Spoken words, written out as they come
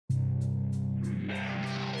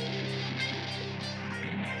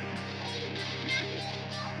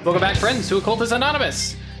Welcome back, friends, to Occultists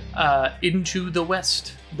Anonymous. Into the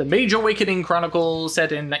West. The Mage Awakening Chronicle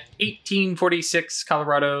set in 1846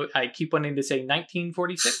 Colorado. I keep wanting to say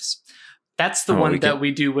 1946. That's the one that we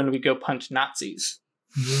do when we go punch Nazis.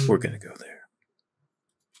 We're going to go there.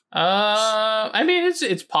 I mean,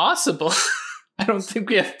 it's possible. I don't think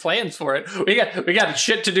we have plans for it. We got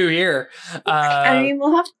shit to do here. I mean,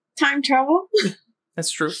 we'll have time travel. That's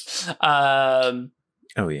true. Oh,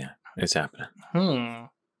 yeah. It's happening.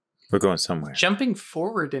 We're going somewhere. Jumping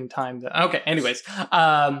forward in time. Okay, anyways.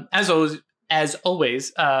 As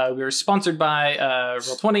always, we are sponsored by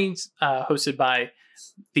Roll20, hosted by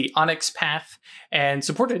the Onyx Path, and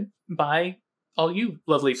supported by all you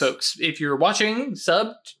lovely folks. If you're watching,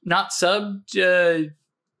 subbed, not subbed,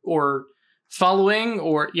 or following,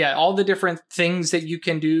 or all the different things that you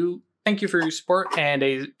can do, thank you for your support, and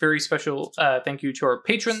a very special thank you to our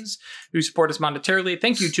patrons who support us monetarily.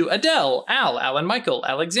 Thank you to Adele, Al, Alan Michael,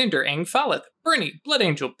 Alexander, Ang Faleth, Bernie, Blood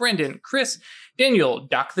Angel, Brendan, Chris, Daniel,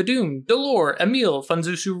 Doc the Doom, Delore, Emil,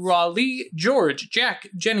 Funzusu Raleigh, George, Jack,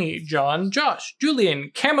 Jenny, John, Josh,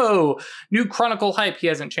 Julian, Camo, New Chronicle Hype, he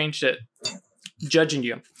hasn't changed it. Judging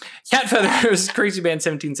you. Cat Feathers, Crazy Band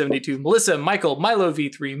 1772, Melissa, Michael, Milo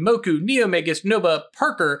V3, Moku, Neomegus, Nova,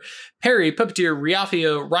 Parker, Perry, Puppeteer,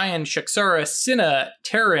 Riafio, Ryan, Shaksara, Cinna,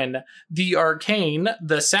 Terran, The Arcane,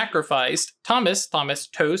 The Sacrificed, Thomas,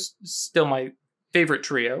 Toast, still my favorite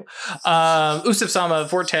trio, Usuf Sama,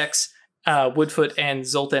 Vortex, Woodfoot, and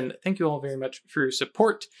Zoltan. Thank you all very much for your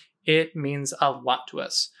support. It means a lot to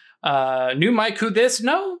us. New mic, who this?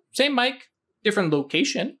 No, same mic. Different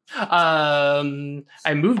location. I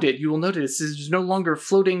moved it. You will notice this is no longer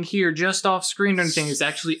floating here just off screen or anything. It's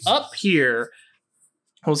actually up here.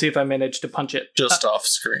 We'll see if I manage to punch it. Just off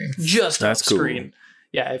screen. Just That's off cool. screen.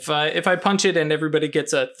 Yeah, if I punch it and everybody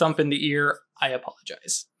gets a thump in the ear, I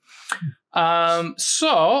apologize.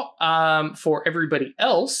 For everybody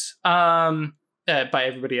else, by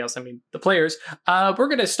everybody else, I mean the players, we're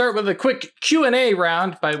going to start with a quick Q&A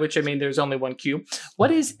round, by which I mean there's only one Q.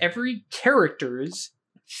 What is every character's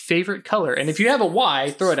favorite color? And if you have a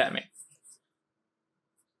Y, throw it at me.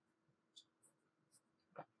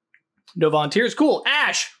 No volunteers? Cool.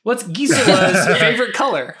 Ash, what's Gisela's favorite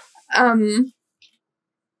color?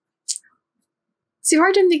 See,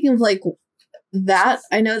 hard time thinking of like that.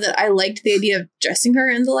 I know that I liked the idea of dressing her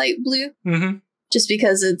in the light blue. Mm-hmm. Just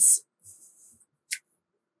because it's,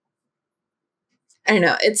 I don't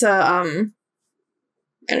know, it's a, I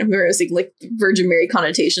don't know, I was thinking like Virgin Mary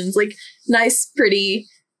connotations, like nice, pretty,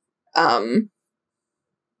 not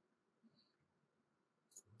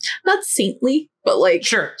saintly, but like,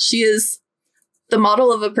 Sure. she is the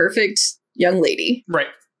model of a perfect young lady. Right.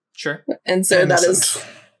 Sure. And so that is, Innocent.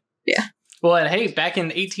 yeah. Well, and hey, back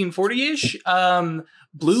in 1840-ish,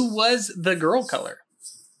 blue was the girl color.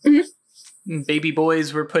 Mm-hmm. Baby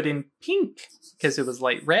boys were put in pink because it was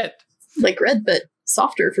light red. Like red, but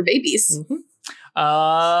softer for babies.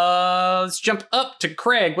 Mm-hmm. Let's jump up to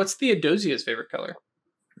Craig. What's Theodosia's favorite color?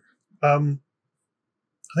 I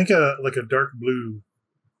think like a dark blue.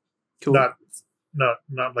 Cool.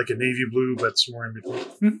 Not like a navy blue, but somewhere in between.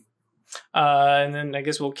 Mm-hmm. And then I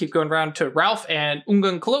guess we'll keep going around to Ralph and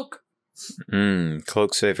Ungun Cloak.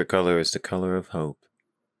 Cloak's favorite color is the color of hope.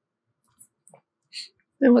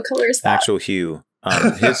 And what color is that? Actual hue.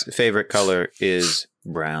 His favorite color is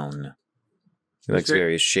brown. He likes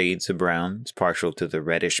various shades of brown. It's partial to the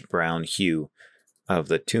reddish brown hue of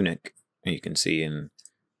the tunic you can see in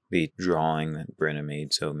the drawing that Brenna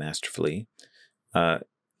made so masterfully.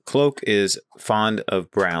 Cloak is fond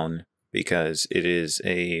of brown because it is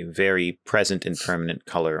a very present and permanent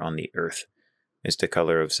color on the earth. It's the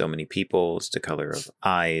color of so many people. It's the color of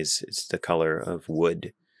eyes. It's the color of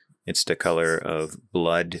wood. It's the color of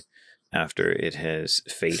blood after it has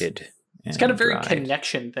faded. It's got a very dried.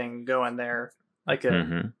 connection thing going there, like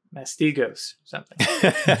a mastigos or something.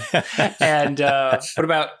 Mm-hmm. And what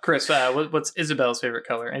about Chris? What's Isabel's favorite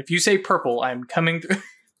color? And if you say purple, I'm coming through.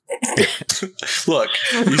 Look,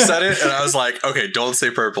 you said it, and I was like, okay, don't say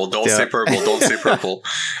purple. Don't say purple. Don't say purple.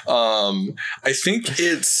 I think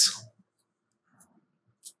it's...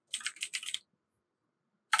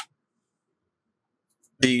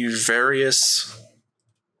 the various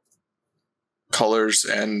colors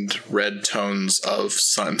and red tones of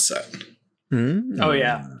sunset. Oh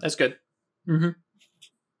yeah, that's good. Mm-hmm.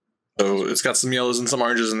 So it's got some yellows and some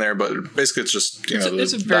oranges in there, but basically it's just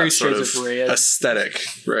it's a very sort of shades of red aesthetic,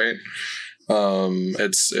 right?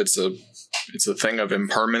 It's a thing of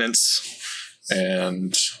impermanence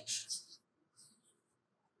and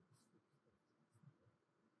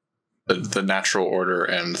the natural order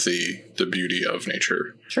and the beauty of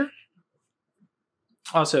nature. Sure.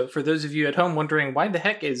 Also, for those of you at home wondering why the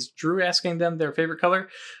heck is Drew asking them their favorite color,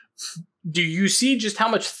 do you see just how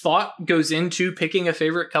much thought goes into picking a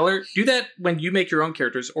favorite color? Do that when you make your own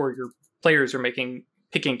characters or your players are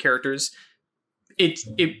picking characters. It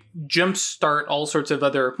jumpstart all sorts of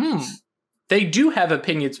other, they do have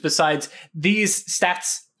opinions besides these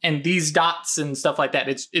stats and these dots and stuff like that.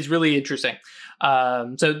 It's really interesting.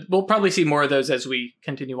 So we'll probably see more of those as we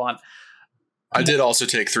continue on. I did also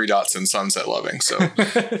take 3 dots in sunset loving, so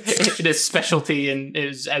it is specialty and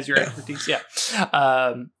is as your expertise. Yeah.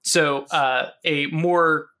 So a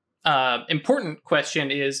more important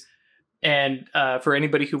question is, and for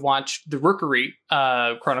anybody who watched the Rookery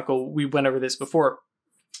Chronicle, we went over this before.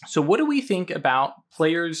 So what do we think about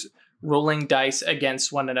players rolling dice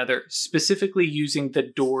against one another, specifically using the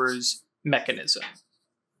doors mechanism?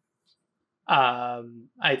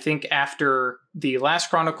 I think after the last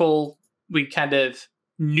Chronicle, we kind of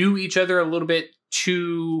knew each other a little bit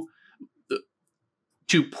too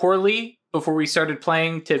poorly before we started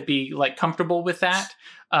playing to be like comfortable with that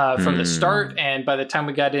from the start. And by the time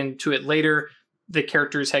we got into it later, the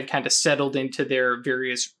characters had kind of settled into their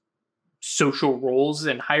various social roles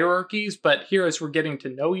and hierarchies. But here, as we're getting to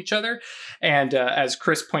know each other, and as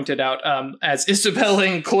Chris pointed out, as Isabel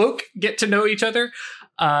and Cloak get to know each other,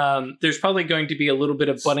 there's probably going to be a little bit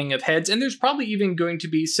of butting of heads, and there's probably even going to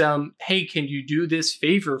be some, hey, can you do this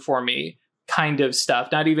favor for me kind of stuff.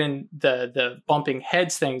 Not even the bumping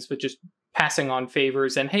heads things, but just passing on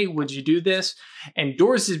favors and, hey, would you do this? And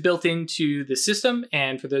doors is built into the system.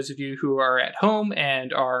 And for those of you who are at home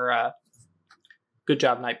and are good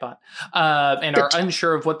job, Nightbot, and are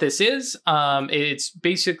unsure of what this is, it's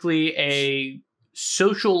basically a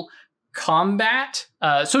social combat,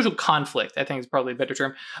 social conflict, I think is probably a better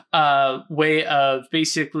term, way of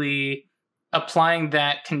basically applying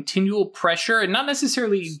that continual pressure and not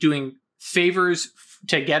necessarily doing favors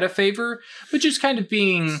to get a favor, but just kind of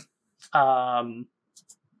being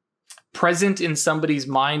present in somebody's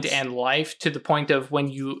mind and life to the point of when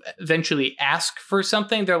you eventually ask for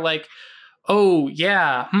something, they're like, oh,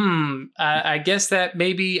 yeah, I guess that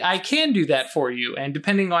maybe I can do that for you. And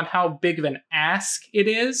depending on how big of an ask it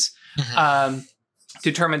is,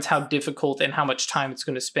 determines how difficult and how much time it's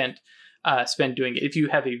going to spend doing it. If you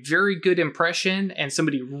have a very good impression and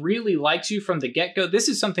somebody really likes you from the get-go, this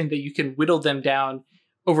is something that you can whittle them down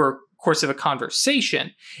over a course of a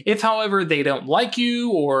conversation. If, however, they don't like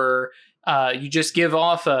you, or you just give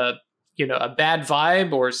off a bad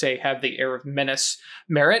vibe, or say have the air of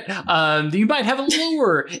merit, you might have a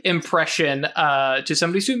lower impression to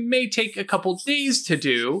somebody. So it may take a couple days to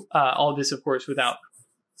do all this, of course, without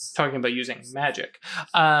talking about using magic.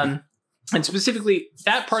 And specifically,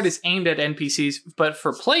 that part is aimed at NPCs, but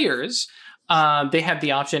for players, they have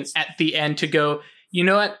the option at the end to go, you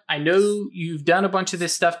know what? I know you've done a bunch of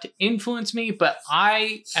this stuff to influence me, but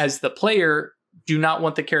I, as the player, do not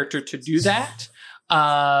want the character to do that.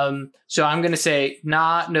 So I'm going to say,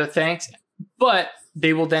 nah, no thanks. But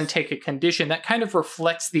they will then take a condition that kind of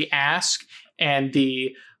reflects the ask and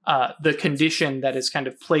the condition that is kind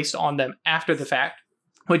of placed on them after the fact,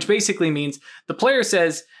 which basically means the player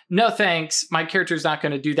says, no thanks, my character's not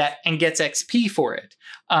going to do that, and gets XP for it.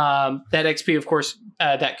 That XP, of course,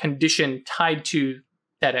 that condition tied to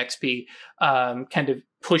that XP, kind of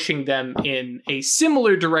pushing them in a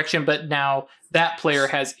similar direction, but now that player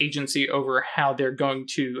has agency over how their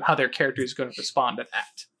character is going to respond to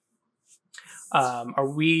that. Are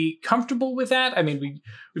we comfortable with that? I mean, we've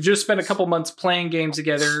just spent a couple months playing games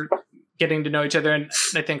together, getting to know each other, and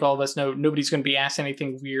I think all of us know nobody's going to be asked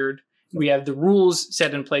anything weird. We have the rules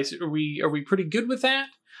set in place. Are we pretty good with that?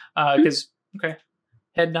 Because okay,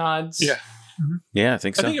 head nods. Yeah, yeah, I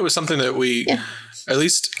think so. I think it was something that we, at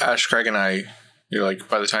least Ash, Craig, and I, like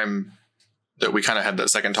by the time that we kind of had that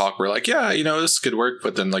second talk, we're like, yeah, this could work.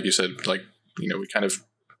 But then, like you said, like we kind of,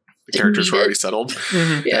 the characters were already settled,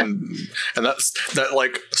 and that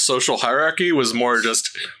like social hierarchy was more just,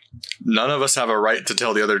 none of us have a right to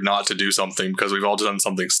tell the other not to do something because we've all done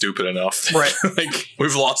something stupid enough. Right. Like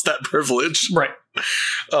we've lost that privilege. Right.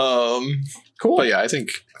 Cool. But yeah, I think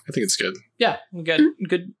it's good. Yeah. We got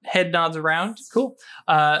good head nods around. Cool.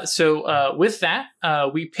 So with that,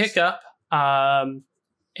 we pick up,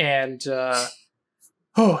 it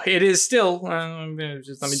is still,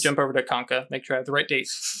 just let me jump over to Conca, make sure I have the right date.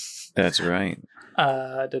 That's right.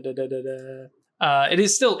 It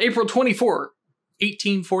is still April 24,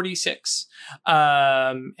 1846.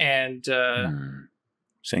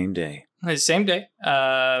 Same day. Same day.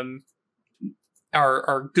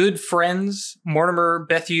 Our good friends, Mortimer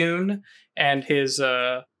Bethune and his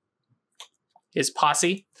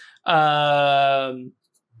posse,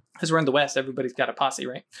 because we're in the West, everybody's got a posse,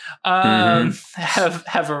 right? Have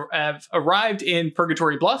arrived in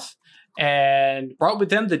Purgatory Bluff and brought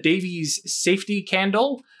with them the Davies safety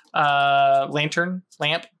candle,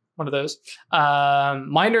 lamp, one of those.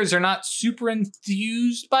 Miners are not super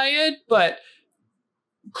enthused by it, but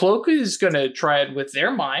Cloak is going to try it with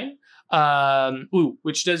their mine.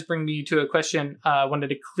 Which does bring me to a question I wanted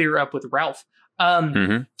to clear up with Ralph.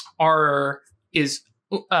 Is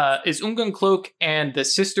Ungun Cloak and the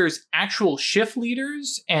sisters actual shift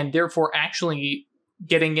leaders and therefore actually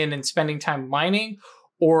getting in and spending time mining,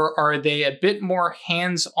 or are they a bit more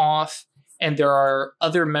hands-off and there are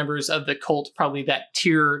other members of the cult, probably that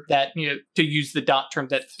tier that, to use the dot term,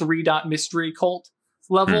 that 3-dot mystery cult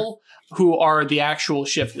level, who are the actual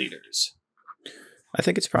shift leaders? I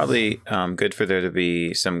think it's probably good for there to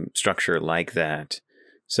be some structure like that.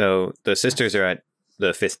 So the sisters are at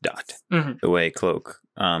the 5th dot. The way Cloak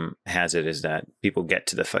has it is that people get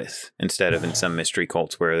to the 5th instead of in some mystery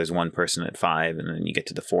cults where there's one person at 5 and then you get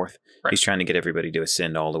to the 4th. Right. He's trying to get everybody to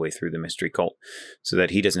ascend all the way through the mystery cult so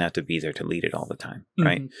that he doesn't have to be there to lead it all the time.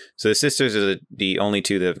 Right. So the sisters are the only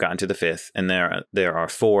 2 that have gotten to the 5th, and there are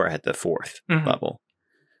 4 at the 4th level.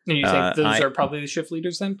 And you think those are probably the shift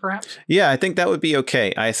leaders then, perhaps? Yeah, I think that would be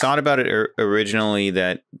okay. I thought about it originally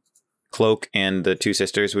that Cloak and the 2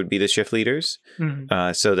 sisters would be the shift leaders,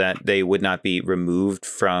 so that they would not be removed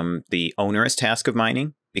from the onerous task of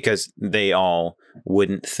mining, because they all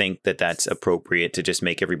wouldn't think that that's appropriate to just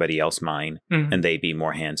make everybody else mine, and they be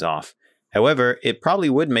more hands-off. However, it probably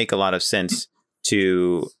would make a lot of sense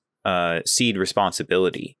to cede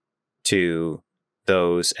responsibility to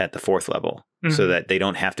those at the 4th level, so that they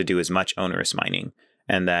don't have to do as much onerous mining.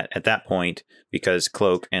 And that at that point, because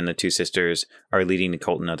Cloak and the 2 sisters are leading the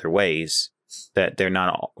cult in other ways, that they're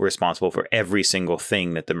not responsible for every single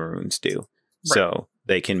thing that the Maroons do. Right. So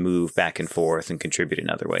they can move back and forth and contribute in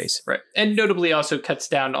other ways. Right. And notably also cuts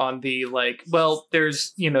down on the,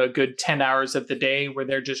 there's, a good 10 hours of the day where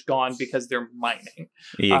they're just gone because they're mining.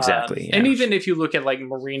 Exactly. And even if you look at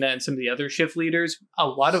Marina and some of the other shift leaders, a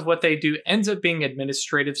lot of what they do ends up being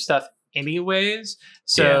administrative stuff anyways.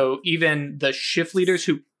 So even the shift leaders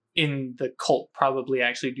who in the cult probably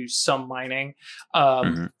actually do some mining,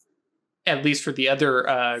 at least for the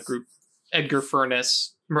other group, Edgar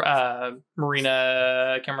Furness, Marina,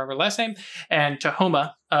 I can't remember her last name, and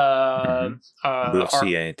Tahoma, I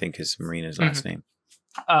think is Marina's last name,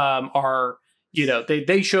 are,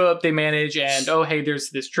 they show up, they manage, and hey, there's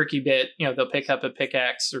this tricky bit, they'll pick up a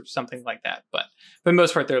pickaxe or something like that. But for the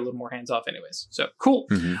most part, they're a little more hands-off anyways. So cool.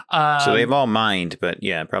 So they've all mined, but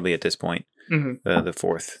yeah, probably at this point,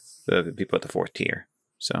 the people at the 4th tier.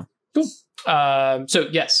 So cool. So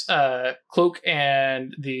yes, Cloak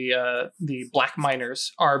and the black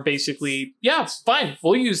miners are basically, fine.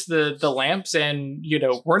 We'll use the lamps, and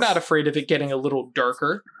we're not afraid of it getting a little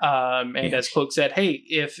darker. And as Cloak said, hey,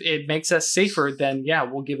 if it makes us safer, then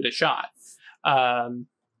we'll give it a shot.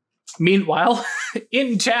 Meanwhile,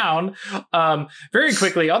 in town, very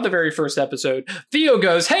quickly on the very first episode, Theo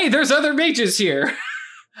goes, "Hey, there's other mages here,"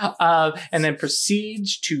 and then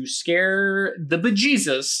proceeds to scare the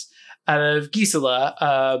bejesus out of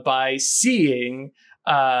Gisela by seeing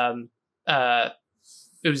it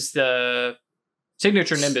was the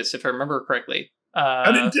signature Nimbus, if I remember correctly.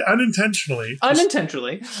 Unintentionally.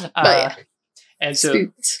 And so,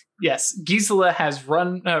 yes, Gisela has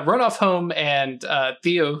run off home, and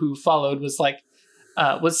Theo, who followed, was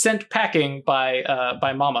sent packing by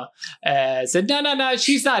Mama. Said, no,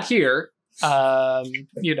 she's not here. Go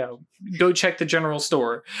check the general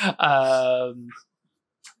store.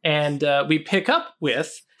 And we pick up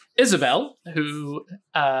with Isabel, who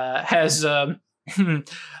has a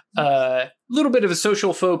little bit of a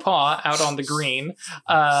social faux pas out on the green,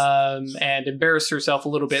 and embarrassed herself a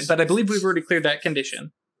little bit. But I believe we've already cleared that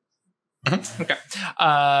condition. Okay.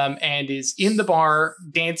 And is in the bar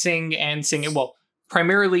dancing and singing. Well,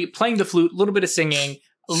 primarily playing the flute, a little bit of singing,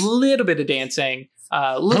 a little bit of dancing,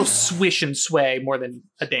 a little swish and sway more than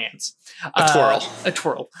a dance. A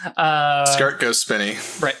twirl. Skirt goes spinny.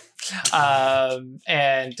 Right.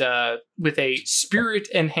 And with a spirit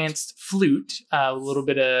enhanced flute, a little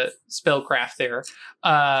bit of spellcraft there,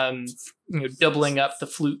 doubling up the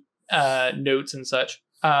flute notes and such,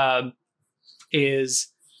 is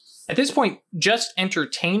at this point just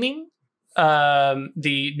entertaining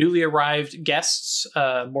the newly arrived guests,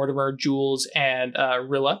 Mortimer, Jules, and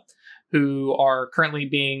Rilla, who are currently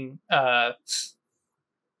being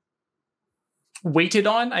waited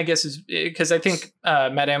on, I guess, is because I think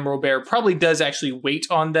Madame Robert probably does actually wait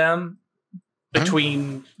on them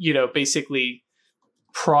between, basically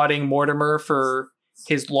prodding Mortimer for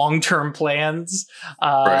his long-term plans.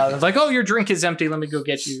 Like, oh, your drink is empty. Let me go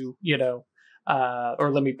get you,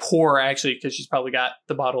 or let me pour, actually, because she's probably got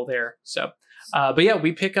the bottle there. So, but yeah,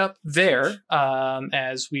 we pick up there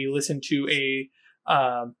as we listen to a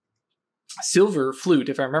silver flute,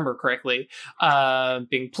 if I remember correctly,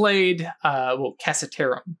 being played.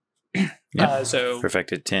 Cassaterum. Yep. So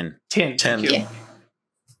perfected 10. 10. Yeah.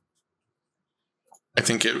 I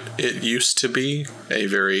think it used to be a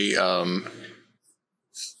very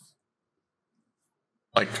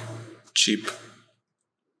like cheap,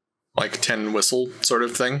 like tin whistle sort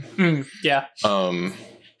of thing. Yeah.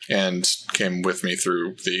 And came with me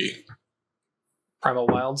through the Primal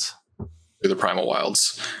Wilds.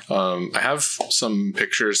 I have some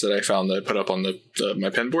pictures that I found that I put up on my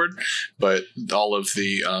pen board, but all of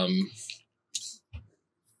the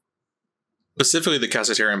specifically the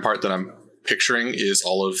Cassaterian part that I'm picturing is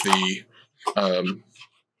all of the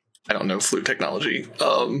I don't know, flute technology.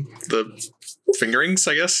 The fingerings,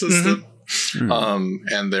 I guess, is the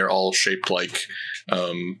and they're all shaped like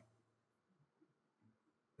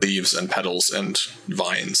leaves and petals and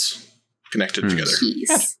vines connected together.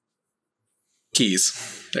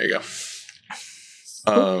 Keys. There you go.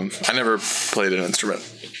 I never played an instrument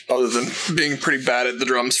other than being pretty bad at the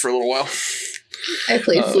drums for a little while. I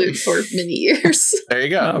played flute for many years. There you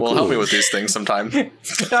go. Well, help me with these things sometime. It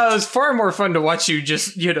was far more fun to watch you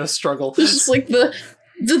just, struggle. It's just like the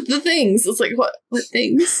things. It's like, what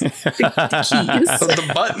things? The keys.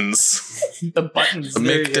 The buttons. The buttons.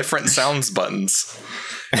 Make different sounds buttons.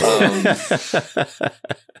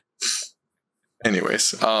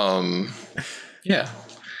 Anyways, yeah.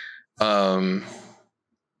 I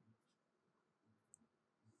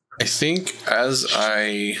think as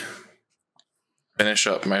I finish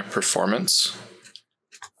up my performance,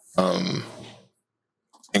 I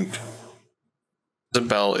think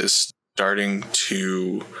Isabel is starting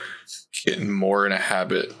to get more in a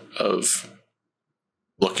habit of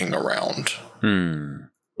looking around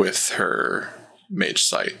with her mage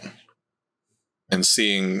sight and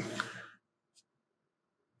seeing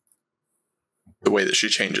the way that she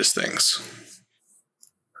changes things.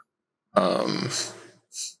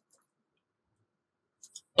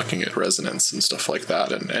 Looking at resonance and stuff like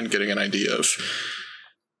that, and getting an idea of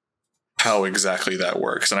how exactly that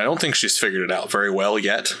works. And I don't think she's figured it out very well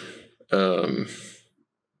yet.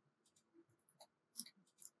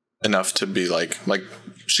 Enough to be like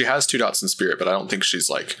she has 2 dots in spirit, but I don't think she's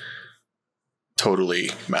like totally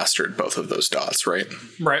mastered both of those dots, right?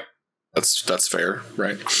 Right. That's fair,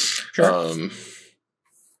 right? Sure.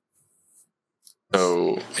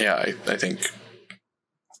 So yeah, I think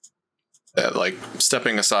that like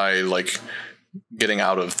stepping aside, like getting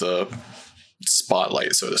out of the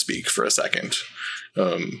spotlight, so to speak, for a second,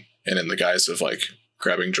 and in the guise of like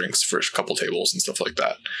grabbing drinks for a couple tables and stuff like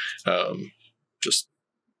that, just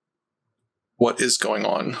what is going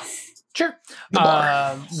on? Sure. The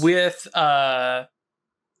bar.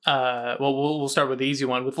 We'll start with the easy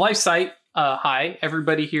one. With Life Sight, hi,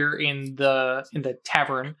 everybody here in the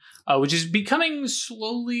tavern, which is becoming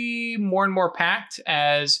slowly more and more packed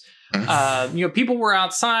as people were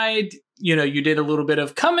outside. You did a little bit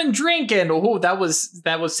of come and drink, and that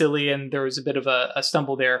was silly, and there was a bit of a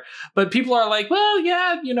stumble there. But people are like, well,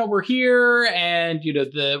 yeah, we're here, and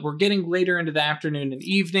we're getting later into the afternoon and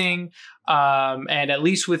evening, and at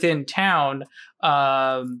least within town,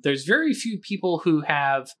 there's very few people who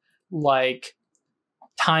have like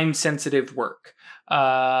time sensitive work.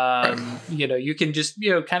 You can just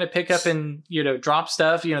kind of pick up and drop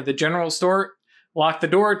stuff. The general store. Lock the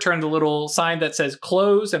door, turn the little sign that says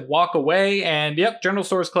close, and walk away. And yep, general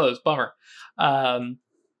store is closed. Bummer. And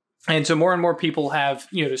so more and more people have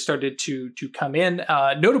started to come in.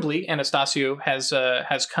 Notably, Anastasio has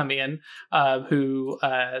come in, who,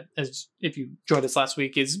 as if you joined us last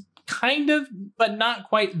week, is kind of, but not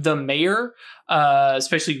quite, the mayor,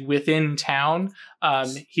 especially within town.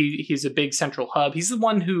 He's a big central hub. He's the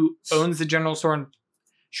one who owns the general store, and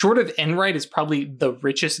short of Enright is probably the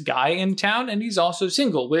richest guy in town, and he's also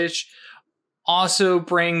single, which also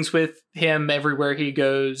brings with him everywhere he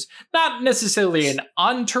goes, not necessarily an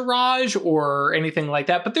entourage or anything like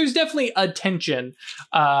that, but there's definitely attention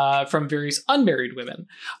from various unmarried women,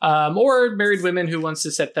 or married women who wants to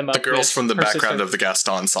set them up. The girls from the background of the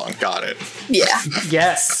Gaston song. Got it. Yeah.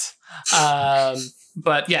 Yes.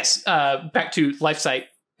 But yes, back to Life Sight.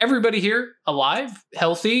 Everybody here alive,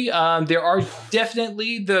 healthy. There are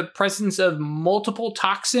definitely the presence of multiple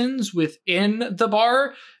toxins within the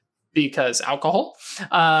bar. because alcohol.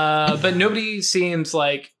 But nobody seems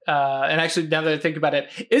like, and actually now that I think about it,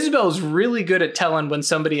 Isabel's really good at telling when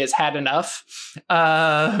somebody has had enough.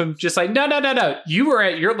 Just like, no, you were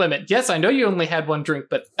at your limit. Yes, I know you only had one drink,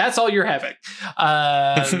 but that's all you're having.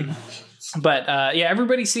 But yeah,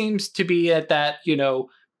 everybody seems to be at that,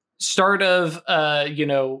 start of,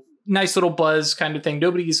 nice little buzz kind of thing.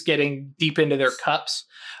 Nobody's getting deep into their cups.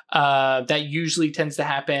 That usually tends to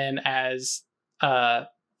happen as,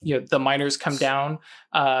 the miners come down,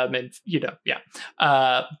 but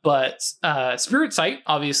Spirit Sight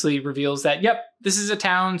obviously reveals that, yep, this is a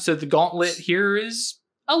town. So the gauntlet here is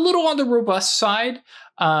a little on the robust side.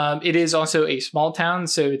 It is also a small town,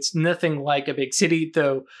 so it's nothing like a big city,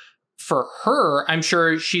 though. For her, I'm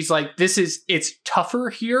sure she's like, it's tougher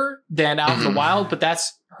here than out in the wild, but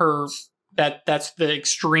that's that's the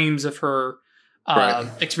extremes of her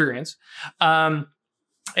experience. And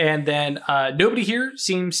then nobody here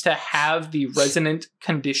seems to have the resonant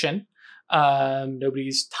condition.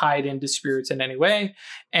 Nobody's tied into spirits in any way.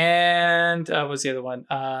 And what was the other one?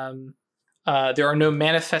 There are no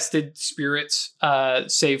manifested spirits,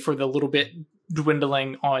 save for the little bit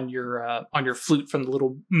dwindling on your flute from the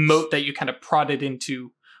little mote that you kind of prodded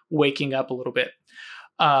into waking up a little bit.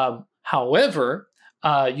 However,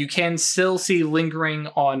 you can still see lingering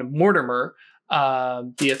on Mortimer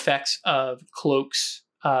the effects of Cloak's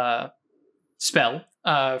spell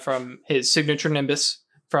from his signature nimbus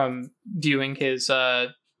from viewing his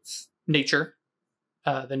nature,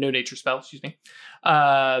 the no nature spell, excuse me,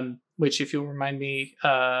 which, if you'll remind me,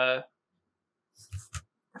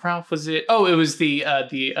 Ralph, was it? Oh, it was the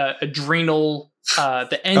adrenal,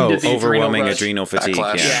 the end of the overwhelming adrenal fatigue,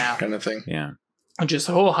 backlash kind of thing. Yeah, just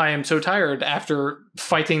I am so tired after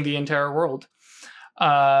fighting the entire world.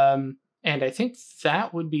 And I think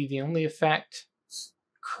that would be the only effect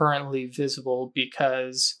currently visible,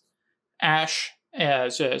 because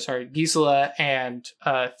Gisela and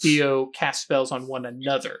Theo cast spells on one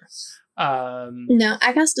another. No,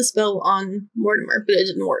 I cast a spell on Mortimer, but it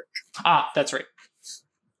didn't work. That's right.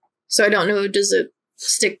 So I don't know, does it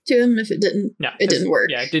stick to him if it didn't? No, it didn't work.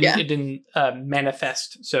 Yeah, it didn't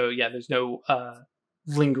manifest. So yeah, there's no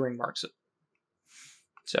lingering marks.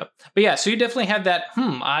 So, but yeah, so you definitely have that.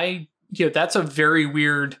 That's a very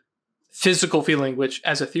weird physical feeling, which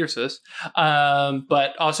as a Theosis,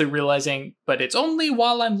 but also realizing, but it's only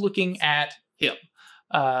while I'm looking at him.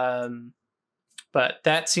 But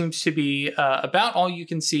that seems to be about all you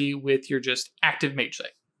can see with your just active mage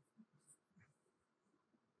sight.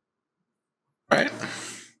 Right.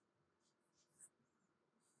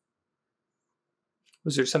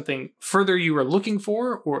 Was there something further you were looking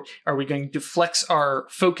for, or are we going to flex our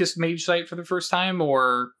focused mage sight for the first time,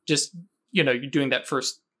 or just, you're doing that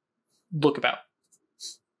first look about?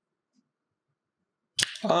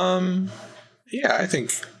 Yeah, I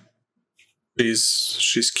think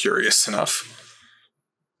she's curious enough.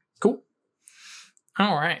 Cool.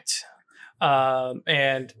 All right.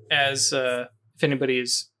 And as if anybody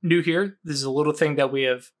is new here, this is a little thing that we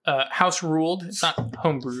have house ruled. It's not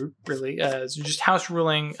homebrewed, really. It's just house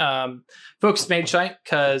ruling focused mage sight,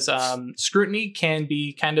 because scrutiny can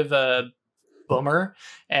be kind of a bummer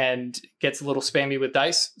and gets a little spammy with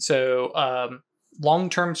dice. So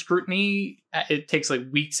long-term scrutiny, it takes like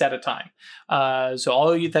weeks at a time. So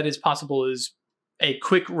all that is possible is a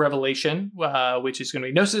quick revelation, which is going to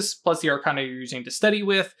be Gnosis plus the Arcana you're using to study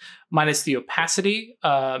with, minus the opacity.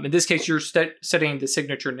 In this case, you're studying the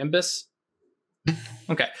signature Nimbus.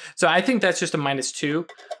 Okay, so I think that's just a -2.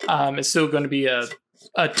 It's still going to be a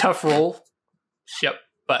tough roll. Yep,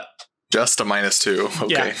 but just a -2.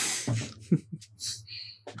 Okay. Yeah.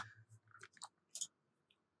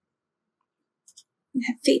 I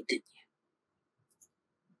have faith in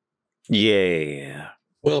you. Yeah.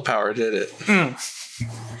 Willpower did it.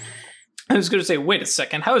 I was going to say, wait a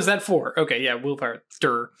second, how is that 4? Okay, yeah, willpower.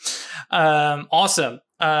 Awesome.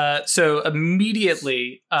 So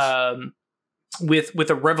immediately, with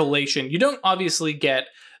a revelation, you don't obviously get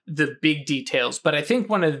the big details, but I think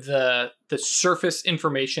one of the surface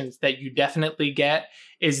informations that you definitely get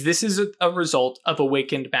is this is a result of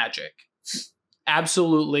awakened magic.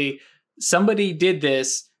 Absolutely. Somebody did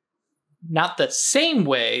this, not the same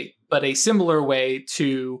way, but a similar way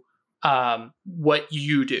to what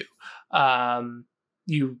you do.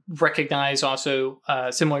 You recognize also,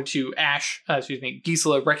 similar to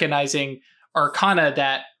Gisela recognizing Arcana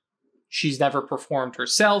that she's never performed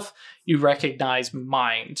herself. You recognize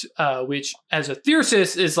mind, which as a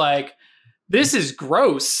Theosis is like, this is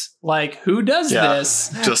gross. Like, who does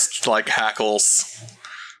this? Just like hackles.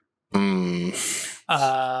 You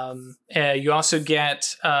also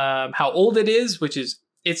get how old it is, which is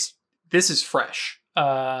it's this is fresh.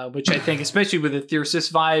 Which I think, especially with the Theodosia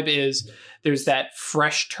vibe, is there's that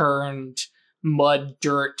fresh turned mud,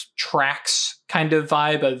 dirt tracks kind of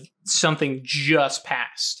vibe of something just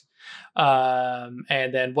passed.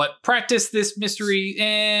 And then what practiced this mystery?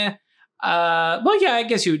 Well, yeah, I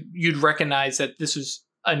guess you'd recognize that this was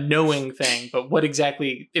a knowing thing, but what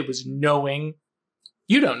exactly it was knowing,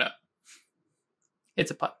 you don't know.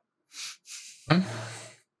 It's a pun.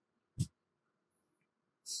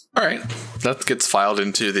 All right, that gets filed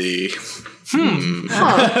into the.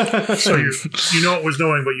 So you know it was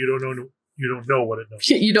knowing, but you don't know what it knows.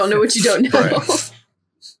 You don't know what you don't know.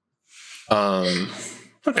 Right.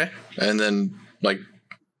 Okay, and then like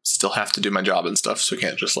still have to do my job and stuff, so I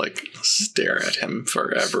can't just like stare at him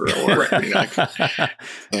forever or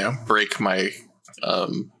break my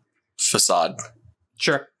facade.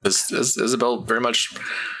 Sure. As Isabel very much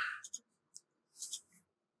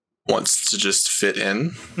wants to just fit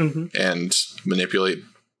in and manipulate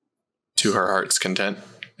to her heart's content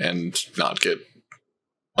and not get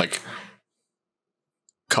like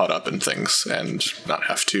caught up in things and not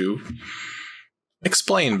have to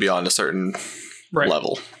explain beyond a certain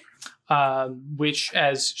level. Which,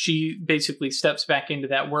 as she basically steps back into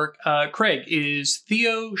that work, Craig, is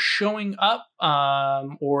Theo showing up,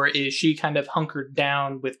 or is she kind of hunkered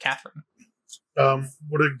down with Catherine?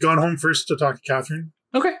 Would have gone home first to talk to Catherine.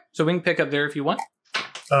 Okay, so we can pick up there if you want.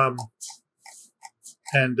 And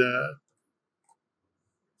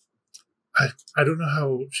I don't know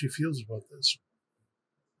how she feels about this.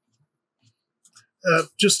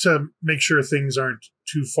 Just to make sure things aren't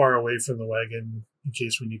too far away from the wagon in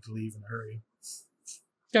case we need to leave in a hurry.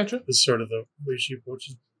 Gotcha. Is sort of the way she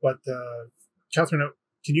approaches. But Catherine,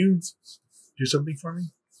 can you do something for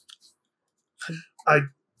me? I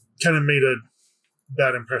kind of made a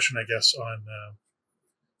bad impression, I guess, on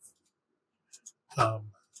I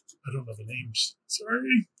don't know the names.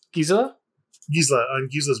 Sorry. Gisela, on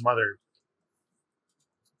Gisla's mother.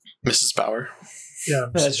 Mrs. Bauer. Yeah,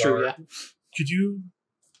 Mrs. that's Bauer. true, yeah. Could you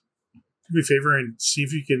do me a favor and see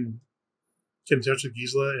if you can get in touch with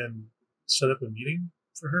Gisela and set up a meeting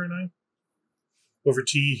for her and I? Over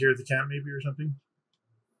tea here at the camp, maybe, or something?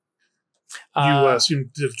 You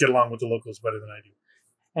seem to get along with the locals better than I do.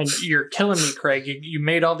 And you're killing me, Craig. You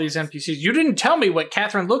made all these NPCs. You didn't tell me what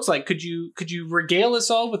Catherine looks like. Could you regale us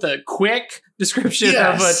all with a quick description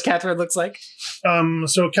of what Catherine looks like?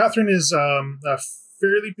 So Catherine is a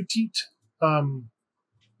fairly petite,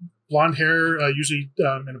 blonde hair, usually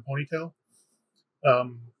in a ponytail.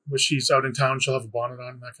 When she's out in town, she'll have a bonnet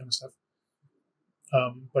on and that kind of stuff.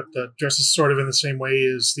 But dresses sort of in the same way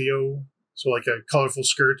as Theo. So like a colorful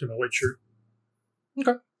skirt and a white shirt.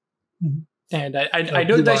 Okay. Mm-hmm. And I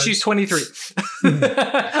know that she's 23.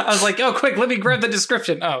 I was like, oh, quick, let me grab the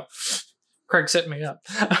description. Oh, Craig set me up.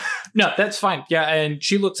 No, that's fine. Yeah, and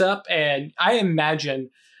she looks up, and I imagine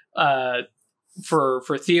for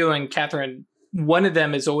Theo and Catherine, one of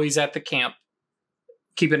them is always at the camp,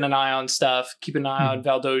 keeping an eye on stuff, keeping an eye on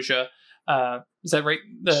Valdosia. Is that right?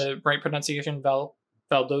 The right pronunciation? Valdosia?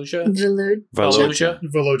 Valoja.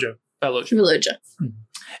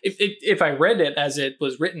 If I read it as it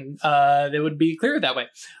was written, it would be clear that way.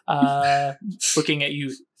 Looking at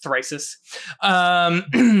you, Thrisis.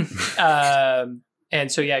 And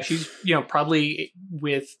so, yeah, she's, probably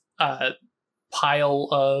with a pile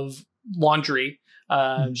of laundry.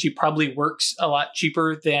 She probably works a lot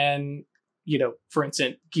cheaper than, for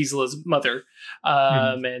instance, Gisela's mother.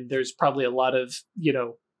 And there's probably a lot of,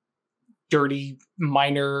 dirty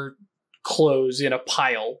minor clothes in a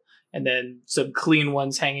pile. And then some clean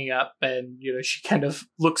ones hanging up, and she kind of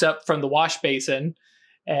looks up from the wash basin,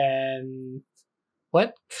 and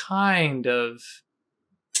what kind of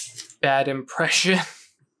bad impression?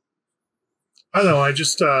 I don't know. I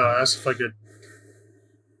just asked if I could.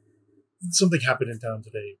 Something happened in town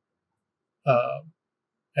today,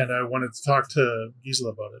 and I wanted to talk to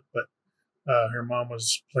Gisela about it, but her mom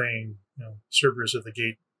was playing, Cerberus at the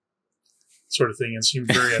gate, sort of thing, and seemed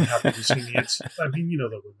very unhappy to see me. The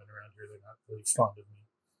women around here, they're not really fond of me.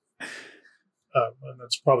 And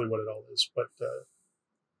that's probably what it all is. But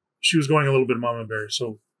she was going a little bit mama bear,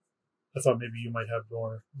 so I thought maybe you might have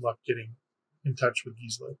more luck getting in touch with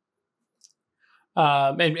Gisela.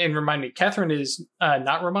 And remind me, Catherine is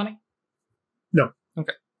not Romani? No.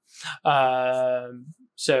 Okay.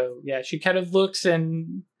 So, yeah, she kind of looks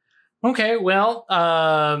and... Okay, well,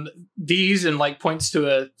 these, and points to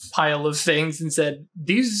a pile of things and said,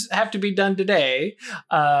 these have to be done today.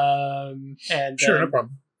 And sure, no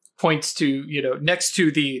problem. Points to, next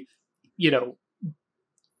to the,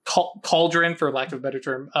 cauldron, for lack of a better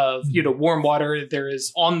term, of warm water. There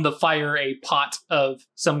is on the fire a pot of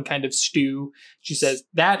some kind of stew. She says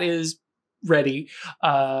that is ready.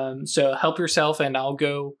 So help yourself, and I'll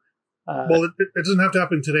go. Well, it doesn't have to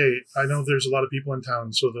happen today. I know there's a lot of people in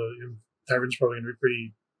town, so the tavern's probably going to be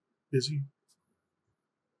pretty busy.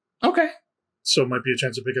 Okay. So it might be a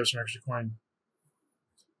chance to pick up some extra coin.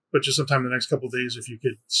 But just sometime in the next couple of days, if you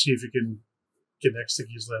could see if you can get next to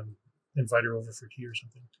Gisela and invite her over for tea or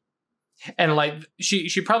something. And like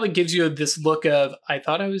she probably gives you this look of, I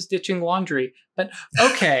thought I was ditching laundry, but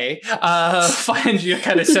okay. Finds you,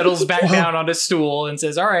 kind of settles back down on a stool and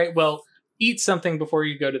says, all right, well, eat something before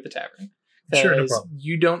you go to the tavern. Sure, no problem.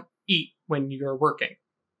 You don't eat when you're working.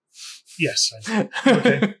 Yes.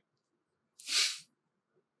 Okay.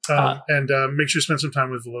 And make sure you spend some time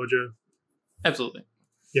with Veloja. Absolutely.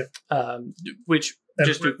 Yeah. Which, and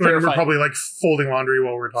just to we're clarify, probably like folding laundry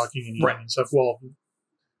while we're talking and eating right. and stuff. Well,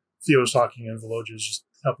 Theo's talking and Veloja's just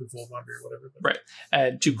helping fold laundry or whatever. Right.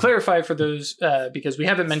 And to clarify for those, because we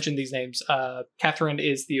haven't mentioned these names, Catherine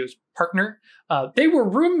is Theo's partner. They were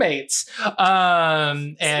roommates.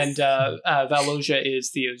 And Veloja is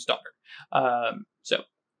Theo's daughter. I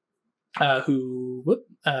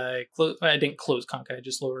didn't close Conca, I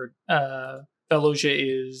just lowered. Veloja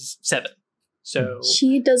is 7. So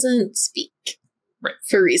she doesn't speak. Right.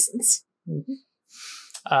 For reasons. Mm-hmm.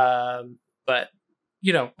 But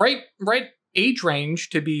right age range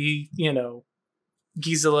to be,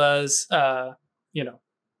 Gisela's,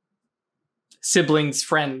 sibling's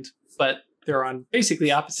friend, but they're on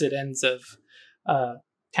basically opposite ends of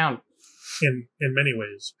town. In many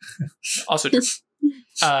ways. Also true.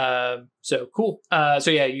 So cool.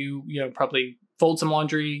 So yeah, you probably fold some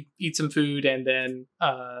laundry, eat some food, and then,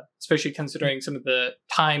 especially considering some of the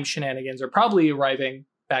time shenanigans are probably arriving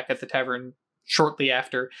back at the tavern shortly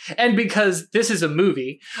after. And because this is a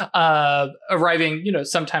movie, arriving,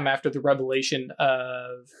 sometime after the revelation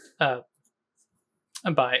of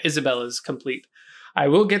by Isabel is complete. I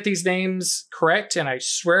will get these names correct, and I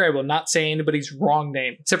swear I will not say anybody's wrong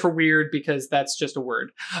name, except for weird, because that's just a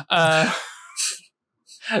word.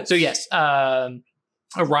 So yes,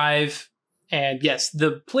 arrive, and yes,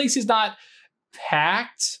 the place is not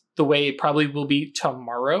packed the way it probably will be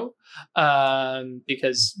tomorrow,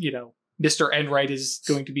 because, Mr. Enright is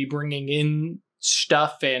going to be bringing in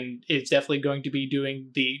stuff and is definitely going to be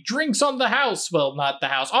doing the drinks on the house, well, not the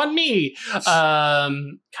house, on me,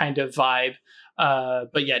 kind of vibe.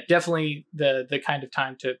 But yeah, definitely the kind of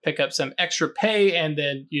time to pick up some extra pay and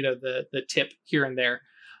then, the tip here and there.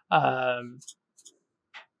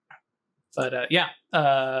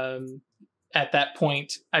 At that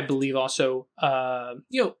point, I believe also,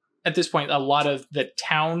 at this point, a lot of the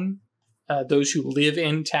town, those who live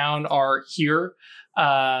in town are here.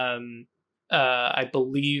 I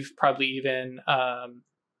believe probably even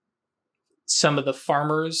some of the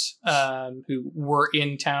farmers who were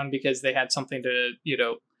in town because they had something to,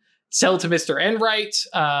 sell to Mr. Enright,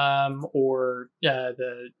 or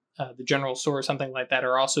the general store or something like that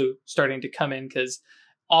are also starting to come in because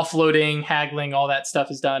offloading, haggling, all that stuff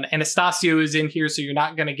is done. Anastasio is in here, so you're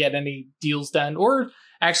not going to get any deals done. Or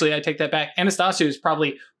actually, I take that back. Anastasio is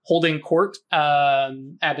probably holding court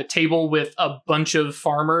at a table with a bunch of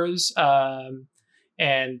farmers,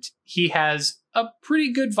 and he has a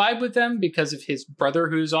pretty good vibe with them because of his brother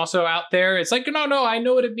who's also out there. It's like, no, I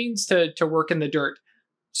know what it means to work in the dirt.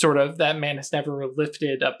 Sort of. That man has never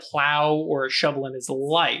lifted a plow or a shovel in his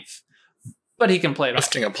life. But he can play it off.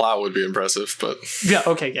 Lifting a plow would be impressive, but... Yeah,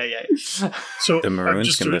 okay, yeah. So the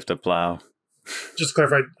Maroons can lift a plow. Just to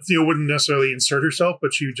clarify, Theo wouldn't necessarily insert herself,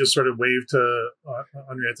 but she just sort of waved to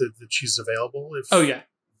Henrietta that she's available. Oh, yeah.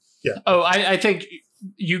 Yeah. Oh, I think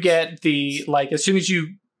you get the, as soon as you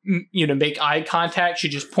make eye contact, she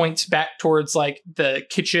just points back towards, the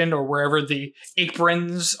kitchen or wherever the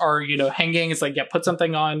aprons are, hanging. It's like, yeah, put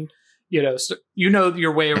something on, so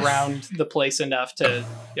your way around the place enough to,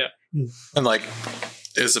 And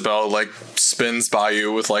Isabel spins by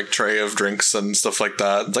you with tray of drinks and stuff like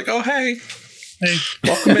that. It's like, oh hey,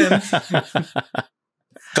 welcome in.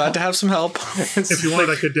 Glad to have some help. If you want,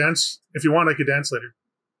 I could dance. If you want, I could dance later,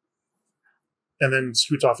 and then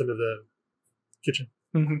scoots off into the kitchen.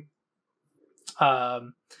 Mm-hmm.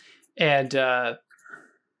 And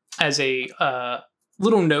as a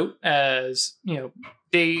little note, as the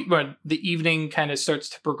evening kind of starts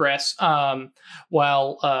to progress,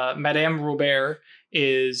 while Madame Robert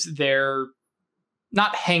is there,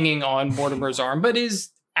 not hanging on Mortimer's arm, but is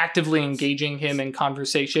actively engaging him in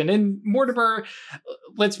conversation. And Mortimer,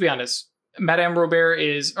 let's be honest, Madame Robert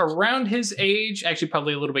is around his age, actually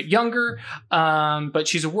probably a little bit younger, but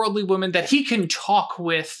she's a worldly woman that he can talk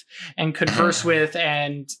with and converse with,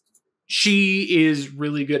 and she is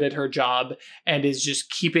really good at her job and is just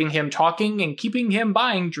keeping him talking and keeping him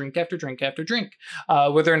buying drink after drink after drink,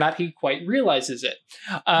 whether or not he quite realizes it.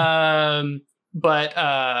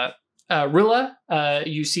 But Rilla,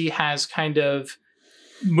 you see, has kind of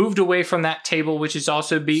moved away from that table, which has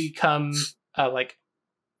also become like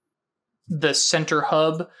the center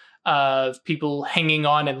hub of people hanging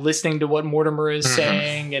on and listening to what Mortimer is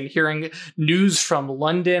saying and hearing news from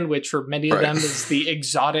London, which for many of them is the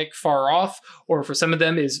exotic far off, or for some of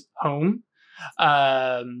them is home.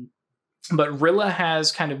 But Rilla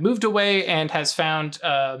has kind of moved away and has found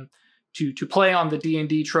to play on the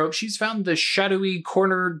D&D trope. She's found the shadowy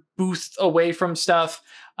corner booth away from stuff,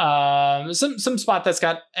 some spot that's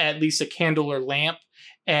got at least a candle or lamp,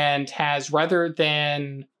 and has, rather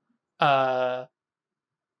than kind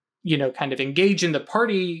of engage in the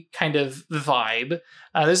party kind of vibe.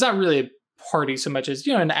 There's not really a party so much as,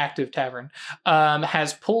 an active tavern.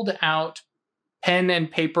 Has pulled out pen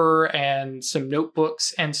and paper and some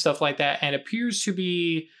notebooks and stuff like that, and appears to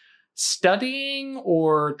be studying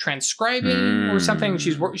or transcribing or something.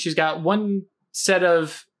 She's got one set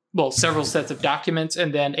of, several sets of documents,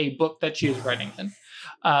 and then a book that she is writing in.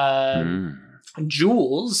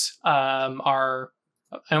 Jewels are,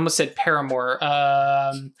 I almost said paramour,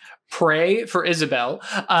 prey for Isabel,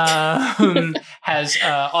 has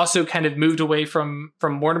also kind of moved away from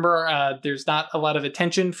Mortimer. There's not a lot of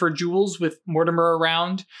attention for Jules with Mortimer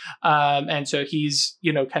around. And so he's,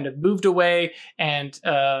 kind of moved away. And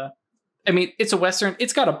it's a Western,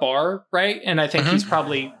 it's got a bar, right? And I think he's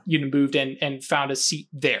probably, moved and found a seat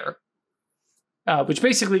there, which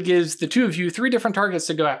basically gives the two of you 3 different targets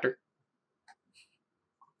to go after.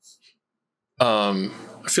 I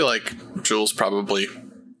feel like Jules probably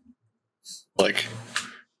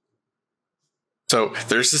so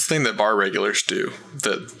there's this thing that bar regulars do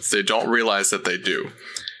that they don't realize that they do.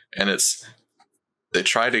 And it's, they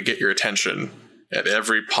try to get your attention at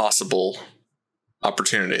every possible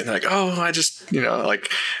opportunity. And they're like, oh, I just,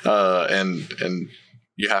 and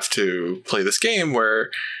you have to play this game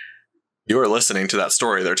where you are listening to that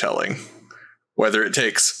story they're telling, whether it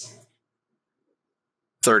takes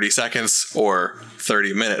 30 seconds or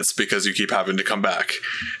 30 minutes, because you keep having to come back,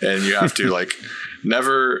 and you have to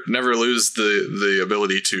never lose the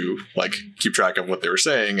ability to keep track of what they were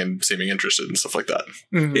saying and seeming interested and stuff like that.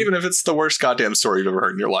 Even if it's the worst goddamn story you've ever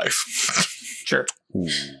heard in your life. Sure.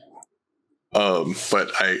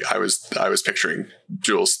 But I was picturing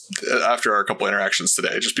Jules after our couple interactions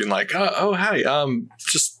today, just being like, oh, hi,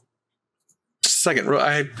 just a second,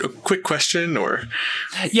 I had a quick question, or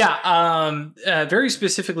very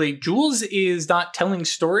specifically, Jules is not telling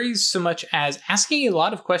stories so much as asking a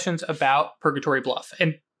lot of questions about Purgatory Bluff,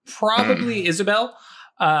 and probably Isabel,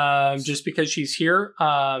 just because she's here.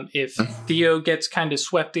 If Theo gets kind of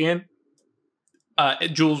swept in,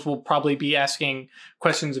 Jules will probably be asking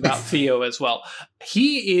questions about Theo as well.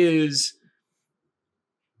 He's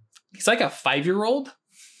like a 5-year-old.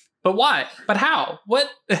 But why? But how? What?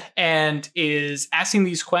 And is asking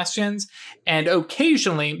these questions and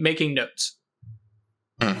occasionally making notes.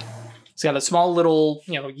 He's got a small little,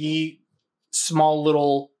 small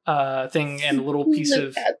little thing and a little piece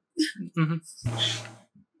of, but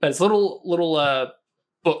it's little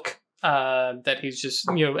book that he's just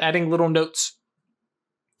adding little notes.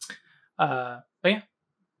 But yeah,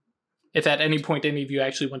 if at any point any of you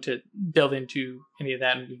actually want to delve into any of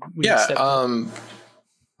that, we can step in.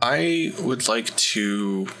 I would like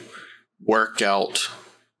to work out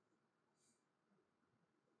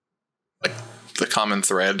the common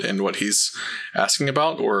thread in what he's asking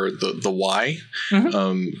about, or the why.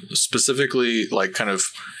 Specifically, kind of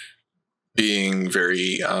being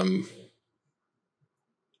very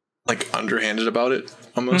underhanded about it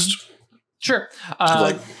almost. Sure.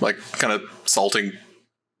 Kind of salting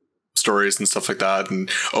stories and stuff like that, and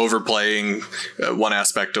overplaying one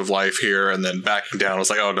aspect of life here and then backing down. I was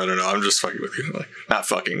like, oh, no, I'm just fucking with you. Not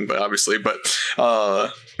fucking, but obviously, but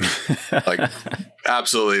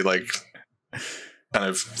absolutely kind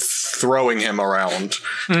of throwing him around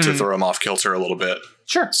to throw him off kilter a little bit.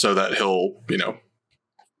 Sure. So that he'll,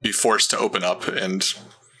 be forced to open up and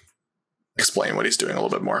explain what he's doing a little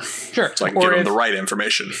bit more. Sure. So I can give him the right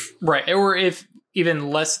information. Right. Or if even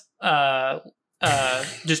less,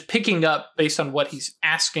 just picking up based on what he's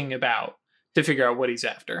asking about to figure out what he's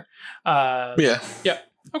after. Yeah.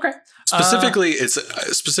 Okay.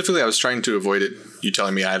 Specifically, I was trying to avoid it. You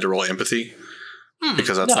telling me I had to roll empathy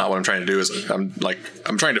because that's not what I'm trying to do. Is I'm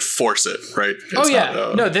trying to force it, right? It's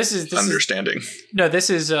no, this is understanding. This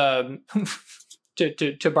is to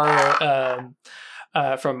borrow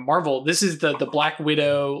from Marvel. This is the Black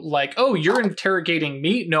Widow, like, oh, you're interrogating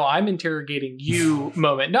me? No, I'm interrogating you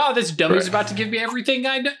moment. No, this dummy's about to give me everything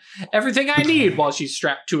I need while she's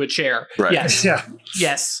strapped to a chair. Right. Yes. Yeah.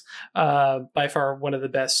 Yes. By far one of the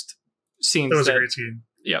best scenes. That was a great scene.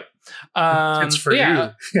 Yep. It's for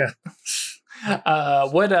you. Yeah.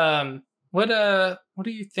 What are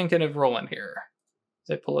you thinking of rolling here?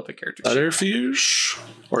 As I pull up a character sheet. Subterfuge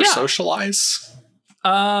or socialize?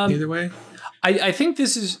 Either way. I think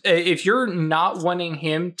this is, if you're not wanting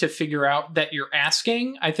him to figure out that you're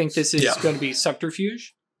asking, I think this is going to be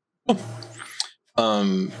subterfuge.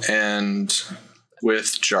 And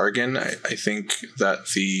with jargon, I think that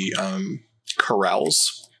the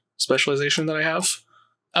corrals specialization that I have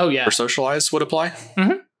for socialize would apply.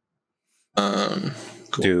 Mm-hmm.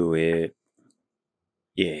 Cool. Do it.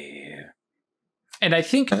 Yeah. And I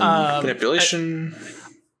think manipulation.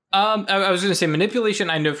 I was going to say manipulation.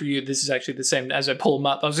 I know for you, this is actually the same as I pull them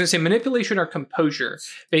up. I was going to say manipulation or composure,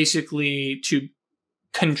 basically to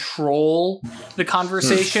control the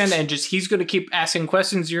conversation and just he's going to keep asking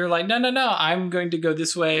questions. You're like, no, I'm going to go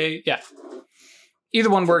this way. Yeah. Either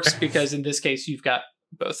one works because in this case, you've got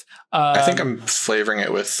both. I think I'm flavoring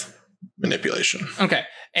it with manipulation. Okay.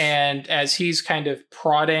 And as he's kind of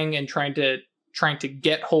prodding and trying to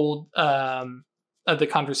get hold of the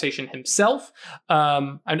conversation himself,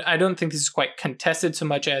 I don't think this is quite contested so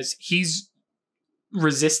much as he's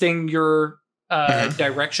resisting your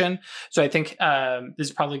direction. So I think this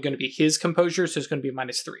is probably going to be his composure. So it's going to be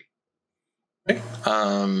 -3. Okay.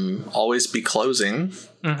 Always be closing.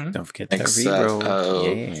 Mm-hmm. Don't forget that except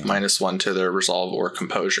reroll. -1 to their resolve or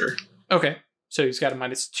composure. Okay. So he's got a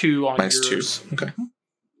 -2 on -2. yours. Okay. All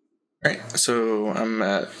right. So I'm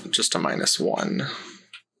at just a -1.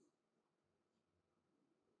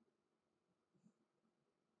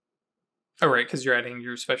 Oh, right, because you're adding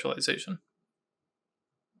your specialization.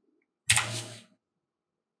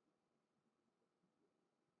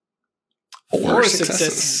 Four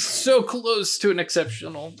successes. So close to an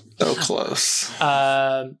exceptional. So close.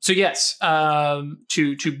 So yes,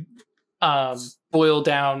 to boil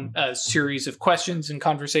down a series of questions and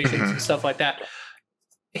conversations and stuff like that.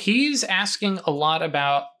 He's asking a lot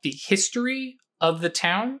about the history of the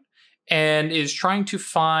town and is trying to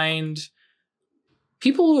find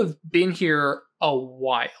people who have been here a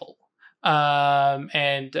while.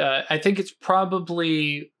 And I think it's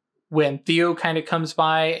probably when Theo kind of comes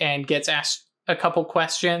by and gets asked a couple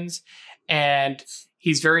questions and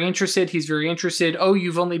he's very interested. Oh,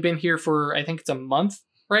 you've only been here for, I think it's a month,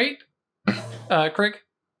 right? Craig?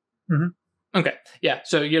 Mm-hmm. Okay. Yeah.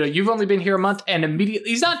 So, you've only been here a month and immediately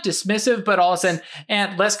he's not dismissive, but all of a sudden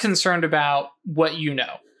and less concerned about what you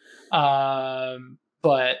know.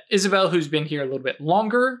 But Isabel, who's been here a little bit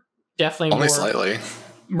longer, definitely only more slightly.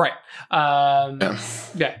 right.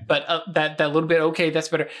 Yeah. But that little bit, okay, that's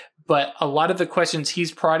better. But a lot of the questions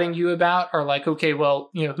he's prodding you about are like, okay, well,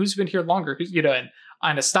 who's been here longer? And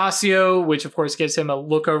Anastasio, which of course gives him a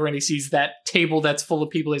look over and he sees that table that's full of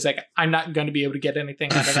people. He's like, I'm not going to be able to get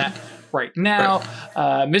anything out of that right now.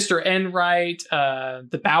 Right. Mr. Enright,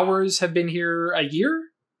 the Bowers have been here a year.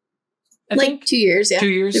 I think 2 years. Yeah, 2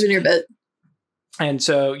 years. They've been here a bit. And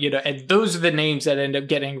so, and those are the names that end up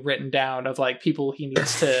getting written down of like people he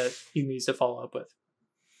needs to follow up with.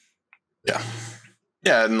 Yeah.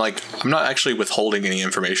 Yeah. And like, I'm not actually withholding any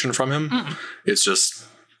information from him. Mm-mm. It's just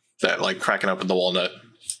that like cracking open the walnut.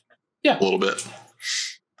 Yeah. A little bit.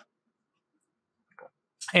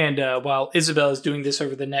 And while Isabel is doing this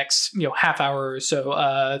over the next, half hour or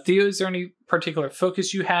so, Theo, is there any particular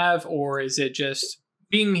focus you have, or is it just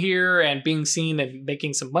being here and being seen and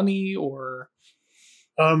making some money, or?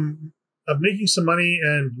 Making some money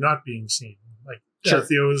and not being seen. Like sure.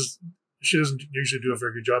 She doesn't usually do a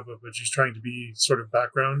very good job of it, but she's trying to be sort of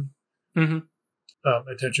background. Mm-hmm.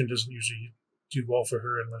 Attention doesn't usually do well for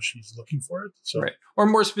her unless she's looking for it. So, right. Or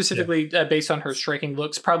more specifically, based on her striking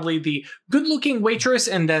looks, probably the good-looking waitress,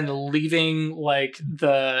 and then leaving like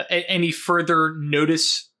any further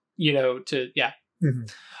notice,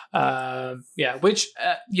 which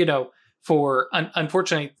for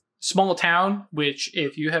unfortunately. Small town, which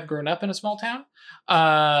if you have grown up in a small town,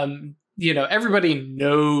 everybody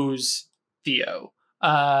knows Theo.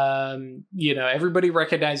 Everybody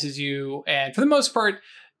recognizes you. And for the most part,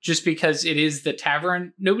 just because it is the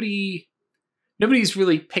tavern, nobody's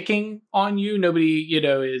really picking on you. Nobody,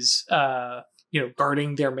 is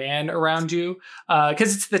guarding their man around you,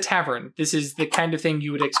 because it's the tavern. This is the kind of thing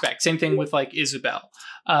you would expect. Same thing with like Isabel.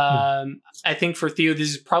 I think for Theo, this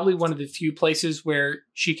is probably one of the few places where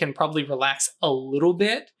she can probably relax a little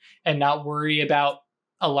bit and not worry about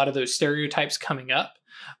a lot of those stereotypes coming up.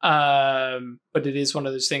 But it is one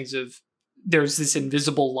of those things of there's this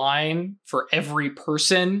invisible line for every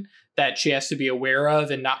person that she has to be aware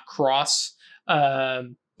of and not cross.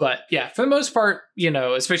 But yeah, for the most part,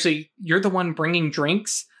 especially you're the one bringing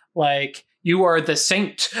drinks, like you are the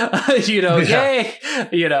saint, yay,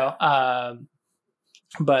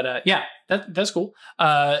 but yeah, that's cool.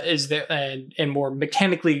 Is there, and more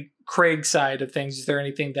mechanically Craig's side of things, is there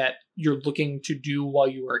anything that you're looking to do while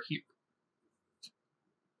you are here?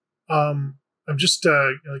 I'm just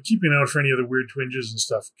keeping out for any other weird twinges and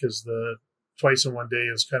stuff, because the twice in one day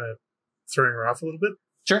is kind of throwing her off a little bit.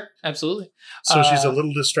 Sure, absolutely. So she's a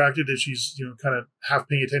little distracted as she's kind of half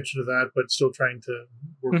paying attention to that, but still trying to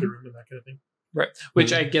work the room and that kind of thing. Right.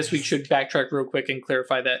 Which I guess we should backtrack real quick and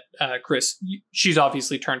clarify that, Chris, she's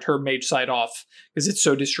obviously turned her mage side off because it's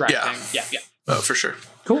so distracting. Yeah. Oh, for sure.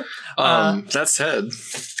 Cool. That said.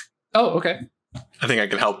 Oh, okay. I think I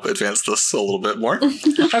can help advance this a little bit more.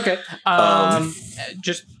 Okay.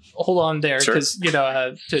 Just hold on there, because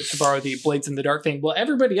to borrow the blades in the dark thing. Well,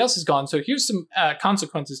 everybody else is gone, so here's some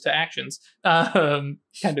consequences to actions, kind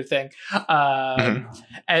of thing.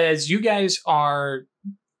 As you guys are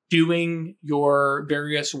doing your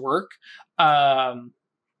various work, there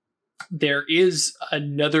is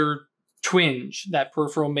another twinge, that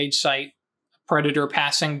peripheral mage sight predator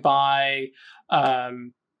passing by.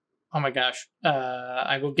 Oh my gosh.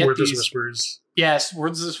 I will get Wordless these. whispers. Yes,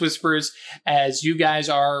 wordless whispers as you guys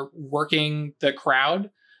are working the crowd.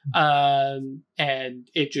 And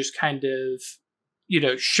it just kind of,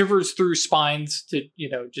 shivers through spines to,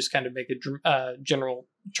 just kind of make a general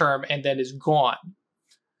term, and then is gone.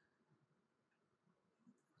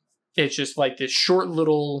 It's just like this short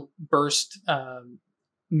little burst,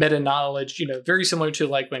 meta knowledge, very similar to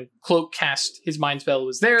like when Cloak cast his mind spell,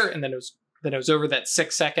 was there, and then it was over that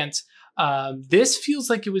 6 seconds. This feels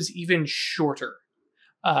like it was even shorter.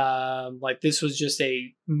 Like this was just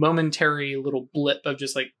a momentary little blip of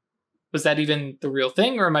just like, was that even the real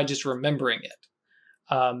thing, or am I just remembering it?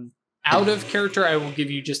 Out of character, I will give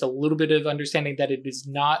you just a little bit of understanding that it is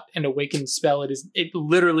not an awakened spell. It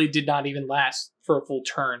literally did not even last for a full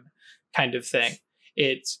turn, kind of thing.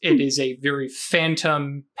 It is a very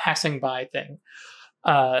phantom passing by thing.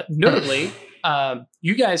 Notably,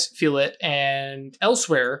 you guys feel it, and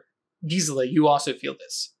elsewhere, Gisela, you also feel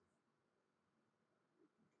this.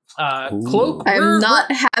 Cloak, I'm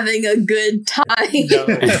not having a good time. No.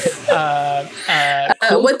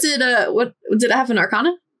 What did it have in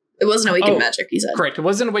Arcana? It wasn't Awakened Magic, you said. Correct. It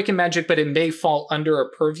wasn't Awakened Magic, but it may fall under a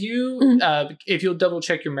purview. If you'll double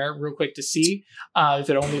check your merit real quick to see if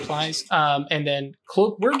it only applies. And then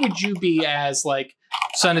Cloak, where would you be as like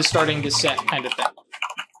sun is starting to set kind of thing?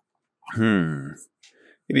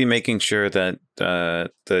 Maybe making sure that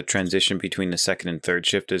the transition between the second and third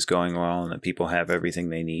shift is going well and that people have everything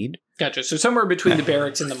they need. Gotcha. So somewhere between the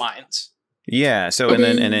barracks and the mines. Yeah. So and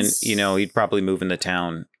then he'd probably move into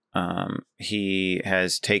town. He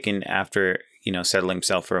has taken, after settling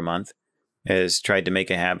himself for a month, has tried to make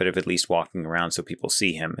a habit of at least walking around so people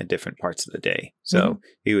see him at different parts of the day. So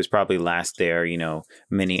he was probably last there,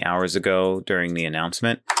 many hours ago during the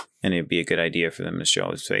announcement. And it'd be a good idea for them to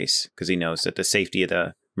show his face, because he knows that the safety of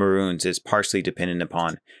the Maroons is partially dependent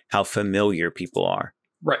upon how familiar people are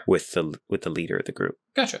with the leader of the group.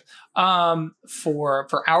 Gotcha. For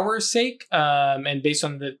our sake, and based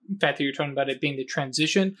on the fact that you're talking about it being the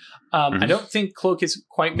transition, I don't think Cloak has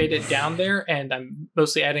quite made it down there, and I'm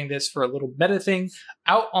mostly adding this for a little meta thing.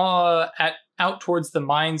 Out towards the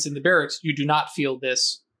mines and the barracks, you do not feel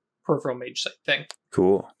this peripheral mage sight thing.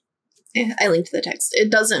 Cool. Yeah, I linked the text.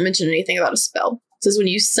 It doesn't mention anything about a spell. It says when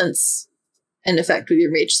you sense an effect with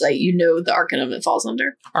your mage sight, the Arcanum it falls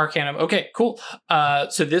under. Arcanum. Okay, cool.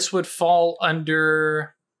 So this would fall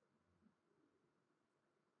under...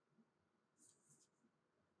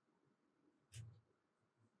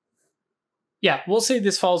 Yeah, we'll say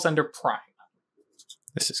this falls under Prime.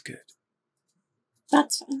 This is good.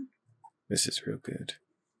 That's fine. This is real good.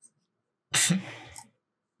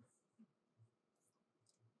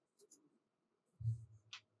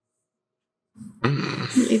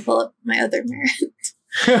 Let me pull up my other merit.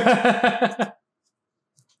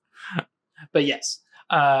 But yes.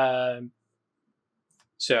 I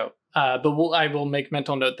will make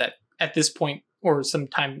mental note that at this point, or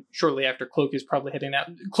sometime shortly after, Cloak is probably heading out.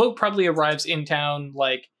 Cloak probably arrives in town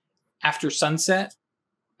like after sunset,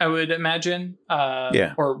 I would imagine.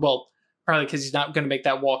 Yeah. Or, well, probably because he's not going to make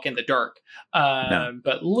that walk in the dark. No.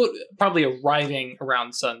 But probably arriving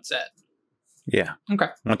around sunset. Yeah. Okay.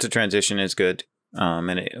 Once a transition is good,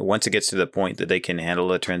 and once it gets to the point that they can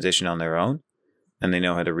handle a transition on their own, and they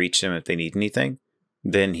know how to reach them if they need anything,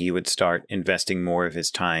 then he would start investing more of his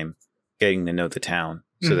time getting to know the town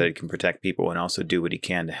so that he can protect people and also do what he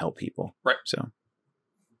can to help people. Right. So.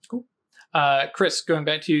 Cool. Chris, going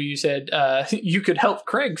back to you said you could help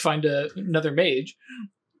Craig find another mage.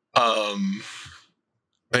 I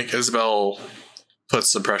think Isabel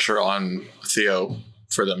puts the pressure on Theo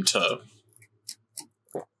for them to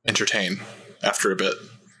entertain after a bit.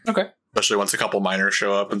 Okay. Especially once a couple miners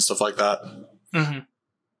show up and stuff like that. Mm-hmm.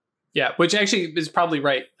 Yeah, which actually is probably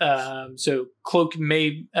right. So Cloak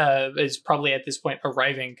is probably at this point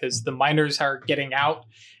arriving because the miners are getting out,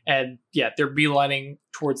 and yeah, they're beelining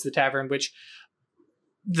towards the tavern, which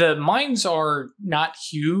the mines are not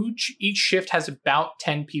huge. Each shift has about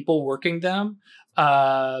 10 people working them,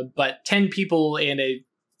 but 10 people in a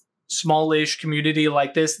smallish community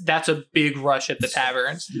like this, that's a big rush at the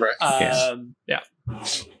tavern. Right. Yeah.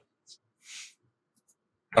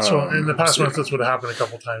 So in the past month, that's what happened a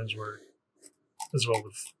couple times where Isabel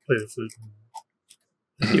would play the flute.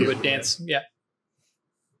 He would dance. Yeah.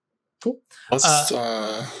 Cool. Let's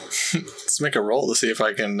make a roll to see if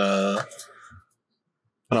I can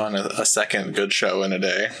put on a second good show in a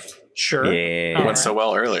day. Sure. Yeah. It went so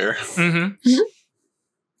well earlier. Mm-hmm.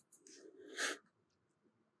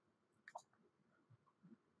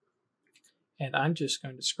 And I'm just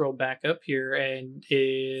going to scroll back up here, and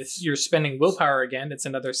if you're spending willpower again, it's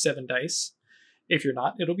another 7 dice. If you're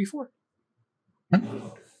not, it'll be 4. I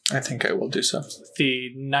think I will do so.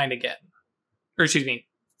 The 9 again. Or excuse me.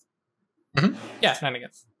 Mm-hmm. Yeah, 9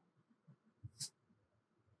 again.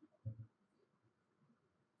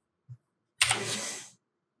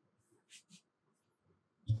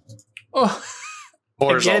 Oh, 4s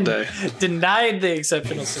all again, day. Denied the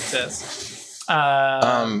exceptional success.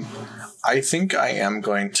 I think I am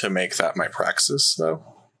going to make that my praxis, though.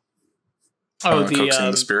 Oh,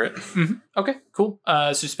 coaxing the spirit. Mm-hmm. Okay, cool.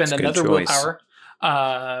 So spend That's a good another choice.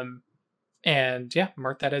 willpower. And yeah,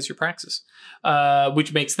 mark that as your praxis.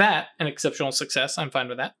 Which makes that an exceptional success. I'm fine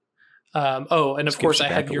with that. And of Just course gives I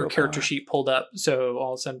you have back a your willpower. character sheet pulled up, so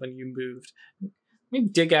all of a sudden when you moved, let me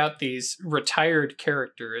dig out these retired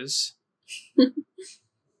characters.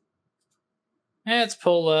 Let's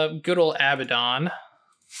pull up good old Abaddon.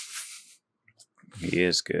 He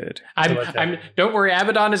is good. Don't worry,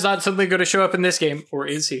 Abaddon is not suddenly going to show up in this game, or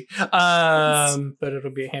is he? But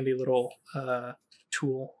it'll be a handy little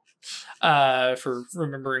tool for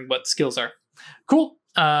remembering what skills are. Cool.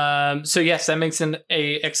 So yes, that makes an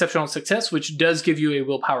exceptional success, which does give you a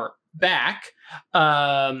willpower back.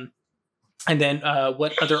 And then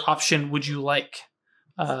what other option would you like?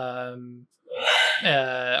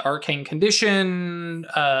 Arcane condition.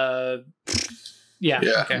 Yeah. Yeah,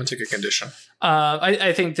 Okay. I'm gonna take a condition.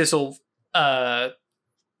 I think this will. I'm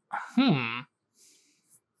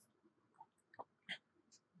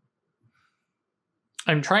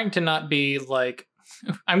trying to not be like,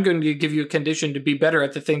 I'm going to give you a condition to be better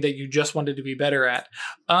at the thing that you just wanted to be better at.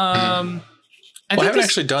 I haven't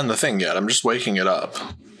actually done the thing yet. I'm just waking it up.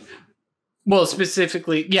 Well,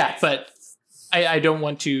 specifically, yeah, but I don't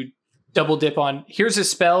want to double dip on here's a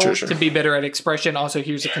spell Sure. to be better at expression. Also,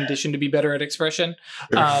 here's a condition to be better at expression.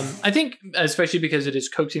 Sure. I think, especially because it is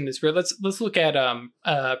coaxing the spirit. Let's look at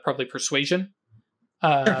probably persuasion.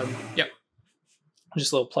 Yep,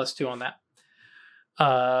 just a little +2 on that.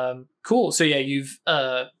 Cool. So yeah, you've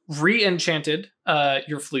re-enchanted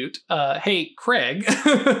your flute. Hey, Craig.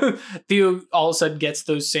 Theo all of a sudden gets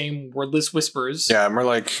those same wordless whispers. Yeah, we're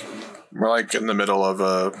like in the middle of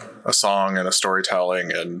a song and a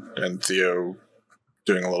storytelling, and Theo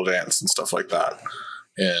doing a little dance and stuff like that.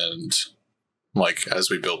 And like as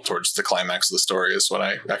we build towards the climax of the story is when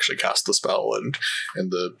I actually cast the spell, and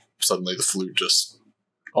suddenly the flute just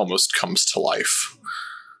almost comes to life.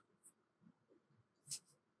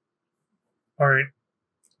 All right.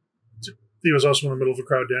 He was also in the middle of a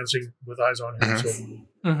crowd dancing with eyes on him, so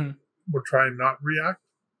we'll try and not react.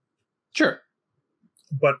 Sure.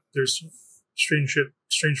 But there's strange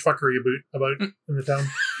fuckery about in the town.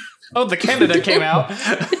 Oh, the Canada came out.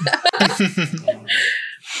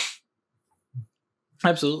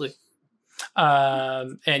 Absolutely.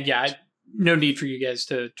 And yeah, no need for you guys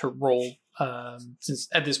to roll, since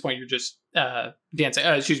at this point you're just dancing.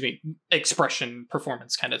 Expression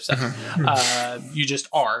performance kind of stuff. You just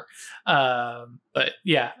are. But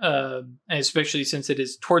yeah, especially since it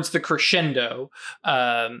is towards the crescendo.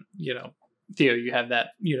 Theo, you have that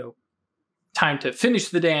time to finish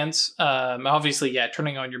the dance. Obviously, yeah,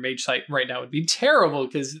 turning on your mage sight right now would be terrible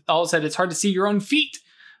because all of a sudden it's hard to see your own feet.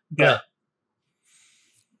 But,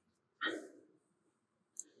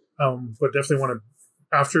 but definitely want to.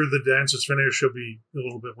 After the dance is finished, she'll be a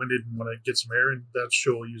little bit winded and want to get some air, and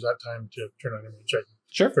she'll use that time to turn on her mage sight.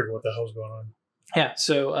 Sure. Figure what the hell's going on. Yeah,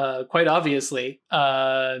 so quite obviously,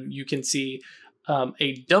 you can see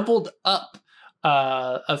a doubled up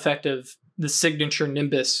effect of the signature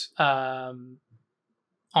nimbus on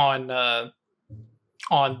the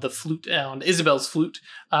flute, on Isabel's flute,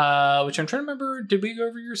 which I'm trying to remember. Did we go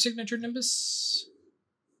over your signature nimbus?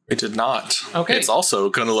 It did not. Okay. It's also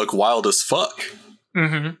going to look wild as fuck.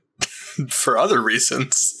 Mm-hmm. For other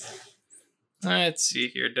reasons. Let's see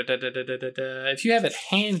here. If you have it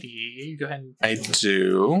handy, go ahead. I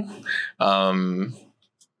do.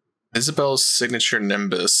 Isabel's signature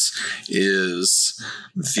nimbus is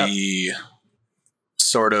the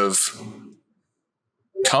sort of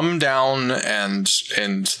come down and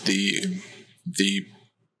the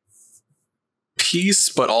peace,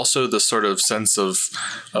 but also the sort of sense of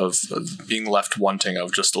being left wanting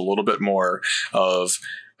of just a little bit more of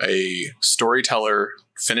a storyteller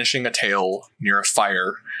finishing a tale near a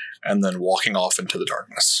fire and then walking off into the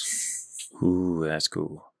darkness. Ooh, that's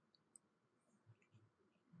cool.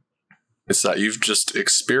 It's that you've just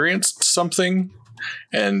experienced something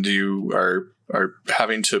and you are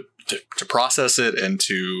having to process it and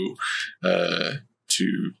to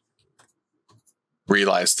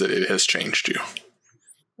realize that it has changed you.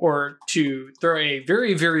 Or to throw a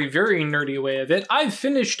very, very, very nerdy way of it, I've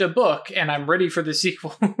finished a book and I'm ready for the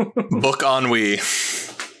sequel. Book ennui.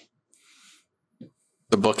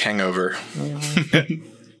 The book hangover. Mm-hmm.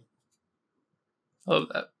 Love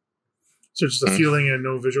that. So just a feeling and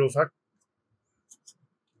no visual effect?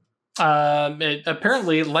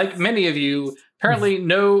 Apparently, like many of you,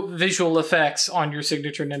 no visual effects on your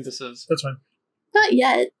signature nimbuses. That's fine. Not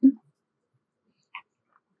yet.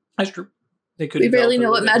 That's true. They could. We barely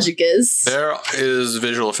know what magic is. There is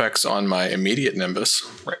visual effects on my immediate nimbus.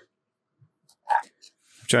 Right.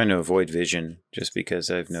 I'm trying to avoid vision just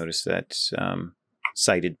because I've noticed that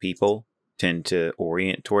sighted people tend to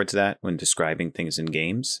orient towards that when describing things in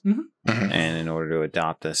games. Mm-hmm. Mm-hmm. And in order to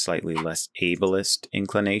adopt a slightly less ableist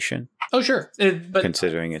inclination. Oh, sure. But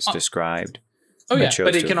considering it's described. Oh, yeah.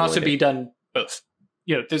 But it can also be done both.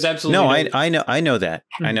 You know, there's absolutely I know that.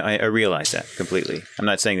 Mm-hmm. I realize that completely. I'm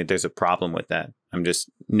not saying that there's a problem with that. I'm just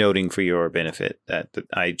noting for your benefit that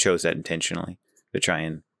I chose that intentionally to try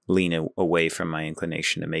and lean away from my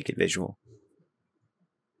inclination to make it visual.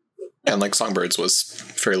 And like Songbirds was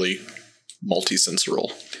fairly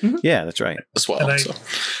multi-sensorial. Mm-hmm. Yeah, that's right. As well. And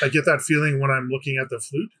I get that feeling when I'm looking at the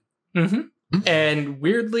flute. Mm-hmm. Mm-hmm. And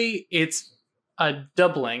weirdly, it's a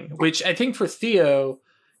doubling, which I think for Theo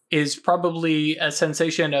is probably a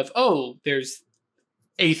sensation of, oh, there's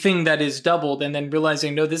a thing that is doubled, and then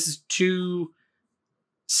realizing, no, this is two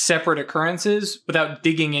separate occurrences without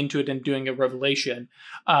digging into it and doing a revelation.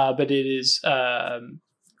 But it is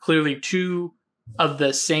clearly two of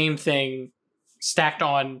the same thing stacked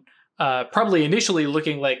on, probably initially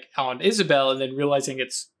looking like on Isabel, and then realizing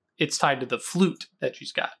it's tied to the flute that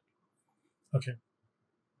she's got. Okay.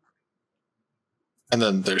 And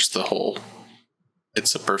then there's the whole,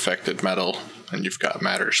 it's a perfected metal, and you've got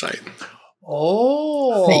matter sight.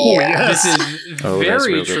 Oh, yes. This is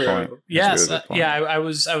very true. Yes, yeah. I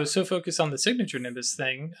was so focused on the signature nimbus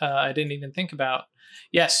thing, I didn't even think about.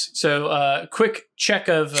 Yes, so quick check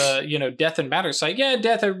of death and matter sight. Yeah,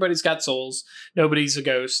 death. Everybody's got souls. Nobody's a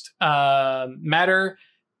ghost. Matter.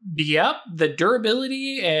 Yep, the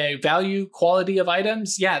durability, value, quality of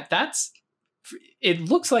items. Yeah, it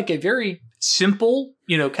looks like a very simple,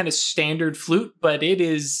 kind of standard flute, but it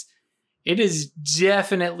is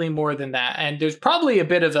definitely more than that. And there's probably a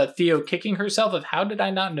bit of a Theo kicking herself of how did I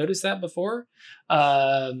not notice that before?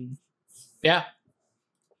 Yeah,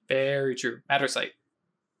 very true. Matter sight.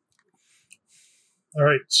 All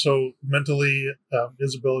right, so mentally,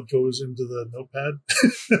 Isabel goes into the notepad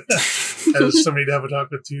as somebody to have a talk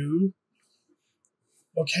with too.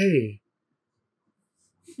 Okay.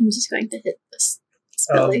 I'm just going to hit this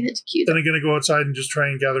spell I hit to cue. Then I'm going to go outside and just try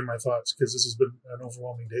and gather my thoughts, because this has been an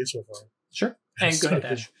overwhelming day so far. Sure. And go ahead,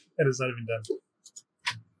 Ash. And it's not even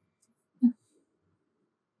done.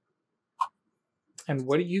 And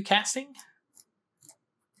what are you casting?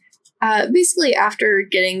 Basically, after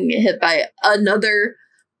getting hit by another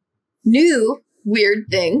new weird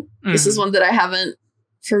thing, this is one that I haven't,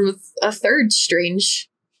 from a third strange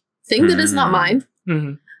thing that is not mine.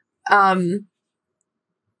 Mm-hmm.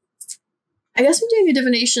 I guess I'm doing a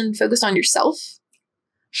divination focused on yourself.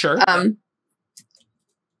 Sure.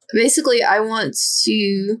 basically, I want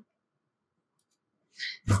to,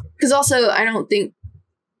 because also I don't think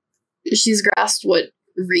she's grasped what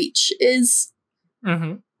reach is.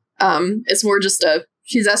 It's more just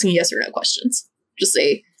she's asking yes or no questions. Just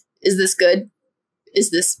say, is this good?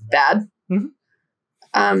 Is this bad?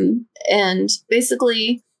 And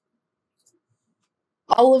basically,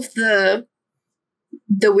 all of the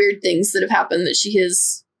weird things that have happened that she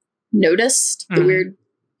has noticed, the weird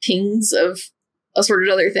pings of assorted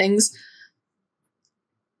other things.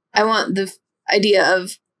 I want the idea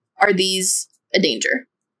of, are these a danger?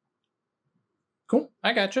 Cool,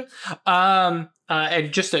 I gotcha. And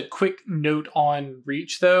just a quick note on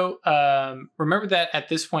reach, though. Remember that at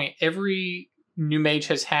this point, every new mage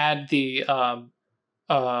has had the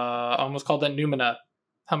almost called that Numina.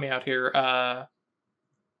 Help me out here.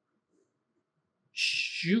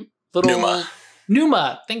 Shoot, little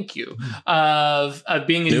Numa. Thank you. Of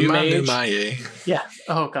being a new mage. Yeah.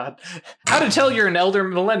 Oh God. How to tell you're an elder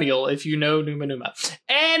millennial if you know Numa.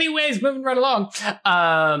 Anyways, moving right along.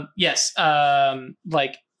 Yes.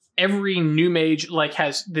 Like every new mage like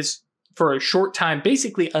has this for a short time,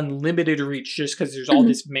 basically unlimited reach, just because there's all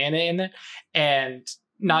this mana in it. And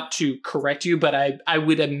not to correct you, but I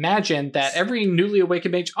would imagine that every newly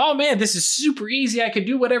awakened mage, oh man, this is super easy. I can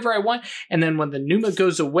do whatever I want. And then when the Numa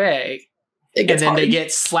goes away, and then hard. They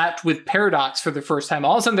get slapped with Paradox for the first time,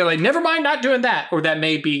 all of a sudden they're like, never mind, not doing that. Or that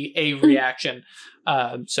may be a reaction.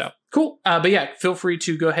 So cool. But yeah, feel free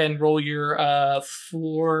to go ahead and roll your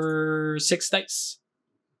 4-6 dice.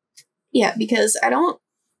 Yeah, because I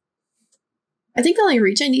think the only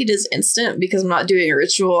reach I need is instant because I'm not doing a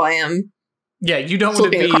ritual. I am. Yeah, you don't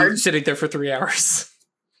want to be sitting there for 3 hours.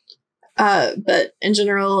 But in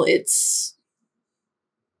general, it's...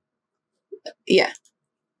 Yeah.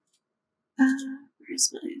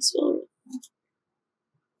 Where's my spell?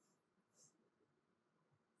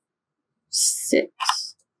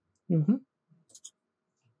 6.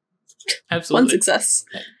 Absolutely. 1 success.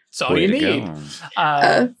 That's all you need. Cool.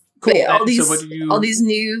 But yeah, all these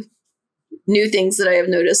new things that I have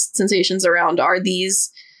noticed sensations around, are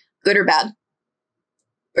these good or bad?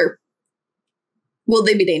 Or will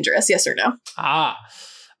they be dangerous? Yes or no?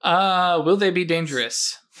 Will they be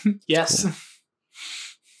dangerous? Yes. Cool.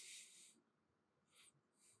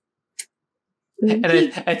 And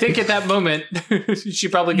I think at that moment, she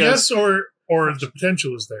probably goes... Yes, or the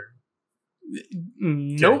potential is there.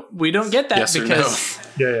 Nope, we don't get that yes because...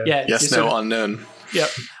 No. Yeah. Yes, no, unknown. Yep.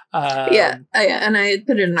 And I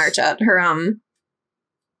put it in our chat. Her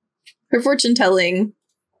fortune telling,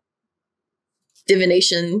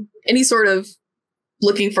 divination, any sort of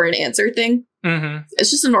looking for an answer thing. It's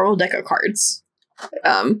just a normal deck of cards.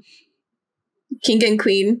 King and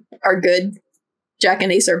Queen are good. Jack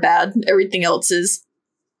and Ace are bad. Everything else is,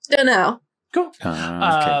 don't know. Cool.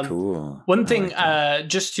 Okay, cool. One thing,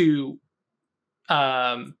 just to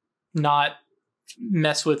not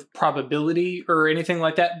mess with probability or anything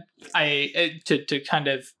like that, to kind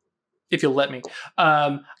of, if you'll let me,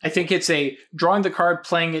 I think it's a drawing the card,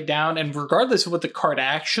 playing it down, and regardless of what the card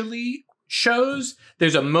actually shows,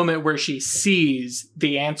 there's a moment where she sees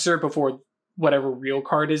the answer before whatever real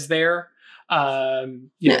card is there. I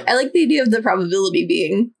like the idea of the probability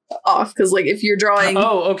being off, because like if you're drawing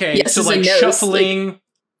so like shuffling,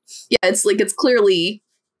 it's clearly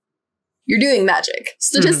you're doing magic.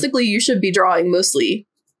 Statistically, you should be drawing mostly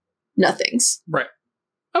nothings, right?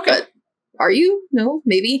 Okay, but are you? No,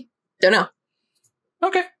 maybe, don't know.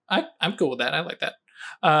 Okay, I'm cool with that. I like that.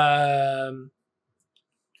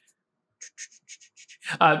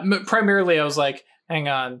 Primarily I was like, hang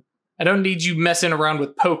on, I don't need you messing around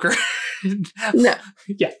with poker. No.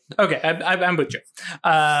 Yeah. Okay. I'm with you.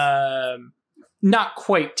 Not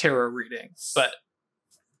quite tarot reading, but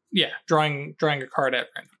yeah, drawing a card at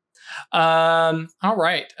random. All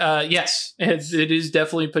right. Yes, it is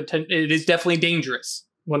definitely it is definitely dangerous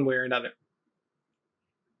one way or another.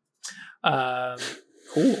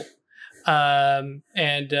 Cool.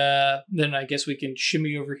 And then I guess we can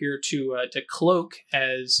shimmy over here to Cloak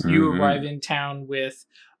as you arrive in town with,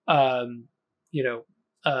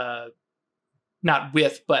 not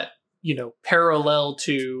with, but, parallel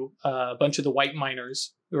to a bunch of the white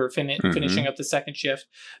miners who are finishing up the second shift.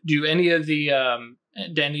 Do any of the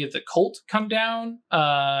cult come down?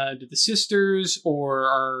 Do the sisters, or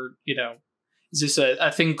are, is this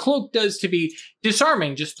a thing Cloak does to be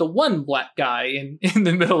disarming just the one black guy in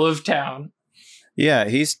the middle of town? Yeah,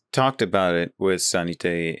 he's talked about it with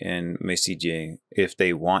Sanite and Mesije if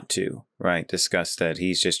they want to, right? Discuss that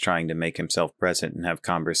he's just trying to make himself present and have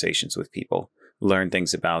conversations with people, learn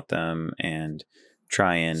things about them, and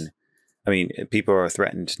try and I mean, people are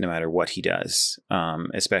threatened no matter what he does,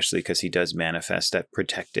 especially because he does manifest that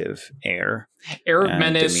protective air. Air of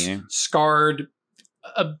menace, demeanor. scarred,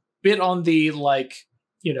 a bit on the, like,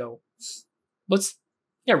 you know,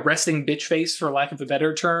 resting bitch face, for lack of a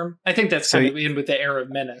better term. I think that's kind of in with the air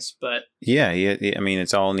of menace, but... Yeah, I mean,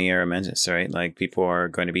 it's all in the air of menace, right? Like, people are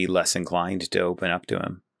going to be less inclined to open up to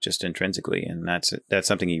him, just intrinsically, and that's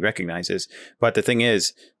something he recognizes. But the thing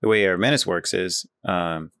is, the way air of menace works is...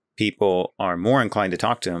 people are more inclined to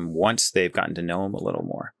talk to him once they've gotten to know him a little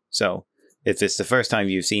more. So if it's the first time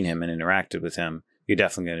you've seen him and interacted with him, you're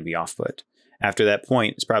definitely going to be off-put. After that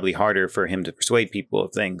point, it's probably harder for him to persuade people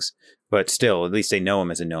of things, but still, at least they know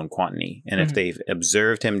him as a known quantity. And if they've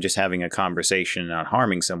observed him just having a conversation and not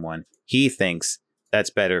harming someone, he thinks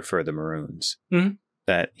that's better for the Maroons.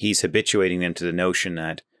 That he's habituating them to the notion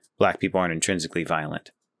that black people aren't intrinsically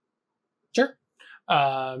violent. Sure.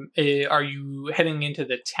 Are you heading into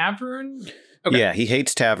the tavern? Okay. Yeah, he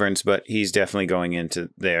hates taverns, but he's definitely going into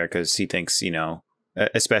there because he thinks, you know,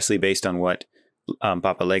 especially based on what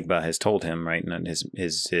Papa Legba has told him, right? And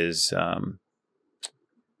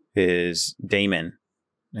his daemon,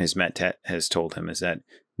 his Metet, has told him is that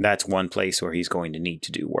that's one place where he's going to need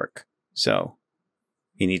to do work. So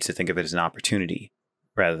he needs to think of it as an opportunity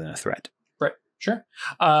rather than a threat. Sure.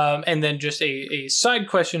 And then just a side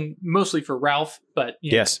question, mostly for Ralph, but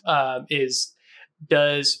yes, is,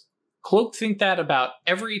 does Cloak think that about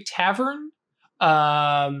every tavern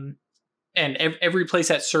and every place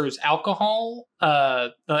that serves alcohol,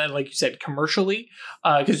 like you said, commercially?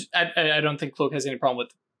 Because I don't think Cloak has any problem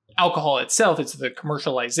with alcohol itself. It's the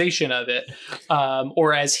commercialization of it.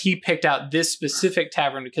 Or as he picked out this specific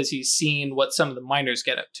tavern because he's seen what some of the miners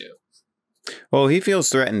get up to. Well, he feels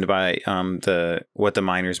threatened by what the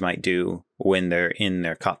miners might do when they're in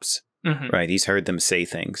their cups, right? He's heard them say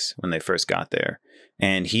things when they first got there,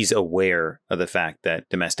 and he's aware of the fact that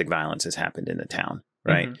domestic violence has happened in the town,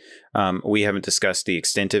 right? We haven't discussed the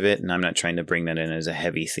extent of it, and I'm not trying to bring that in as a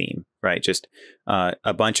heavy theme, right? Just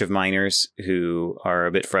a bunch of miners who are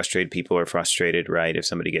a bit frustrated. People are frustrated, right? If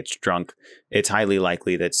somebody gets drunk, it's highly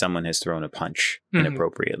likely that someone has thrown a punch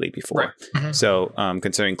inappropriately before. Right. So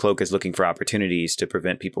considering Cloak is looking for opportunities to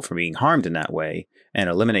prevent people from being harmed in that way and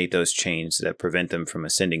eliminate those chains that prevent them from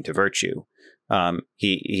ascending to virtue,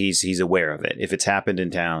 he's aware of it. If it's happened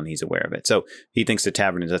in town, he's aware of it. So he thinks the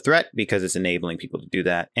tavern is a threat because it's enabling people to do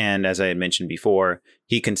that. And as I had mentioned before,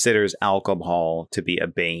 he considers alcohol to be a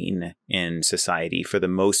bane in society for the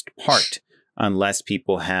most part, unless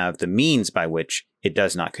people have the means by which it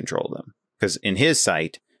does not control them. Because in his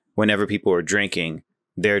sight, whenever people are drinking,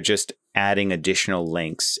 they're just adding additional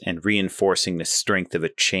links and reinforcing the strength of a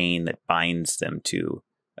chain that binds them to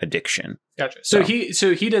addiction. Gotcha. So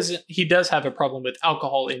he does have a problem with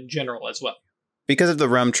alcohol in general as well. Because of the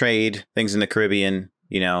rum trade, things in the Caribbean,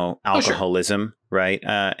 you know, alcoholism, right?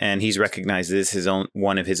 And he's recognized this as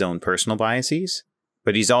one of his own personal biases,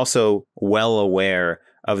 but he's also well aware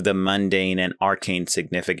of the mundane and arcane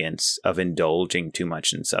significance of indulging too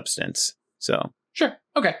much in substance. So sure.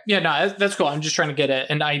 Okay. Yeah, no, that's cool. I'm just trying to get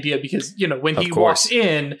an idea because, you know, when he walks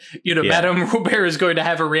in, you know, Madame Robert is going to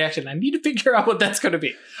have a reaction. I need to figure out what that's going to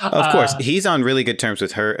be. Of course. He's on really good terms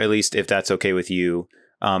with her, at least if that's okay with you.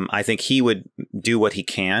 I think he would do what he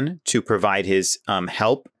can to provide his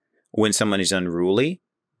help when someone is unruly.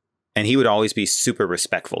 And he would always be super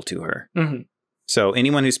respectful to her. So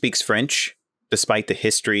anyone who speaks French, despite the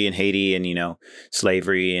history in Haiti and, you know,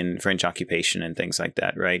 slavery and French occupation and things like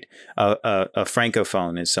that, right? A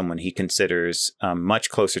francophone is someone he considers much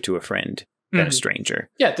closer to a friend than a stranger.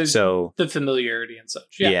 Yeah, there's the familiarity and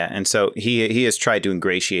such. Yeah, and so he has tried to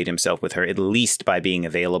ingratiate himself with her, at least by being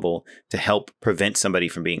available to help prevent somebody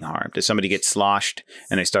from being harmed. If somebody gets sloshed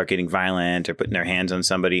and they start getting violent or putting their hands on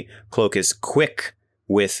somebody, Cloak is quick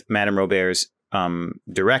with Madame Robert's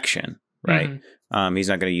direction, right? He's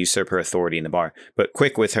not going to usurp her authority in the bar, but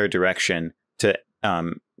quick with her direction to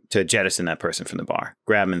jettison that person from the bar,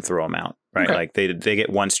 grab him and throw him out, right? Okay. Like they get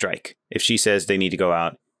one strike. If she says they need to go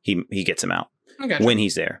out, he gets him out when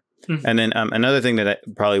he's there. And then another thing that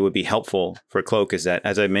probably would be helpful for Cloak is that,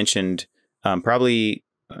 as I mentioned, probably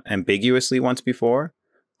ambiguously once before,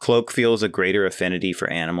 Cloak feels a greater affinity for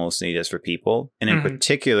animals than he does for people. And in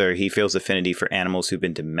particular, he feels affinity for animals who've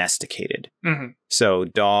been domesticated. So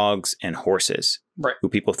dogs and horses, who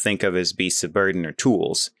people think of as beasts of burden or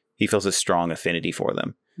tools, he feels a strong affinity for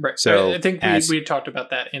them. Right. So I think we talked about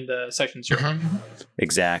that in the section 0.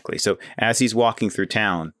 Exactly. So as he's walking through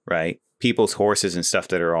town, right, people's horses and stuff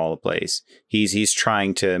that are all ablaze, he's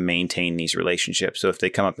trying to maintain these relationships. So if they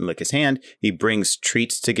come up and lick his hand, he brings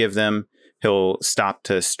treats to give them. He'll stop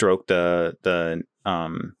to stroke the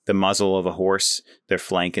the muzzle of a horse, their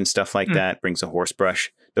flank and stuff like that, brings a horse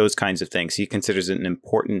brush, those kinds of things. He considers it an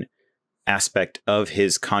important aspect of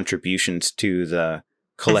his contributions to the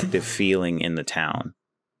collective feeling in the town.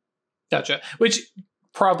 Gotcha. Which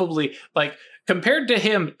probably, like, compared to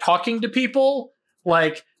him talking to people,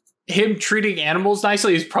 like, him treating animals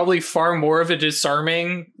nicely is probably far more of a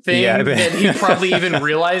disarming thing than he probably even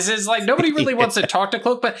realizes. Like, nobody really wants to talk to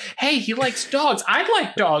Cloak, but hey, he likes dogs. I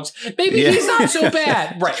like dogs. Maybe he's not so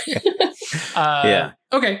bad. Right.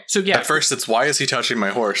 Okay. So yeah. At first it's, why is he touching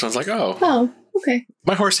my horse? I was like, oh, okay.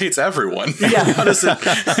 My horse hates everyone. Yeah. How does it?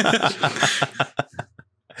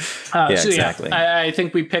 Exactly. I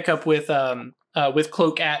think we pick up with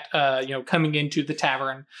Cloak at coming into the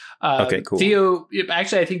tavern. Okay, cool. Theo,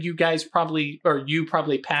 actually, I think you guys probably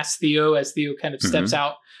pass Theo as Theo kind of steps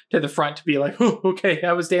out to the front to be like, oh, okay,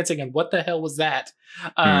 I was dancing, and what the hell was that?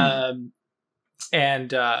 And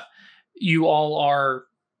you all are,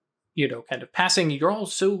 kind of passing. You're all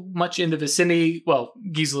so much in the vicinity. Well,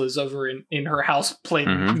 Gisela's over in her house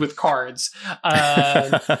playing with cards.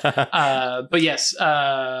 But yes,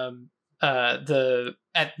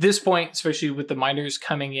 at this point, especially with the miners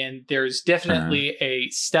coming in, there's definitely a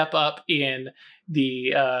step up in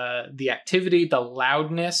the activity, the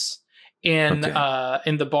loudness in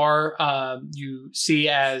the bar. You see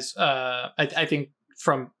as I think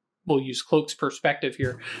we'll use Cloak's perspective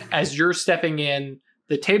here, as you're stepping in,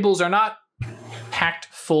 the tables are not packed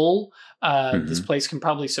full. This place can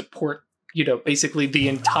probably support basically the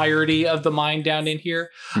entirety of the mine down in here.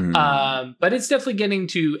 But it's definitely getting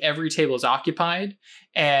to every table is occupied.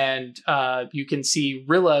 And you can see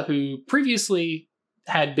Rilla, who previously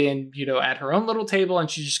had been, at her own little table, and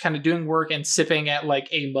she's just kind of doing work and sipping at like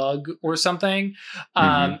a mug or something,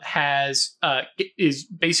 is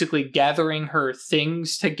basically gathering her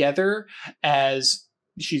things together, as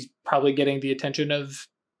she's probably getting the attention of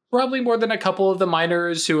probably more than a couple of the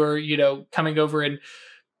miners who are, coming over, and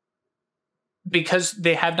because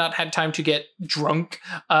they have not had time to get drunk,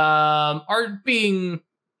 are being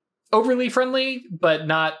overly friendly, but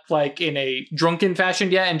not like in a drunken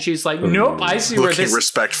fashion yet. And she's like, nope, I see where this...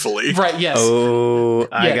 respectfully. Right, yes. Oh,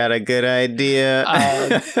 I got a good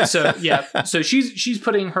idea. So she's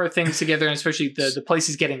putting her things together, and especially the place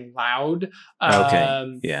is getting loud.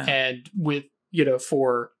 And with,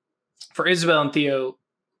 for Isabel and Theo,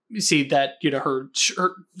 you see that, her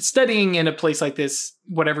studying in a place like this,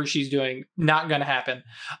 whatever she's doing, not going to happen.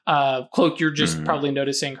 Cloak, you're just probably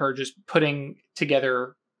noticing her just putting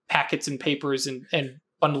together packets and papers and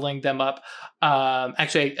bundling them up.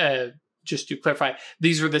 Actually, just to clarify,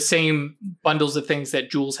 these were the same bundles of things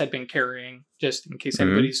that Jules had been carrying, just in case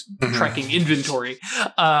anybody's tracking inventory.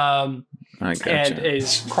 And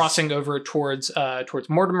is crossing over towards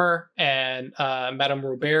Mortimer and Madame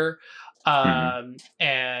Robert. And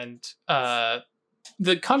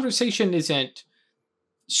the conversation isn't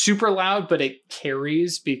super loud, but it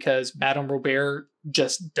carries because Madame Robert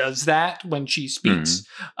just does that when she speaks.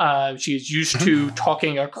 She is used to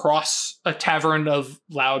talking across a tavern of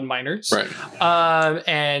loud miners. Right.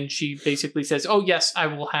 And she basically says, oh yes, I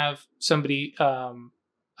will have somebody,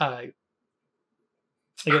 I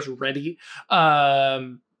guess, ready.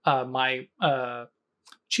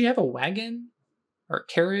 She have a wagon or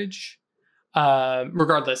carriage?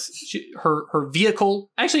 Regardless, her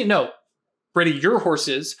vehicle, actually, no, ready your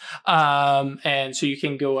horses. And so you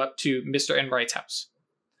can go up to Mr. Enright's house.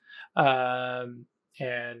 And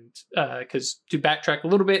because to backtrack a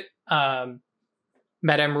little bit,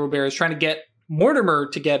 Madame Robert is trying to get Mortimer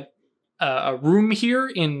to get a room here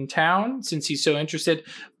in town since he's so interested,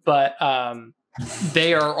 but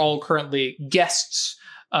they are all currently guests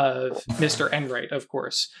of Mr. Enright, of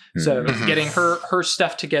course. So getting her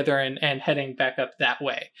stuff together and heading back up that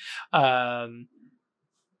way.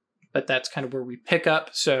 But that's kind of where we pick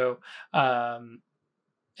up. So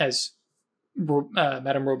as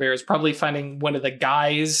Madame Robert is probably finding one of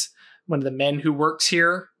the men who works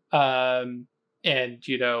here, and,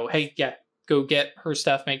 hey, yeah, go get her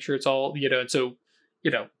stuff, make sure it's all, and so,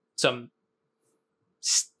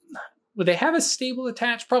 would they have a stable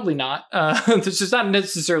attached? Probably not. This is not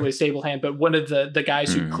necessarily a stable hand, but one of the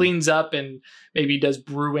guys who cleans up and maybe does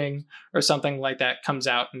brewing or something like that comes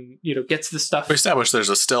out and, gets the stuff. We established there's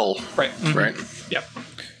a still. Right. Right. Yep.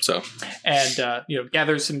 So. And,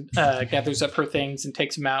 gathers up her things and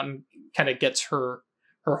takes them out and kind of gets her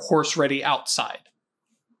horse ready outside.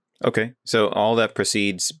 Okay. So all that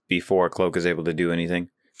proceeds before Cloak is able to do anything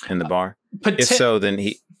in the bar? If so, then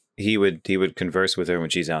he would converse with her when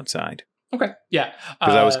she's outside. Okay. Yeah.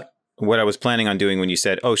 Because what I was planning on doing when you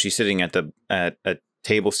said, "Oh, she's sitting at a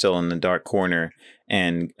table still in the dark corner,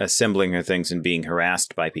 and assembling her things and being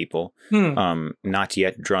harassed by people. Not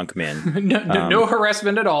yet drunk men. No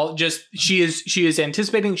harassment at all. Just she is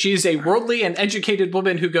anticipating. She is a worldly and educated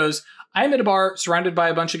woman who goes, I'm at a bar surrounded by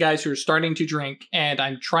a bunch of guys who are starting to drink, and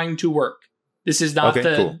I'm trying to work. This is not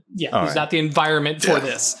not the environment for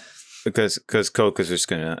this. Because Coke is just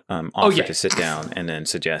going to offer to sit down and then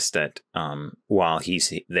suggest that while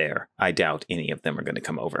he's there, I doubt any of them are going to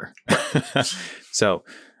come over. So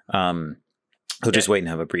he'll just wait and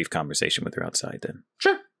have a brief conversation with her outside then.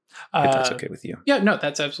 Sure. If that's okay with you. Yeah, no,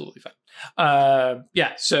 that's absolutely fine.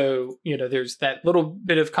 So, there's that little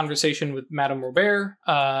bit of conversation with Madame Robert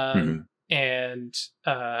and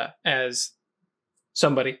as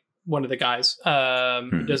somebody, one of the guys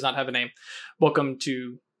who does not have a name. Welcome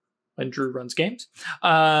to When Drew Runs Games.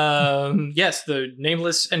 Yes, the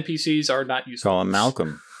nameless NPCs are not useful. Call him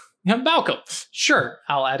Malcolm. Yeah, Malcolm. Sure,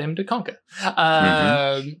 I'll add him to Conca.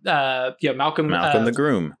 Malcolm. Malcolm the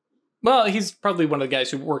groom. Well, he's probably one of the guys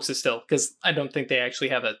who works the still, because I don't think they actually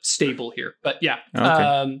have a stable here. But yeah,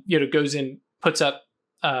 goes in, puts up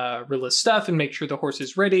Rilla's stuff and makes sure the horse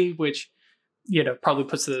is ready, which, probably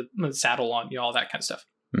puts the saddle on, all that kind of stuff.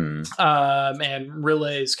 And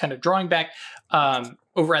Rilla is kind of drawing back.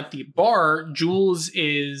 Over at the bar, Jules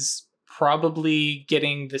is probably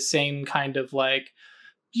getting the same kind of my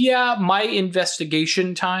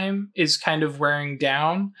investigation time is kind of wearing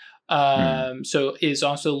down. So is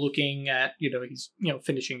also looking at, he's,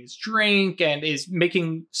 finishing his drink and is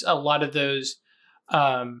making a lot of those,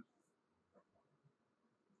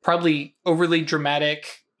 probably overly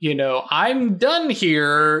dramatic, I'm done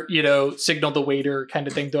here, signal the waiter kind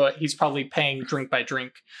of thing, though he's probably paying drink by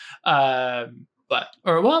drink. Mortimer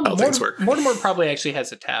probably actually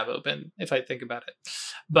has a tab open if I think about it.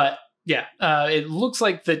 But yeah, it looks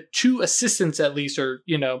like the two assistants at least are,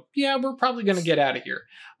 we're probably going to get out of here.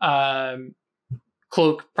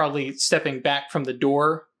 Cloak probably stepping back from the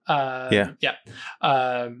door. So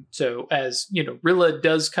as, Rilla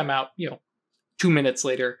does come out, 2 minutes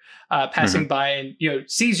later, passing by and,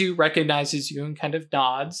 sees you, recognizes you and kind of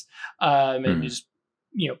nods, and is,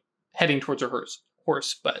 heading towards her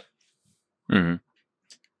horse. But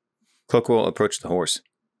Cloak will approach the horse.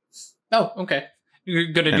 Oh, okay.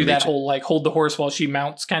 You're going to do that whole, hold the horse while she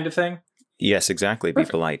mounts kind of thing? Yes, exactly. Perfect.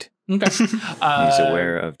 Be polite. Okay. He's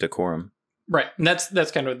aware of decorum. Right. And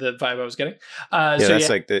that's kind of the vibe I was getting.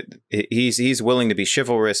 He's willing to be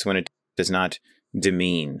chivalrous when it does not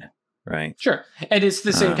demean, right? Sure. And it's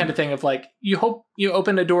the same kind of thing of you hope you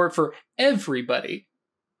open a door for everybody.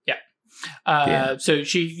 Yeah. So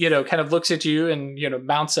she, kind of looks at you and,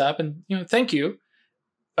 mounts up and, thank you.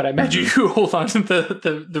 But I imagine you hold on to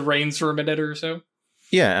the reins for a minute or so.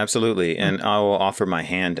 Yeah, absolutely. And I will offer my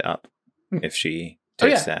hand up if she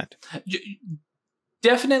takes that.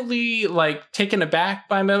 Definitely taken aback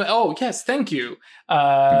by a moment. Oh, yes, thank you.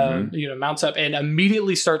 Mounts up and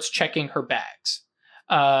immediately starts checking her bags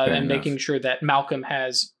and making sure that Malcolm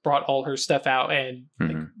has brought all her stuff out and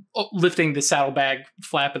lifting the saddlebag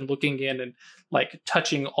flap and looking in and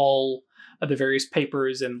touching all of the various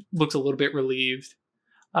papers and looks a little bit relieved.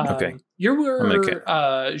 Okay. You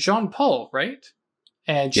were Jean-Paul, right?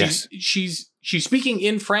 And she's speaking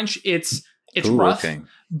in French. It's rough,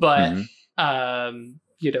 but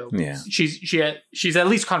she's at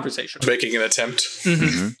least conversational, making an attempt.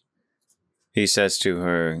 He says to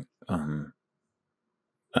her,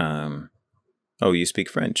 "Oh, you speak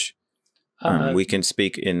French? We can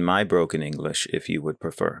speak in my broken English if you would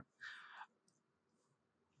prefer."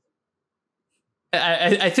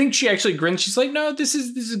 I think she actually grins. She's like, no, this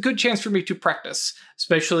is a good chance for me to practice,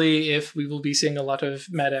 especially if we will be seeing a lot of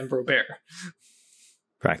Madame Robert.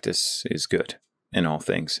 Practice is good in all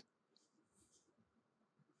things.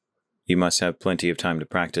 You must have plenty of time to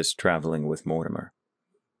practice traveling with Mortimer.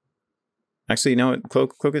 Actually,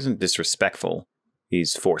 Cloak isn't disrespectful.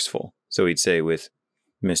 He's forceful. So he'd say with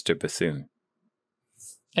Mr. Bethune.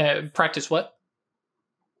 Practice what?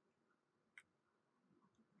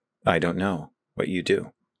 I don't know what you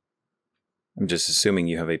do. I'm just assuming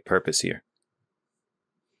you have a purpose here.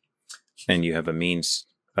 And you have a means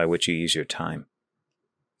by which you use your time.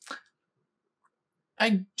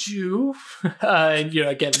 I do.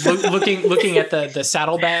 Again, looking at the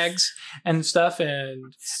saddlebags and stuff,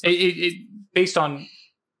 and it based on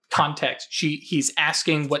context, he's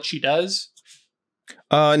asking what she does.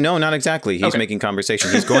 No, not exactly. He's making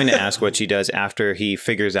conversation. He's going to ask what she does after he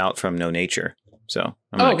figures out from no nature. So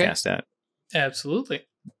I'm going to cast that. Absolutely.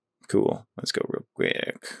 Cool. Let's go real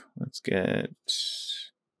quick. Let's get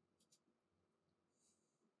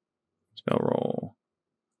spell roll.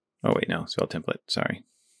 Oh, wait, no. Spell template. Sorry.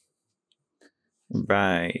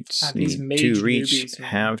 Right. These Need mage 2 reach, newbies, man.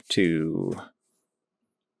 have 2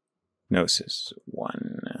 Gnosis.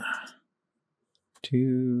 1.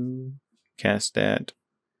 2. Cast that.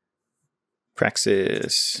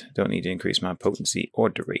 Praxis. Don't need to increase my potency or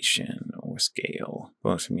duration or scale.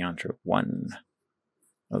 Bonus from Yantra. 1.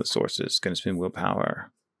 Other sources. Going to spend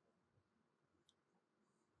willpower.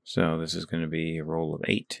 So this is going to be a roll of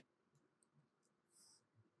 8.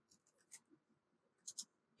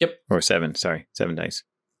 Yep. Or 7. Sorry. 7 dice.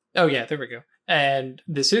 Oh, yeah, there we go. And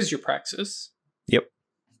this is your praxis. Yep.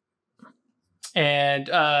 And,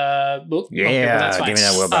 Yeah, that's fine. give me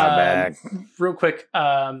that willpower back. Real quick,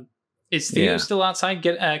 is Theo still outside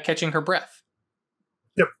catching her breath?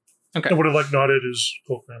 Yep. Okay. I would have nodded as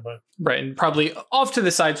Cole ran by. Right, and probably off to the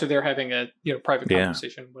side so they're having a private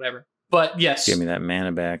conversation, whatever. But yes. Give me that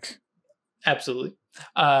mana back. Absolutely.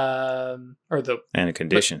 And a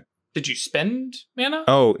condition. Did you spend mana?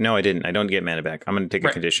 Oh, no, I didn't. I don't get mana back. I'm going to take a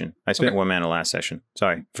Right. condition. I spent 1 mana last session.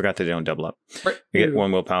 Sorry. Forgot that they don't double up. Right. I get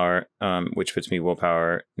 1 willpower, which puts me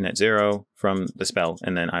willpower net 0 from the spell,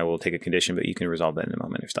 and then I will take a condition, but you can resolve that in a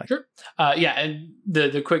moment if you like. Sure. And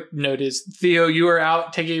the quick note is, Theo, you were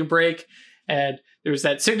out taking a break, and there was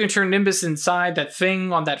that signature nimbus inside, that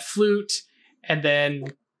thing on that flute, and then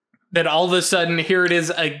all of a sudden, here it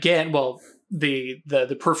is again. Well, the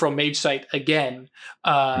peripheral mage site again,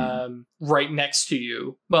 right next to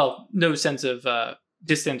you. Well, no sense of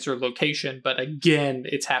distance or location, but again,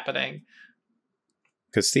 it's happening.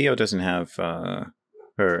 Because Theo doesn't have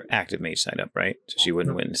her active mage site up, right? So she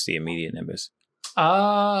wouldn't witness the immediate nimbus.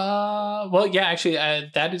 Well, yeah, actually,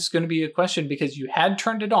 that is going to be a question because you had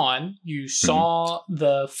turned it on. You saw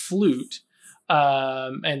the flute.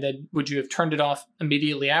 And then would you have turned it off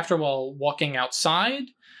immediately after while walking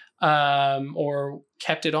outside? Or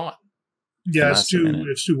kept it on? Yeah, it's too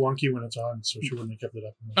wonky when it's on, so she wouldn't have kept it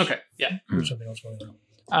up. Okay, yeah. There's something else going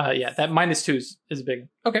on. Yeah, that -2 is a big.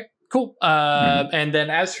 Okay, cool. And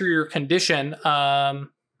then as for your condition, let's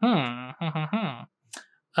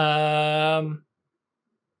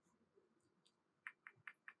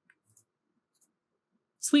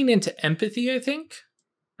lean into empathy, I think.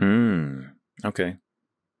 Okay.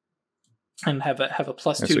 And have a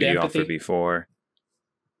 +2 That's to what you empathy. offered before.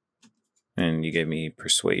 And you gave me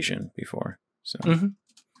persuasion before. So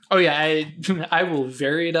Oh yeah, I will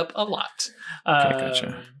vary it up a lot.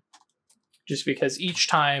 Gotcha. Just because each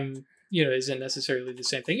time, isn't necessarily the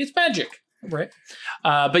same thing. It's magic, right?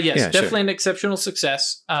 But yes, definitely an exceptional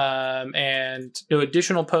success. And no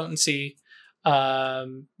additional potency.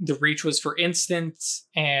 The reach was for instant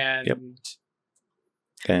and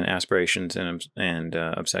and aspirations and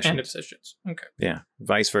obsessions. And obsessions. Okay. Yeah.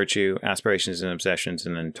 Vice, virtue, aspirations and obsessions,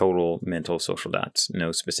 and then total mental social dots.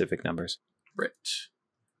 No specific numbers. Right.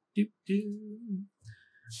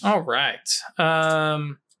 All right.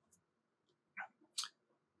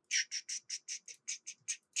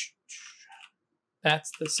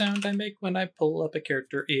 That's the sound I make when I pull up a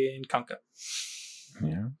character in Conca.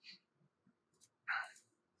 Yeah.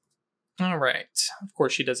 All right. Of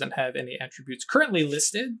course, she doesn't have any attributes currently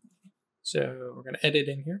listed, so we're going to edit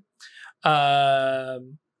in here.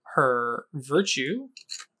 Her virtue.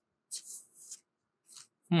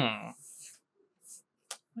 What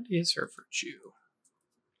is her virtue?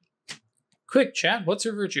 Quick chat. What's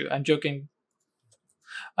her virtue? I'm joking.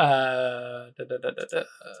 Gotta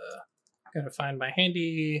find my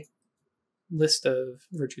handy list of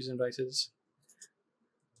virtues and vices.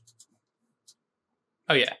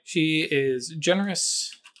 Oh yeah, she is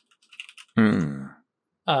generous.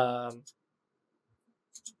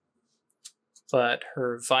 But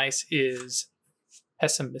her vice is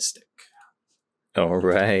pessimistic. All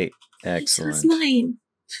right. Excellent. This is mine.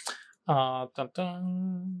 Dun,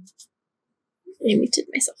 dun. I muted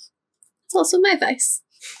myself. It's also my vice.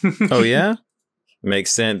 Oh yeah?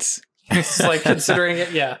 Makes sense. It's like considering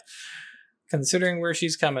it, yeah. Considering where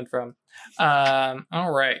she's coming from.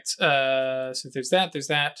 All right. So there's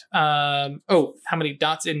that. How many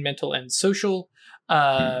dots in mental and social?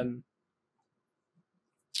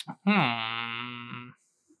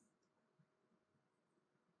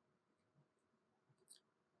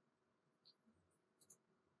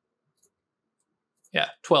 Yeah,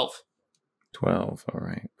 12. 12. All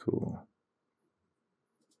right, cool.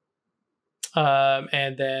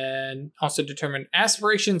 And then also determine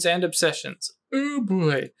aspirations and obsessions. Oh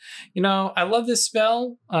boy. I love this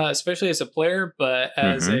spell, especially as a player, but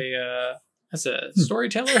as a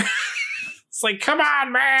storyteller, it's like, come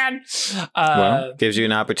on, man. Well, gives you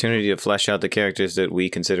an opportunity to flesh out the characters that we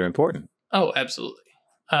consider important. Oh, absolutely.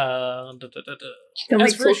 You can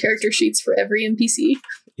make full character sheets for every NPC.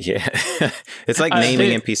 Yeah. It's like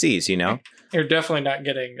naming NPCs, You're definitely not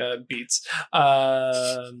getting beats.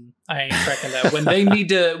 I ain't tracking that. When they need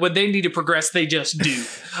to progress, they just do.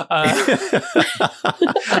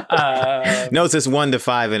 No, it's just 1 to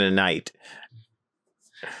 5 in a night.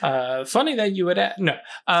 Funny that you would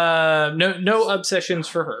no obsessions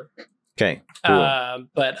for her. Okay, cool.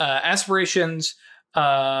 But aspirations.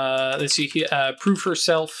 Let's see. Prove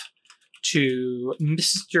herself to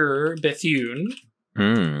Mr. Bethune.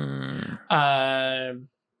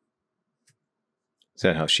 Is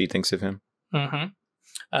that how she thinks of him?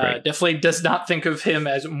 Definitely does not think of him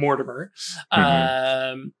as Mortimer.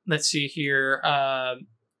 Let's see here.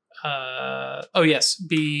 Oh yes,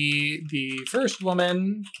 be the first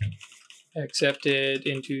woman accepted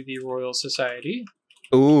into the Royal Society.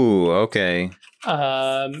 Ooh, okay.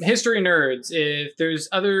 History nerds. If there's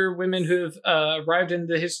other women who have arrived in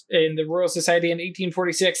the Royal Society in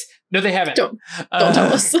 1846, no, they haven't. Don't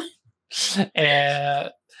tell us.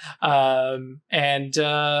 And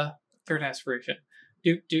third aspiration.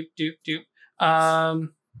 Doop.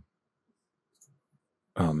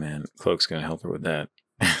 Oh man, Cloak's gonna help her with that.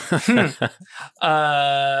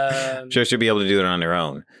 Sure, she'll be able to do it on her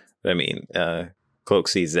own. I mean, Cloak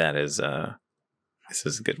sees that as this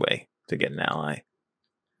is a good way to get an ally.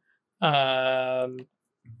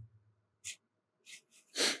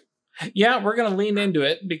 Yeah, we're gonna lean into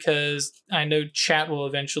it because I know chat will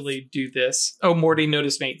eventually do this. Oh, Morty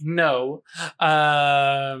noticed me. No,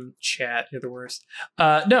 chat, you're the worst.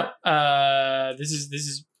 No, this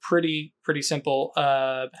is pretty simple.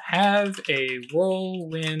 Have a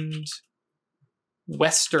whirlwind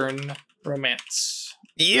Western romance.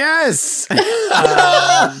 Yes.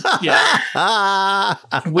 Yeah.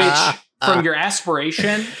 Which, from your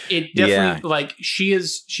aspiration, it definitely like she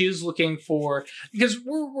is looking for, because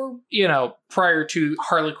we're prior to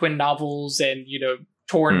Harlequin novels and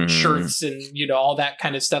torn shirts and all that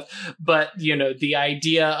kind of stuff, but the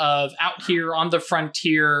idea of out here on the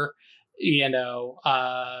frontier, and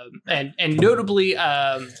notably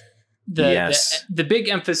the big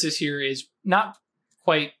emphasis here is not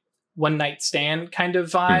quite one night stand kind of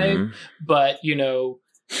vibe, but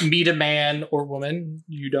meet a man or woman,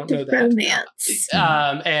 you don't know that romance,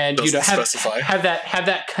 and have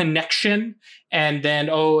that connection, and then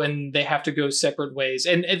and they have to go separate ways,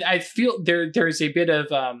 and I feel there's a bit of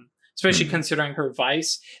especially considering her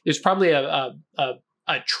vice, there's probably a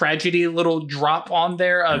tragedy little drop on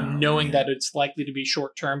there of knowing that it's likely to be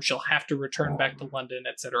short term. She'll have to return back to London,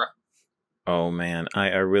 etc. Oh man, I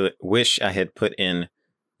really wish I had put in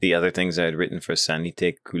the other things I had written for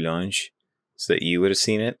Sanité Coulange so that you would have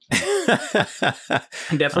seen it.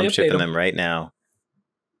 Definitely I'm shipping them right now.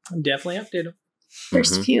 Definitely update them.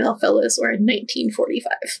 First female fellows were in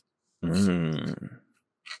 1945.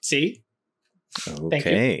 See? Okay. Thank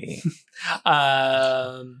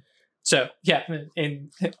you. So yeah,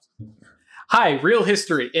 and hi, real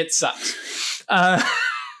history. It sucks.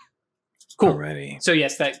 Cool. Alrighty. So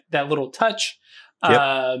yes, that little touch,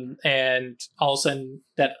 and all of a sudden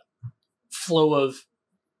that flow of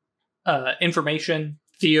information.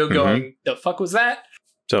 Theo going, the fuck was that?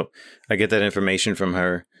 So I get that information from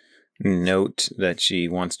her note that she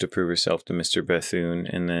wants to prove herself to Mr. Bethune,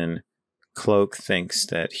 and then Cloak thinks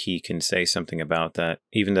that he can say something about that,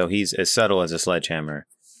 even though he's as subtle as a sledgehammer.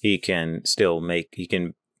 He can still he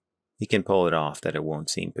can pull it off that it won't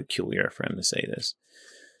seem peculiar for him to say this.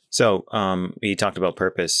 So he talked about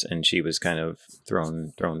purpose, and she was kind of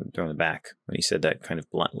thrown aback when he said that kind of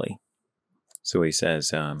bluntly. So he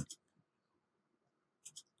says,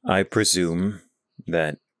 I presume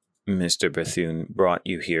that Mr. Bethune brought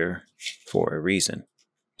you here for a reason,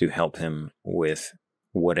 to help him with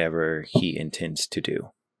whatever he intends to do.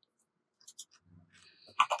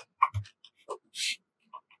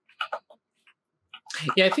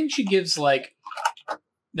 Yeah, I think she gives like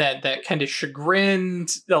that kind of chagrin,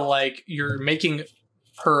 like you're making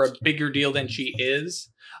her a bigger deal than she is.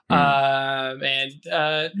 No,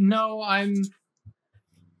 I'm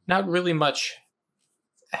not really much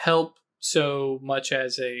help so much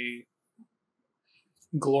as a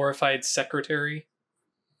glorified secretary.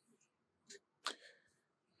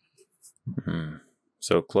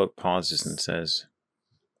 So Cloak pauses and says,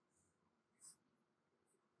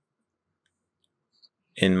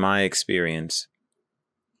 in my experience,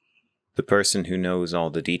 the person who knows all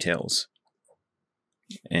the details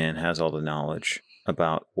and has all the knowledge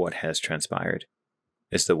about what has transpired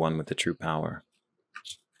is the one with the true power.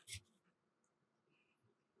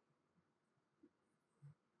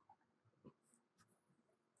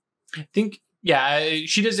 I think,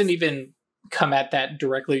 she doesn't even come at that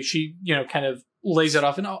directly. She, kind of lays it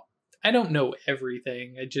off, and I don't know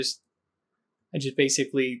everything. I just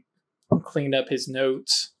basically clean up his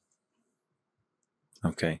notes.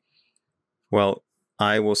 Okay. Well,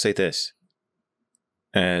 I will say this.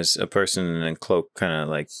 As a person in a cloak, kind of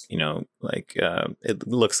like, it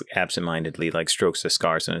looks absentmindedly, like strokes the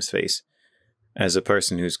scars on his face. As a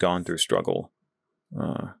person who's gone through struggle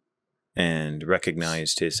and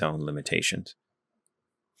recognized his own limitations,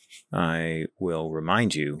 I will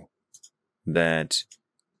remind you that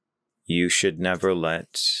you should never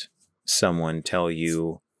let someone tell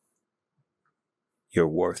you your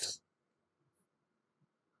worth.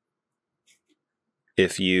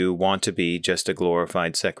 If you want to be just a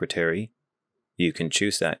glorified secretary, you can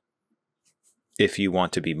choose that. If you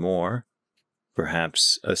want to be more,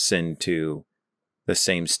 perhaps ascend to the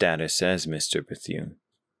same status as Mr. Bethune.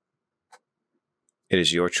 It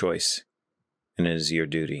is your choice, and it is your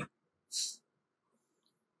duty.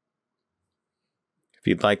 If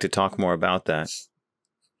you'd like to talk more about that,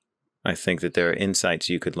 I think that there are insights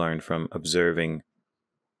you could learn from observing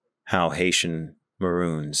how Haitian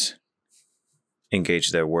Maroons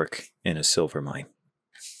engage their work in a silver mine.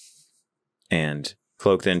 And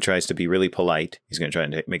Cloak then tries to be really polite. He's going to try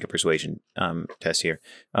and make a persuasion test here,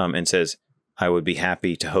 and says, I would be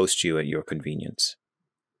happy to host you at your convenience.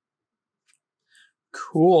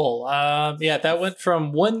 Cool. Yeah, that went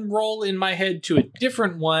from one roll in my head to a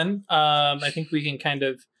different one. I think we can kind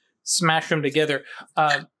of smash them together.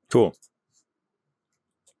 Cool.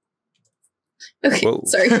 Okay, Whoa.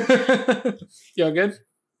 sorry. You all good?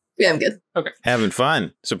 Yeah, I'm good. Okay. Having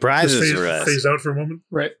fun. Surprises for us. Phase out for a moment.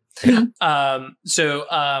 Right. So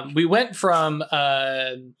we went from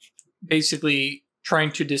basically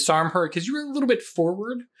trying to disarm her because you were a little bit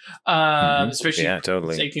forward, especially. Yeah,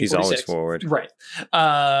 totally. He's always forward. Right.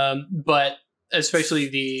 But especially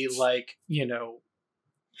the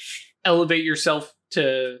elevate yourself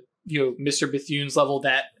to Mr. Bethune's level.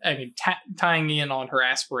 That tying in on her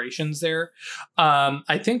aspirations there.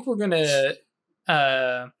 I think we're gonna.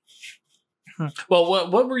 Well,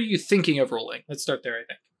 what were you thinking of rolling? Let's start there, I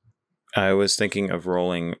think. I was thinking of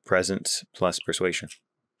rolling presence plus persuasion.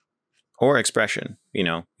 Or expression.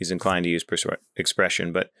 He's inclined to use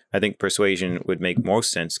expression, but I think persuasion would make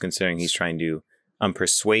most sense considering he's trying to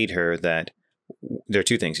persuade her that there are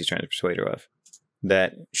two things he's trying to persuade her of.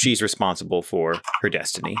 That she's responsible for her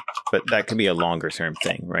destiny, but that could be a longer term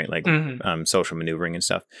thing, right? Like social maneuvering and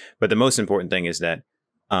stuff. But the most important thing is that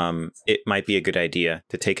it might be a good idea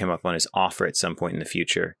to take him up on his offer at some point in the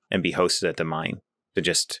future and be hosted at the mine to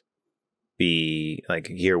just be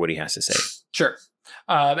hear what he has to say. Sure.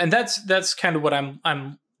 And that's kind of what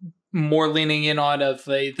I'm more leaning in on of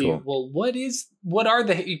cool. Well, what are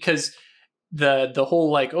the, because the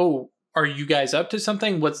whole are you guys up to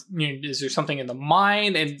something? Is there something in the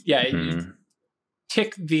mine? And you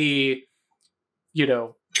tick the,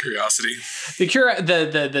 curiosity,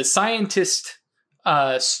 the scientist,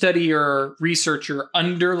 studier, researcher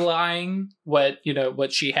underlying what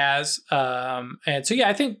she has, and so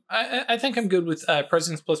I think I'm good with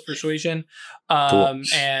presence plus persuasion, cool.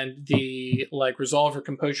 And the resolve or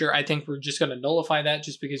composure. I think we're just going to nullify that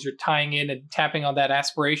just because you're tying in and tapping on that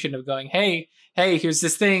aspiration of going, hey, here's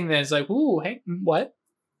this thing that is ooh, hey, what?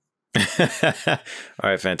 All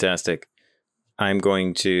right, fantastic. I'm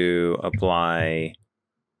going to apply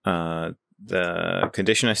the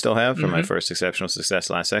condition I still have from my first exceptional success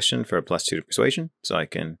last session for a +2 to persuasion. So I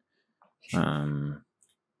can,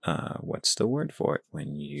 what's the word for it?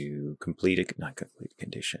 When you not complete a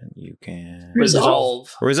condition, you can resolve.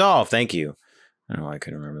 Thank you. I don't know why I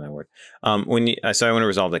couldn't remember that word. So I want to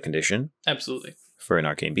resolve the condition. Absolutely. For an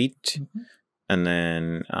arcane beat. And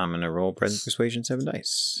then I'm going to roll presence persuasion 7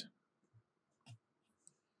 dice.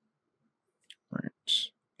 All right.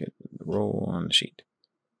 Get the roll on the sheet.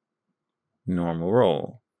 Normal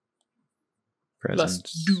roll.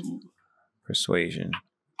 Presence. Persuasion.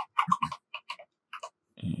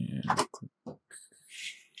 And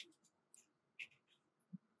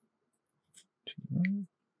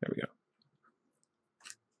there we go.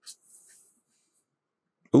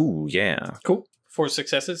 Ooh, yeah. Cool. 4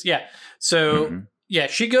 successes. Yeah. So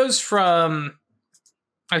she goes from,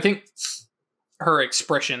 I think her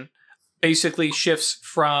expression basically shifts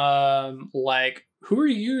from who are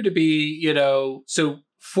you to be, so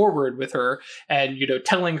forward with her and,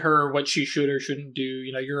 telling her what she should or shouldn't do.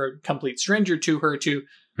 You're a complete stranger to her to,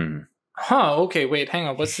 okay, wait, hang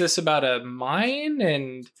on. What's this about a mine?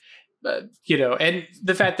 And, and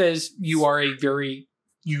the fact that is you are a very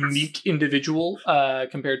unique individual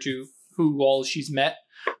compared to who all she's met.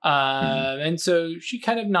 And so she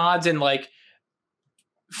kind of nods and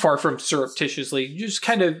far from surreptitiously, just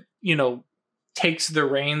kind of, takes the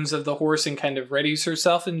reins of the horse and kind of readies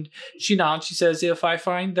herself, and she nods. She says, if I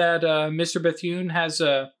find that Mr. Bethune has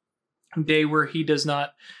a day where he does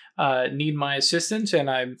not need my assistance and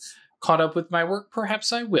I'm caught up with my work,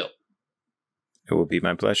 perhaps I will. It will be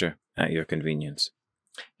my pleasure, at your convenience.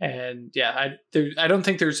 And yeah, I don't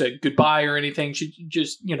think there's a goodbye or anything. She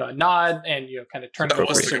just, a nod and, kind of turn the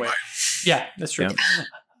horse away. Yeah, that's true. Yep.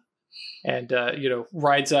 And,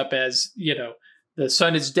 rides up as, the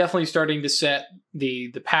sun is definitely starting to set.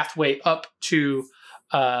 The pathway up to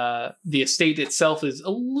the estate itself is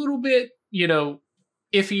a little bit,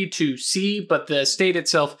 iffy to see, but the estate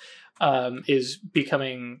itself is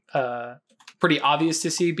becoming pretty obvious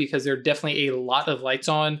to see because there are definitely a lot of lights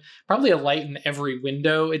on, probably a light in every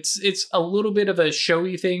window. It's a little bit of a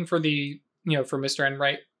showy thing for the, for Mr.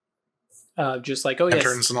 Enright. Just like, oh yes.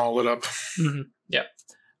 Lanterns and all lit up. Mm-hmm. Yeah.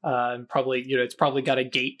 And probably, it's probably got a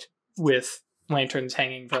gate with lanterns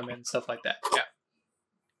hanging from it and stuff like that.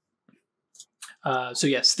 Yeah. So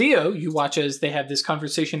yes, Theo, you watch as they have this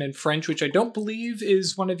conversation in French, which I don't believe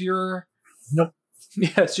is one of your... Nope.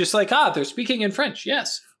 Yeah, it's just like, they're speaking in French.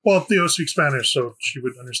 Yes. Well, Theo speaks Spanish, so she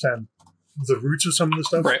would understand the roots of some of the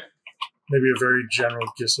stuff. Right. Maybe a very general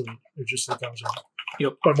gist of the conversation.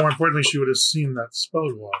 Yep. But more importantly, she would have seen that spell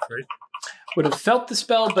go off, right? Would have felt the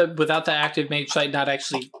spell, but without the active mage sight, not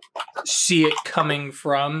actually see it coming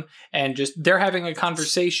from, and just they're having a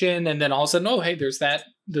conversation, and then all of a sudden, oh hey, there's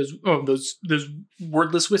those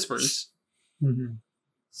wordless whispers. Mm-hmm.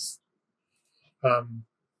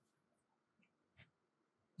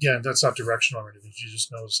 Yeah, that's not directional or anything. She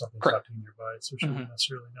just knows something's happening nearby, so she wouldn't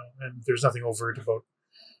necessarily know. And there's nothing overt about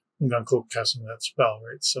Ungan Cloak casting that spell,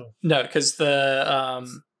 right? So no, because the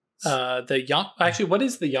actually, what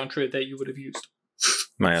is the yantra that you would have used?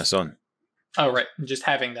 Maya Son. Oh, right, just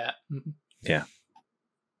having that. Mm-hmm. Yeah.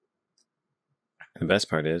 The best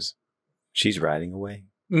part is, she's riding away.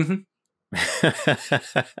 Mm-hmm.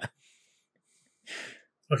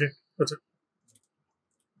 Okay, that's it.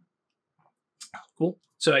 Cool.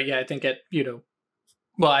 So yeah, I think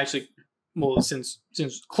since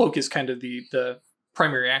Cloak is kind of the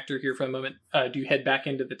primary actor here for the moment, do you head back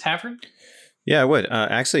into the tavern? Yeah, I would.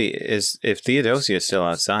 Actually, if Theodosia is still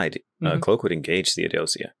outside, Cloak would engage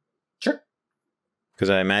Theodosia. Sure.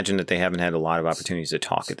 Because I imagine that they haven't had a lot of opportunities to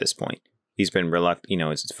talk at this point. He's been reluctant,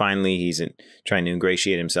 he's trying to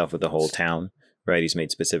ingratiate himself with the whole town, right? He's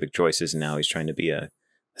made specific choices, and now he's trying to be a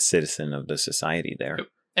citizen of the society there.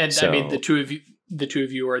 And so, I mean, the two of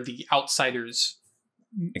you are the outsiders.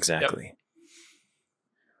 Exactly.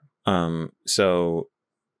 Yep. So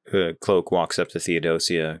Cloak walks up to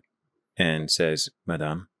Theodosia and says,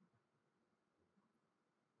 Madame.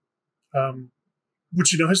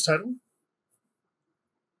 Would you know his title?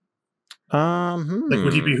 Like,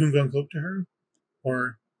 would he be Hungan Cloak to her?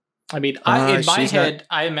 Or I mean, in my head,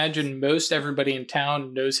 I imagine most everybody in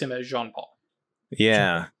town knows him as Jean-Paul.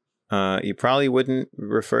 Yeah. You probably wouldn't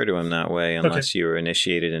refer to him that way unless you were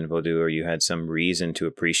initiated in Vodou or you had some reason to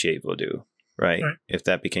appreciate Vodou, right? If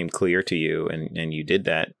that became clear to you and you did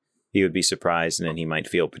that, he would be surprised and then he might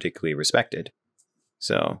feel particularly respected.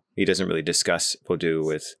 So he doesn't really discuss Vodou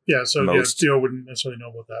with most. Theo wouldn't necessarily know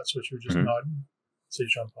about that, so she would just nod and say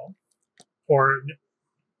Jean-Paul. Or,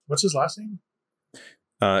 what's his last name?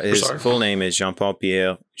 His full name is Jean-Paul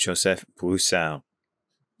Pierre Joseph Broussard.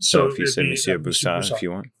 So if you say Monsieur Broussard, if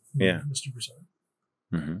you want. Yeah. Mr. Broussard.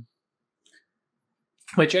 Mm-hmm.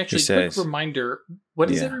 Which actually, quick reminder,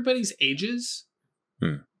 what is everybody's ages?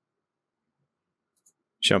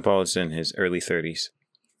 Jean-Paul is in his early 30s.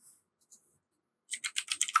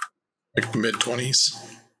 Like mid-20s. I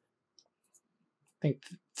think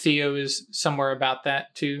Theo is somewhere about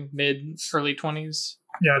that too, early 20s.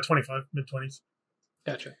 Yeah, 25, mid-20s.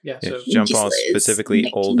 Gotcha. Yeah. So Jean-Paul is specifically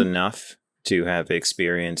 19. Old enough to have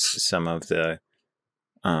experienced some of the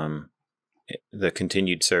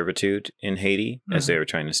continued servitude in Haiti as they were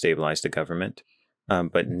trying to stabilize the government,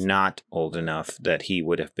 but not old enough that he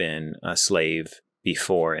would have been a slave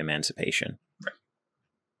before emancipation. Right.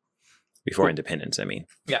 Before independence, I mean.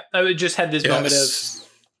 Yeah, I just had this moment of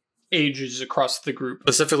ages across the group.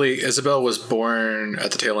 Specifically, Isabel was born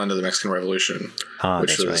at the tail end of the Mexican Revolution,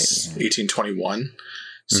 which was 1821.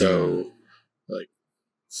 So, like,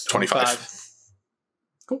 25.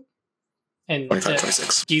 Cool. And 25,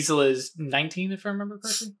 26. Gisela is 19, if I remember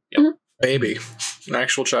correctly. Yep. Baby. An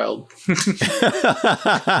actual child. Okay,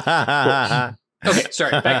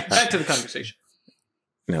 sorry. Back to the conversation.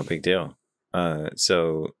 No big deal.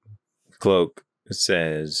 So, Cloak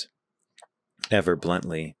says, ever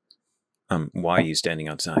bluntly, why are you standing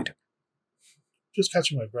outside? Just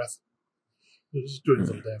catching my breath. Just doing a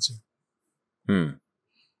little dancing.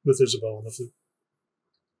 With Isabel on the flute.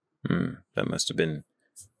 That must have been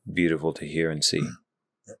beautiful to hear and see.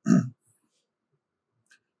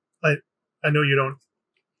 I know you don't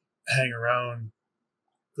hang around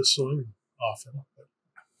the saloon often, but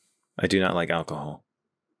I do not like alcohol.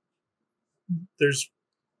 there's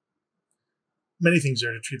many things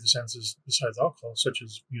there to treat the senses besides alcohol, such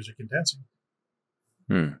as music and dancing.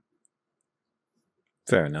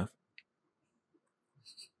 Fair enough.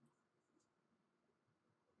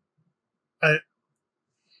 I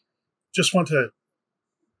just want to...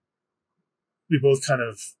 We both kind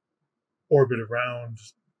of orbit around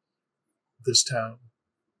this town.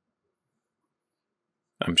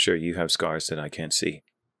 I'm sure you have scars that I can't see.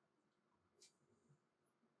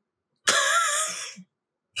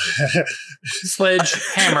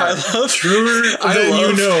 Sledgehammer. I love Truer than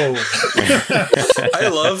you know. I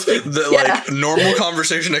love the like normal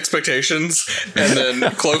conversation expectations, and then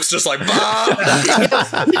Cloak's just like, bah!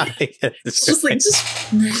 It's just like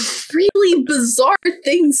really bizarre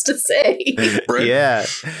things to say. Right? Yeah,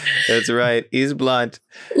 that's right. He's blunt.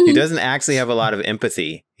 He doesn't actually have a lot of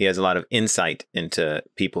empathy. He has a lot of insight into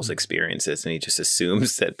people's experiences, and he just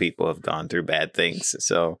assumes that people have gone through bad things.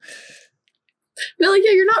 So, But like,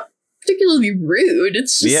 yeah, you're not particularly rude.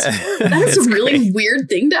 It's just that's a really weird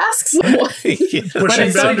thing to ask someone. But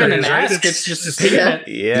it's not even an ask. It's just a statement.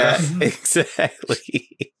 Yeah,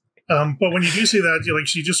 exactly. But when you do say that, you like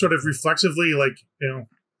she just sort of reflexively, like,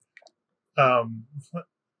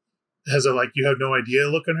 has a like you have no idea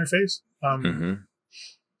look on her face.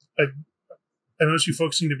 I notice you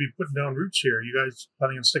folks seem to be putting down roots here. Are you guys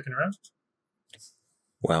planning on sticking around?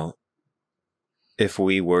 Well, if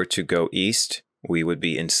we were to go east, we would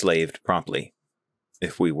be enslaved promptly.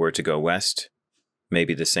 If we were to go west,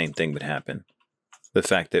 maybe the same thing would happen. The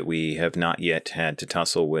fact that we have not yet had to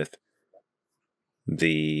tussle with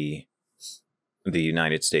the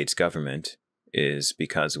United States government is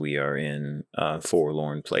because we are in a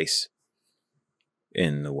forlorn place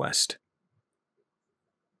in the west.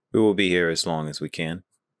 We will be here as long as we can,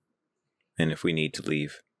 and if we need to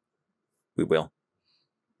leave, we will.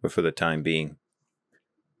 But for the time being,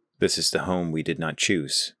 this is the home we did not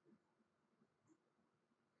choose.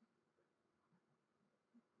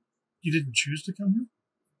 You didn't choose to come here?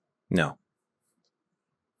 No.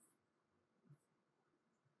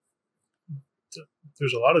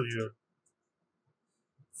 There's a lot of you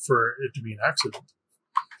for it to be an accident.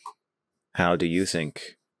 How do you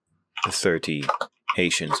think the 30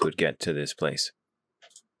 Haitians would get to this place?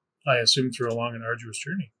 I assume through a long and arduous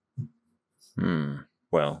journey.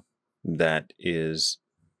 Well, that is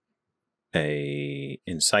a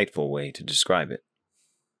insightful way to describe it.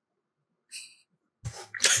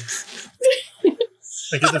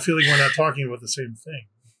 I get the feeling we're not talking about the same thing.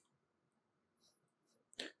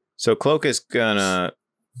 So Cloak is gonna...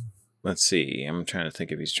 Let's see. I'm trying to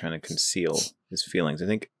think if he's trying to conceal his feelings. I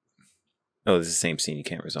think... Oh, this is the same scene. You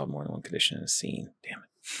can't resolve more than one condition in a scene. Damn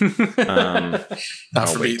it.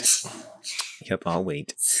 I'll wait. Yep, I'll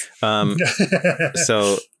wait.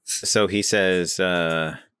 So he says, we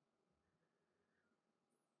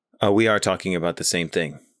are talking about the same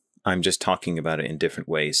thing. I'm just talking about it in different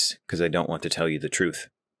ways because I don't want to tell you the truth.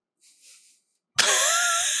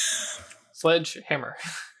 Sledgehammer.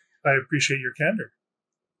 I appreciate your candor.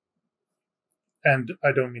 And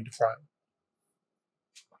I don't mean to pry.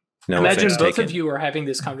 No Imagine offense both taken. of you are having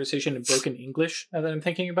this conversation in broken English now that I'm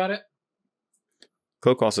thinking about it.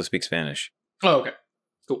 Cloak also speaks Spanish, Oh, okay.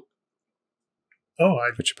 Cool. Oh,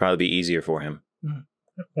 which would probably be easier for him. it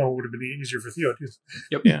would have been easier for Theo too.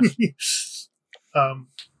 Yep. Yeah.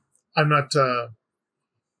 I'm not.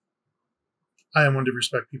 I am one to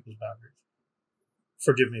respect people's boundaries.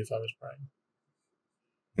 Forgive me if I was prying.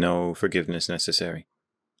 No forgiveness necessary.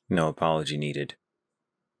 No apology needed.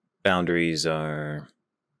 Boundaries are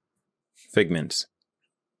figments.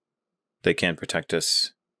 They can protect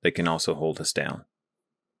us. They can also hold us down.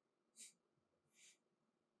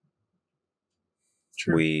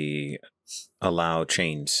 Sure. We allow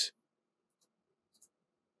chains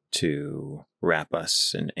to wrap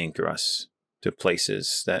us and anchor us to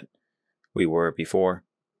places that we were before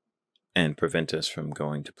and prevent us from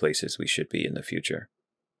going to places we should be in the future.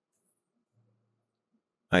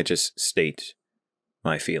 I just state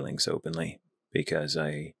my feelings openly because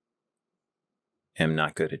I am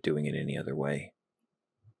not good at doing it any other way.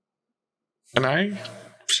 Can I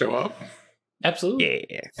show up? Absolutely.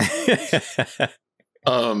 Yeah.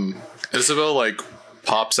 Isabel like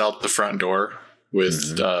pops out the front door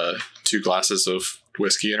with 2 glasses of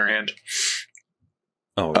whiskey in her hand.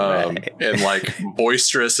 Oh, right. And like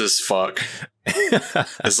boisterous as fuck.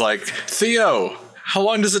 It's like, Theo, how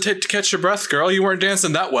long does it take to catch your breath, girl? You weren't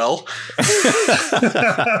dancing that well.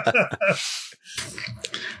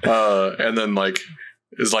 And then like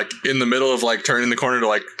is like in the middle of like turning the corner to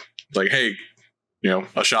like hey,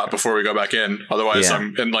 a shot before we go back in. Otherwise,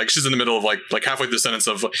 and like she's in the middle of like halfway through the sentence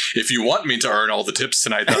of, if you want me to earn all the tips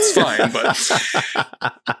tonight, that's fine. But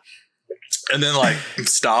and then like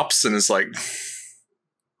stops and is like,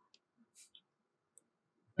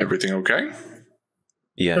 everything okay?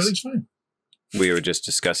 Yes. Everything's fine. We were just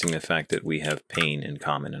discussing the fact that we have pain in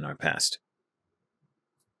common in our past.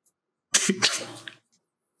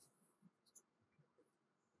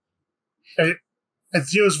 And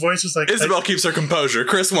Theo's voice is like... Isabel keeps her composure.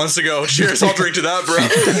 Chris wants to go, cheers, I'll drink to that, bro.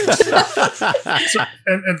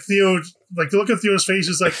 and Theo, like, the look of Theo's face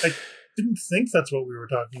is like, I didn't think that's what we were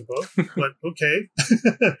talking about, but okay.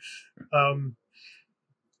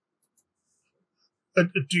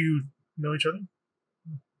 Do you know each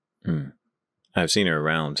other? I've seen her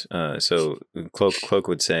around. So Cloak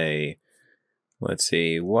would say, let's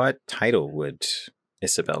see, what title would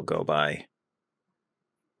Isabel go by?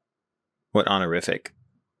 What honorific?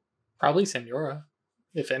 Probably Senora,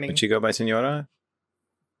 if any. Would she go by Senora?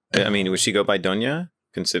 I mean, would she go by Doña,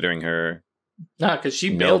 considering her because she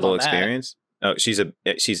bailed noble on experience? Oh, she's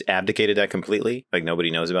abdicated that completely. Like nobody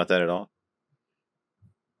knows about that at all.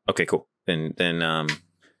 Okay, cool. Then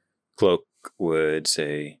Cloak would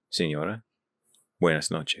say, Senora, buenas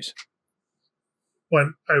noches.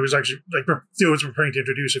 When I was actually like Theo was preparing to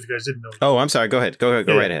introduce, if you guys didn't know. Oh, I'm sorry. Go ahead. Go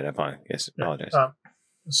right ahead. I apologize.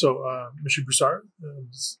 So, Monsieur Broussard,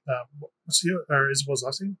 what's Isabel's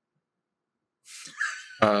last name?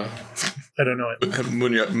 I don't know it.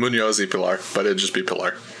 Munoz y Pilar, but it'd just be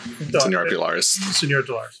Pilar. Senora Pilar is. Senora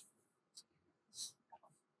Pilar.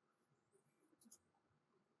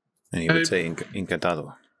 And he would say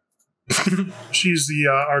encantado. She's the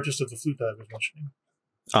artist of the flute that I was mentioning.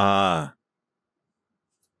 Ah.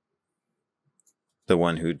 The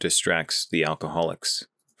one who distracts the alcoholics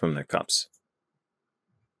from their cups.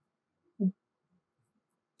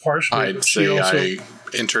 Partially, I'd say I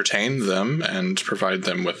entertain them and provide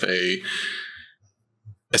them with a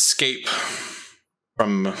escape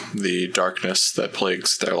from the darkness that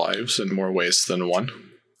plagues their lives in more ways than one.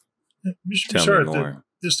 Tell me more.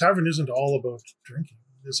 This tavern isn't all about drinking.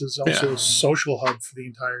 This is also a social hub for the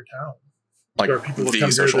entire town. Like there are people that the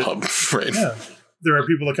come social here hub, right? Yeah, there are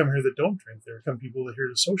people that come here that don't drink. There are people that are here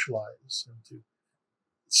to socialize and to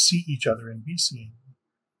see each other and be seen.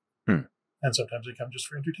 And sometimes they come just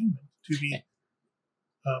for entertainment, to be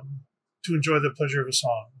to enjoy the pleasure of a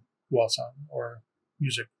song well sung or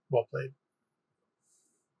music well played.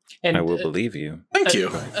 And I will believe you. Thank you.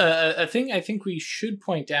 A thing I think we should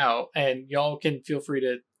point out, and y'all can feel free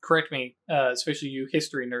to correct me, especially you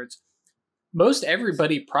history nerds. Most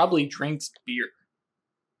everybody probably drinks beer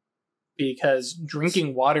because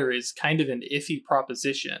drinking water is kind of an iffy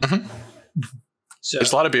proposition. Mm-hmm. So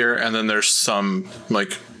there's a lot of beer, and then there's some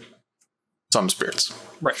spirits,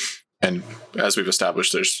 right? And as we've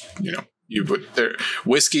established, there's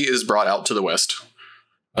whiskey is brought out to the west,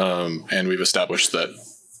 and we've established that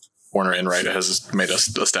Warner Enright has made us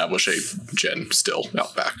establish a gin still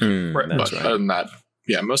out back. Right. But other than that,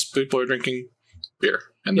 most people are drinking beer,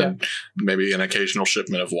 and then maybe an occasional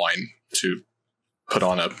shipment of wine to put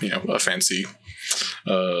on a fancy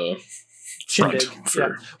front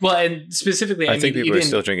for. Well, and specifically, I think people are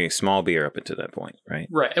still drinking small beer up until that point, right?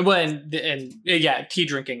 Right. Well, and tea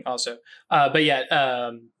drinking also.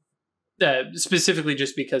 Specifically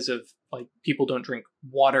just because of like people don't drink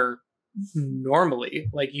water normally,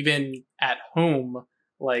 like even at home,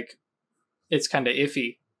 like it's kind of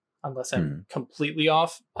iffy unless I'm completely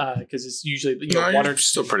off, because it's usually water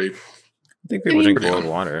still pretty. I think people drink boiled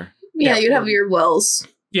water. Yeah, you'd have your wells.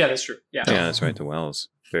 Yeah, that's true. Yeah, that's right. The wells.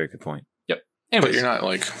 Very good point. Yep. Anyways. But you're not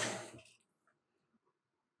like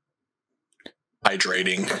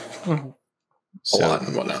hydrating a lot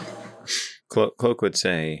and whatnot. Cloak would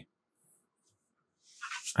say,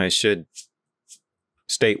 I should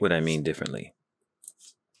state what I mean differently.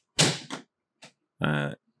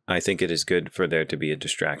 I think it is good for there to be a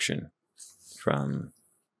distraction from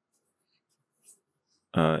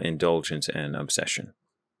indulgence and obsession,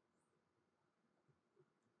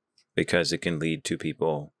 because it can lead to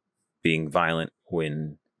people being violent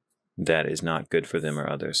when that is not good for them or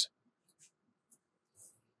others.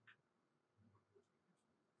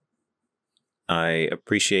 I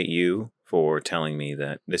appreciate you for telling me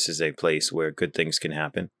that this is a place where good things can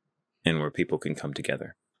happen and where people can come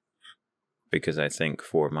together. Because I think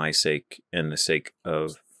for my sake and the sake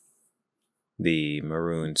of the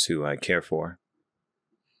Maroons who I care for,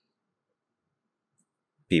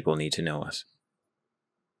 people need to know us.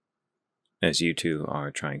 as you two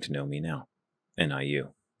are trying to know me now, and not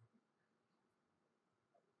you.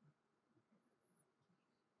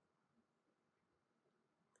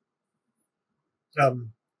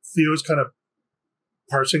 Theo's kind of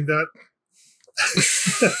parsing that.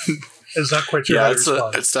 Is not quite sure how to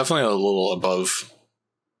respond. It's definitely a little above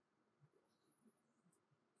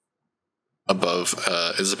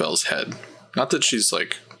Isabel's head. Not that she's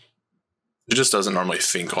like, she just doesn't normally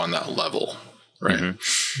think on that level, right?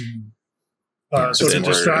 Mm-hmm. So to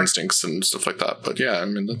distract instincts and stuff like that. But yeah, I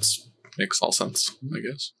mean, that makes all sense, I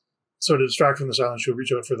guess. So to distract from the silence, she'll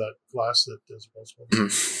reach out for that glass that Isabel's holding.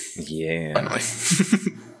 Yeah. Finally.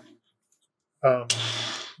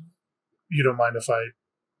 You don't mind if I...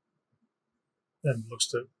 And looks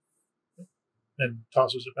to... And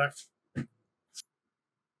tosses it back.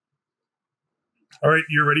 All right,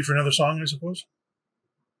 you're ready for another song, I suppose?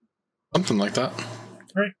 Something like that.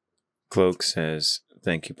 All right. Cloak says,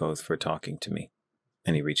 "Thank you both for talking to me."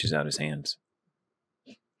 And he reaches out his hands.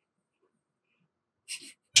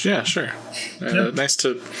 Yeah, sure. Nice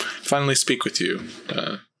to finally speak with you.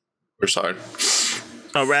 We're sorry.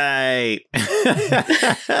 All right.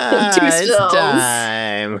 It's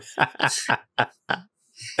time.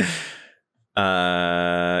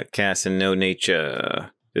 Cast and no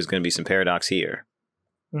nature. There's going to be some paradox here.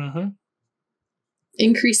 Mm-hmm.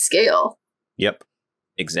 Increased scale. Yep.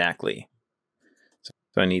 Exactly.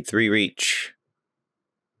 So I need 3 reach.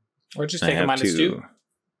 Or just take a -2. What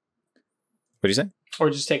do you say? Or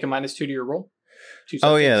just take a -2 to your roll.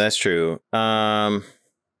 Oh, yeah, that's true. Nah.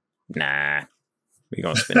 We're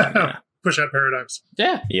going to spend that mana. Push that paradox.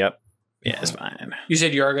 Yeah. Yep. Yeah, it's fine. You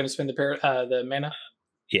said you are going to spend the mana?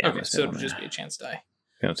 Yeah. Okay, so it'll just be a chance die.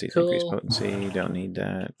 Penalties Cool. increase potency. Don't need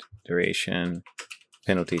that. Duration.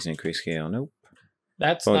 Penalties increase scale. Nope.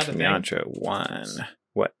 That's Bonus not a from thing. Yantra 1.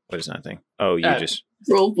 What? What is that thing? Oh, you just...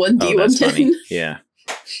 Roll 1d110. Oh, that's funny. Yeah.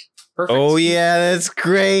 Perfect. Oh, yeah, that's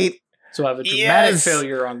great. So I have a dramatic Yes!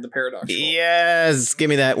 failure on the paradox roll. Yes. Give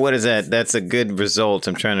me that. What is that? That's a good result.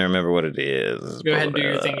 I'm trying to remember what it is. Go ahead and do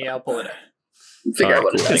your thingy. I'll pull it up. Figure out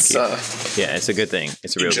what cool. it is. Yeah, it's a good thing.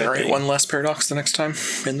 It's a real good Generate thing. one less paradox the next time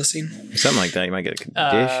in the scene. Something like that. You might get a condition.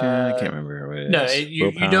 I can't remember what it is. No, you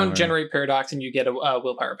Willpower. don't generate paradox and you get a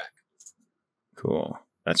willpower back. Cool.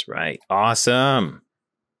 That's right. Awesome.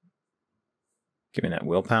 Give me that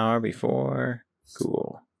willpower before.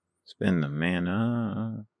 Cool. Spend the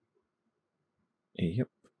mana. Yep.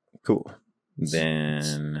 Cool.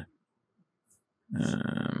 Then,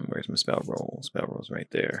 where's my spell roll? Spell roll's right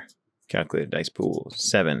there. Calculated dice pool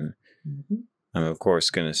 7. Mm-hmm. I'm of course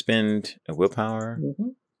going to spend a willpower. Mm-hmm.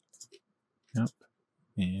 Yep.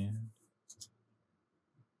 And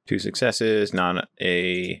 2 successes, not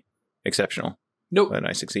a exceptional. Nope. But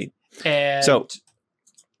I succeed. And So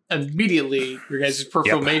immediately your guys'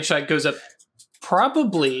 peripheral mage sight goes up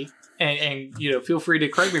probably, and you know, feel free to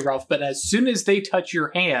correct me, Ralph, but as soon as they touch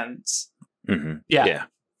your hands, yeah.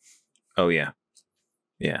 Oh, yeah.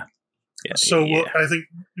 Yeah. Yeah. So yeah. I think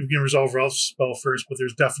we can resolve Ralph's spell first, but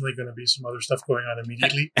there's definitely going to be some other stuff going on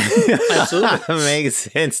immediately. Absolutely. Makes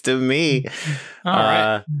sense to me. All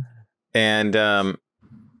right. And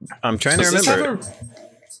I'm trying to remember.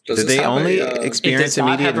 Did they only experience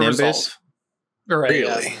immediate nimbus? Right,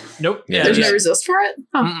 really? Nope. Yeah, There's no resist for it?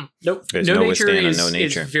 Huh. Nope. There's no no nature withstand is, and no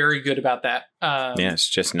nature. is very good about that. Yeah, it's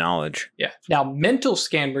just knowledge. Yeah. Now, mental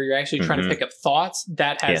scan, where you're actually trying to pick up thoughts,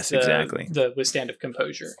 that has the withstand of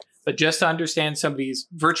composure. But just to understand somebody's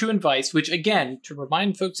virtue and vice, which again, to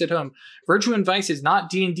remind folks at home, virtue and vice is not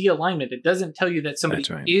D&D alignment. It doesn't tell you that somebody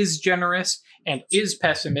is generous and is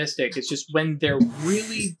pessimistic. It's just when they're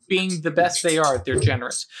really being the best they are, they're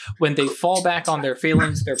generous. When they fall back on their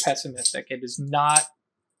failings, they're pessimistic. It is not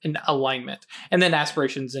an alignment. And then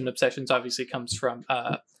aspirations and obsessions obviously comes from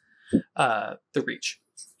the reach.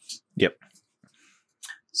 Yep.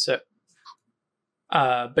 So,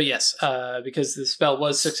 but yes, because the spell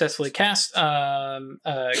was successfully cast,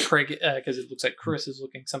 Craig, because it looks like Chris is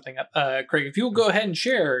looking something up. Craig, if you will go ahead and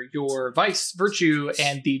share your vice, virtue,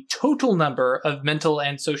 and the total number of mental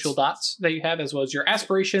and social dots that you have, as well as your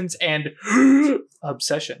aspirations and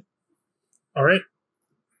obsession. All right.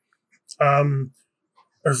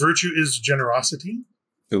 Her virtue is generosity.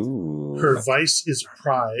 Ooh. Her vice is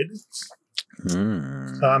pride.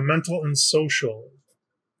 Mental and social.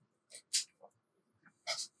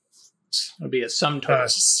 It'll be a sum total.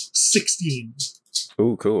 16.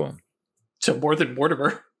 Ooh, cool. So more than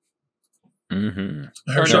Mortimer.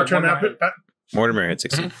 Mm-hmm. Her short-term Mortimer had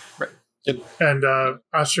 16. Right. And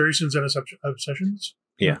aspirations and obsessions.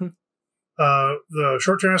 Yeah. The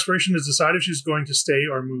short-term aspiration is decide if she's going to stay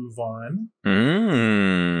or move on.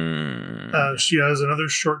 She has another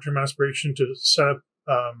short-term aspiration to set up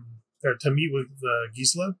or to meet with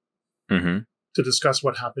Gisela to discuss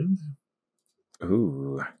what happened.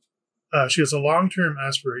 Ooh. She has a long-term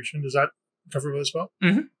aspiration. Does that cover what as well?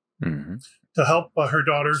 To help her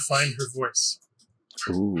daughter find her voice.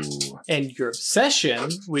 Ooh. And your obsession,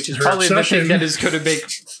 which is Her probably the obsession- thing that is going to make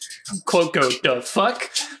Cloak go, the fuck?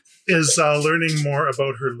 Is learning more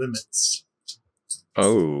about her limits.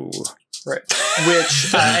 Oh. Right.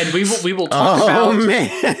 Which, and we will talk about. Oh, man.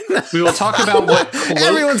 We will talk about what Cloak.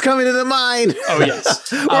 Everyone's coming to the mine. Oh,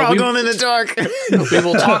 yes. We're all going in the dark. We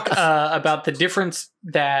will talk about the difference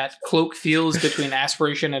that Cloak feels between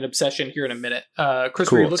aspiration and obsession here in a minute. Chris,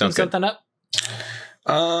 Cool. were you looking Sounds good. something up?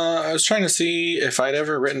 I was trying to see if I'd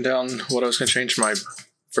ever written down what I was going to change my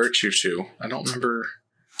virtue to. I don't remember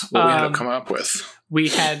what we ended up coming up with. We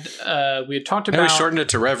had talked I know about. we shortened it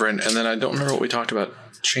to Reverend, and then I don't remember what we talked about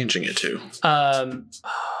changing it to.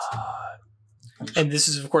 And this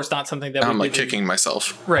is, of course, not something that I'm we like did. kicking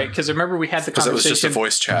myself Right, because remember we had the because it conversation. was just a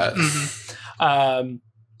voice chat.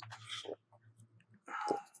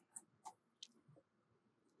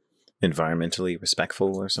 Environmentally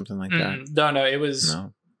respectful or something like that. No, it was.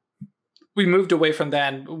 No. We moved away from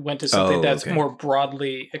that and went to something that's okay. more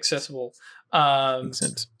broadly accessible. Makes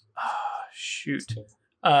sense. Shoot.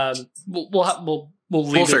 We'll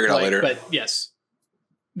leave figure it out later. But yes,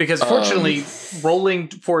 because fortunately, rolling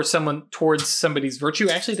for someone towards somebody's virtue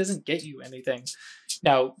actually doesn't get you anything.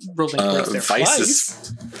 Now, rolling towards their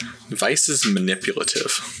Vice is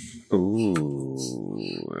manipulative. Ooh.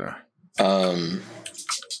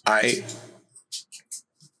 I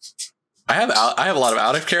have a lot of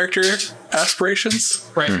out of character aspirations.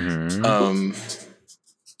 right.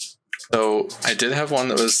 So I did have one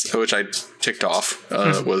that was which I ticked off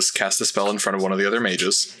was cast a spell in front of one of the other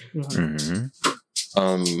mages.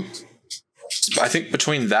 I think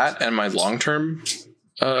between that and my long term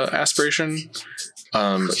aspiration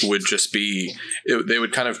would just be they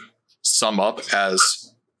would kind of sum up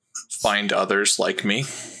as find others like me.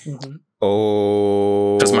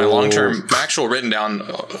 Oh, because my actual written down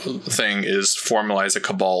thing is formalize a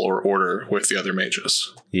cabal or order with the other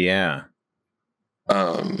mages. Yeah.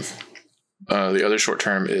 The other short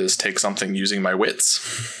term is take something using my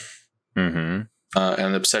wits. And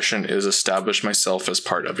obsession is establish myself as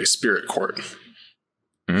part of a spirit court.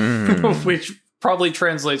 Which probably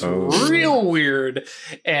translates real weird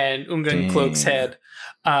and Ungan Cloak's head.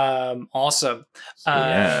 Awesome.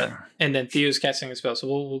 And then Theo's casting a spell, so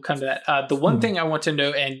we'll come to that. The one thing I want to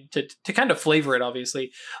know, and to kind of flavor it,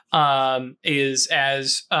 obviously, is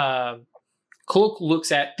as Cloak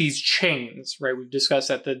looks at these chains, right? We've discussed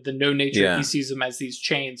that the no nature, he sees them as these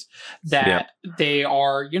chains, that they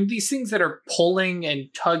are, these things that are pulling and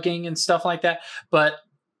tugging and stuff like that. But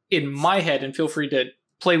in my head, and feel free to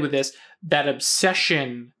play with this, that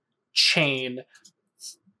obsession chain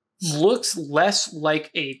looks less like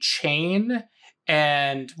a chain,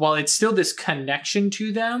 and while it's still this connection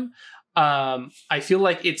to them, I feel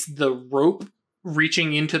like it's the rope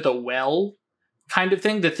reaching into the well kind of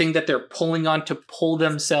thing, the thing that they're pulling on to pull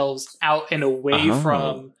themselves out and away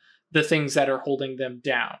from the things that are holding them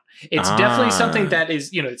down. It's definitely something that is,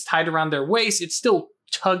 it's tied around their waist. It's still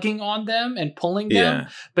tugging on them and pulling them,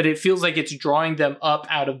 but it feels like it's drawing them up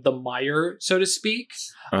out of the mire, so to speak.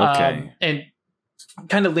 Okay. And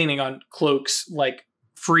kind of leaning on Cloak's like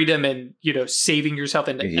freedom and saving yourself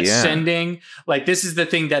and ascending. Like this is the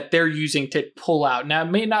thing that they're using to pull out. Now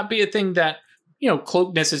it may not be a thing that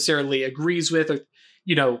Cloak necessarily agrees with or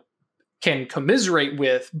can commiserate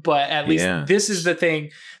with, but at least this is the thing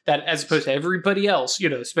that, as opposed to everybody else,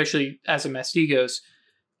 especially as a Mastigos,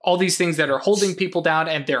 all these things that are holding people down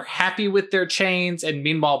and they're happy with their chains, and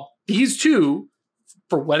meanwhile these two,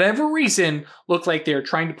 for whatever reason, look like they're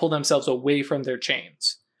trying to pull themselves away from their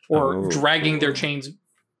chains or dragging their chains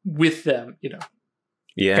with them,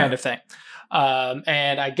 kind of thing.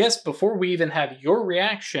 And I guess before we even have your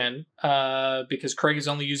reaction, because Craig is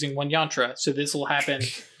only using one yantra, so this will happen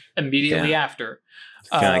immediately after.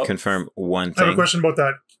 Can I confirm one thing? I have a question about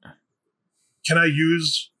that. Can I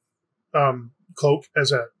use Cloak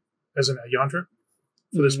as a yantra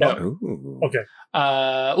for this spell? Ooh. Okay.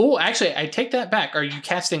 Actually, I take that back. Are you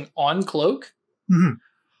casting on Cloak?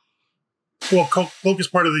 Well, Cloak is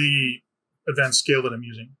part of the advanced scale that I'm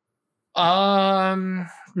using.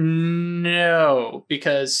 No,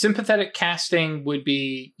 because sympathetic casting would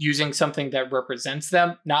be using something that represents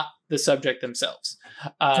them, not the subject themselves.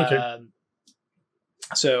 Okay.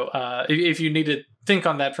 So if you need to think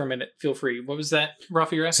on that for a minute, feel free. What was that,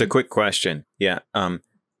 Ruff, you're asking? It's a quick question. Yeah.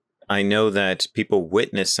 I know that people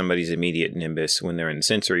witness somebody's immediate nimbus when they're in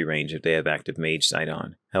sensory range if they have active mage sight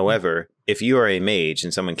on. However, if you are a mage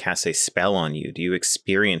and someone casts a spell on you, do you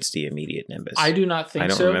experience the immediate nimbus? I do not think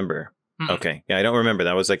so. I don't remember. Okay. Yeah, I don't remember.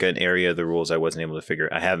 That was like an area of the rules I wasn't able to figure.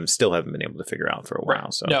 Still haven't been able to figure out for a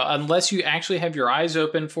while. So no, unless you actually have your eyes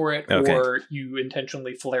open for it, or you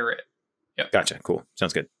intentionally flare it. Yep. Gotcha. Cool.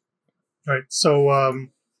 Sounds good. All right. So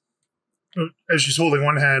as she's holding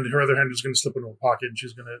one hand, her other hand is going to slip into her pocket, and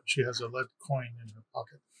she has a lead coin in her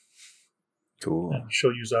pocket. Cool. And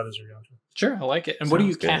she'll use that as her yantra. Sure, I like it. And what are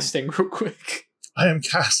you casting, real quick? I am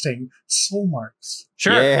casting soul marks.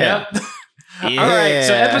 Sure. Yeah. Yep. Yeah. All right,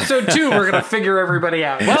 so episode 2, we're going to figure everybody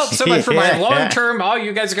out. Well, so much for my long term. Oh,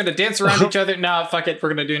 you guys are going to dance around each other. Nah, fuck it.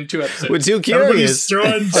 We're going to do it in 2 episodes. We're too curious.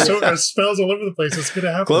 Everybody's throwing spells all over the place. It's going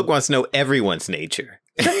to happen. Cloak wants to know everyone's nature.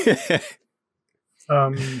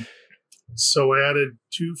 So I added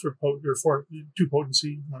 2 for 2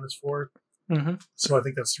 potency. 1 is 4. Mm-hmm. So I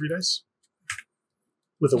think that's 3 dice.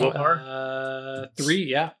 With a willpower? 3,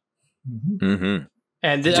 yeah. Mm-hmm. Mm-hmm.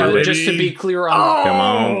 And just to be clear on... Come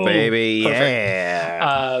on, baby. Perfect.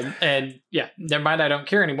 Yeah. And yeah, never mind. I don't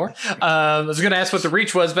care anymore. I was going to ask what the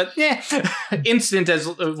reach was, but yeah. Instant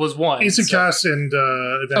was 1. Instant cast and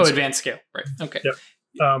advanced advanced scale. Right. Okay. Yep.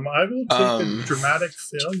 I will take a dramatic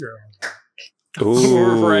failure on that.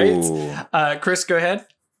 Ooh. Right. Chris, go ahead.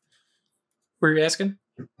 What are you asking?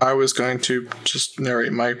 I was going to just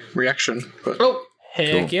narrate my reaction, but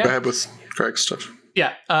heck yeah. Go ahead with Craig's stuff.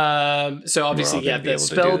 Yeah. So obviously, the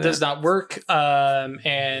spell does not work.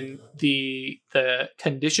 And the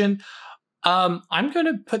condition. I'm going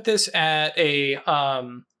to put this at a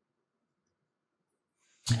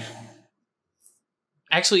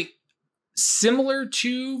actually similar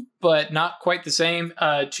to, but not quite the same,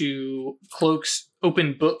 to Cloak's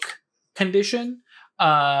open book condition.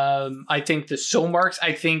 I think the soul marks,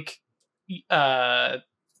 I think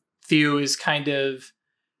Theo is kind of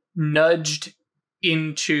nudged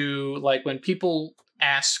into, like, when people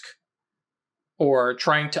ask or are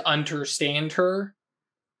trying to understand her,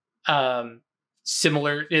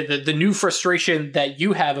 similar, the new frustration that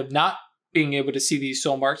you have of not being able to see these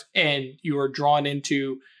soul marks, and you are drawn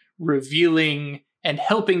into revealing and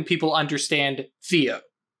helping people understand Theo.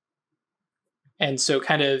 And so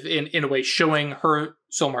kind of in a way showing her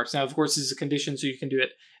soul marks. Now, of course, this is a condition, so you can do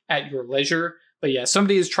it at your leisure. But yeah,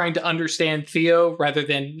 somebody is trying to understand Theo rather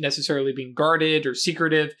than necessarily being guarded or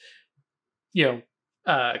secretive. Clear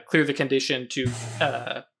the condition to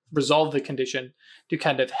resolve the condition to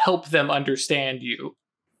kind of help them understand you.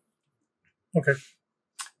 Okay.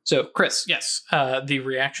 So, Chris, yes, the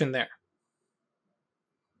reaction there.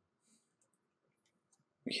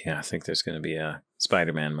 Yeah, I think there's going to be a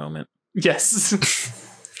Spider-Man moment. Yes.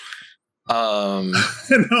 No,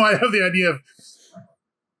 I have the idea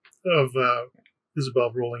of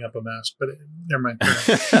Isabel rolling up a mask, but never mind.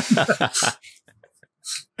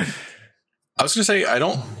 I was going to say, I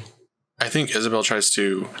think Isabel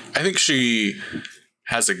I think she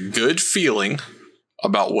has a good feeling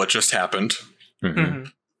about what just happened, Mm-hmm.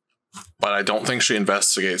 but I don't think she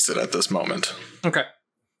investigates it at this moment. Okay.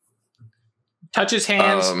 Touches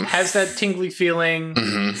hands, has that tingly feeling.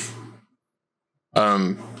 Mm-hmm.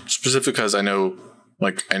 Specifically because I know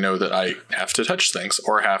that I have to touch things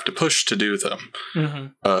or have to push to do them,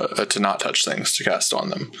 to not touch things, to cast on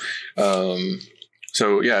them.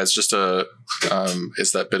 So yeah, it's just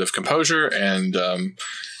it's that bit of composure, and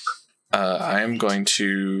I am going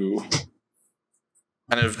to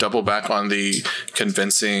kind of double back on the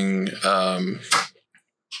convincing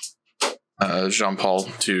Jean-Paul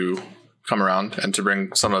to come around and to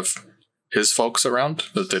bring some of his folks around,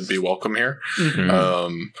 that they'd be welcome here.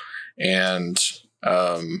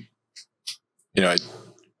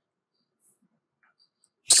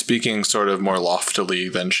 Speaking sort of more loftily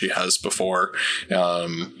than she has before,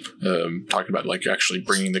 talking about like actually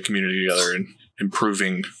bringing the community together and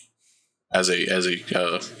improving as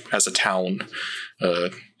a town,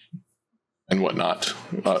 and whatnot.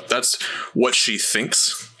 That's what she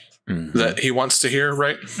thinks that he wants to hear,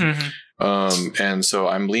 right? And so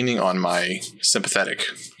I'm leaning on my sympathetic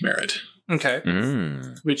merit. Okay.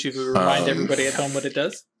 Which you could remind everybody at home what it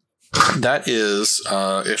does. That is,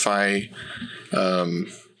 if I,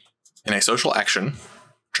 in a social action,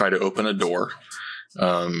 try to open a door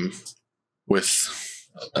with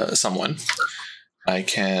someone, I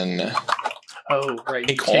can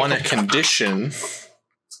take on a condition.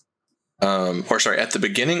 At the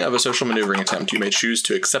beginning of a social maneuvering attempt, you may choose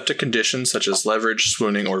to accept a condition such as leverage,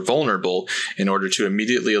 swooning, or vulnerable in order to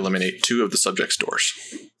immediately eliminate 2 of the subject's doors.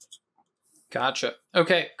 Gotcha.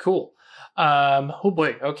 Okay, cool. Oh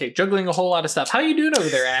boy. Okay, juggling a whole lot of stuff. How you doing over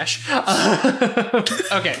there, Ash?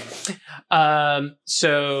 Okay.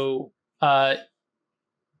 So how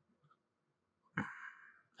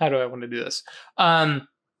do I want to do this?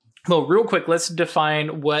 Well, real quick, let's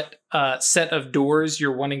define what set of doors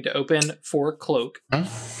you're wanting to open for Cloak. Huh?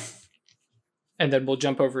 And then we'll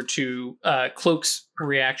jump over to Cloak's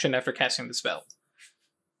reaction after casting the spell.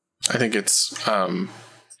 I think it's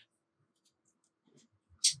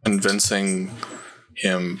convincing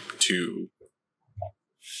him to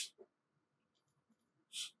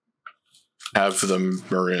have the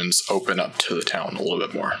Maroons open up to the town a little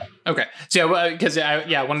bit more. Okay. So, because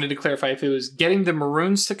I wanted to clarify if it was getting the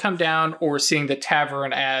Maroons to come down or seeing the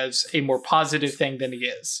tavern as a more positive thing than he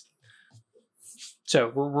is.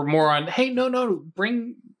 So we're more on, hey, no,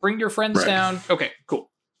 bring your friends down. Okay,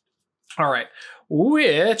 cool. All right.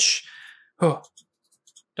 Which, rolling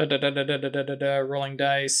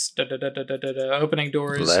dice, opening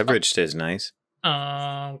doors. Leveraged is nice.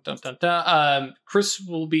 Chris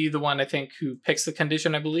will be the one, I think, who picks the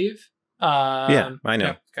condition, I believe. Yeah, I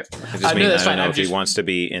know. Okay. I just mean, I don't know if he wants to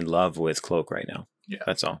be in love with Cloak right now. Yeah.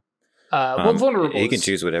 That's all. Well, vulnerable. He can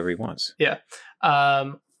choose whatever he wants. Yeah.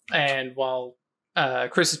 And while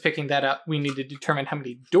Chris is picking that up, we need to determine how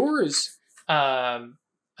many doors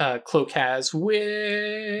Cloak has.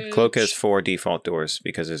 Which Cloak has 4 default doors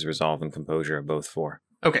because his resolve and composure are both 4.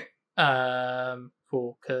 Okay.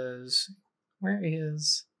 Cool. Because where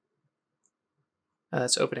is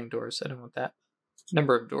that's opening doors? I don't want that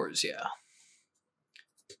number of doors. Yeah.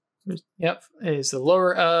 Yep. Is the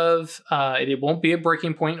lower of it won't be a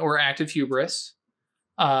breaking point or active hubris.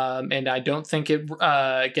 And I don't think it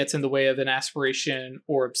gets in the way of an aspiration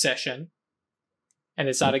or obsession. And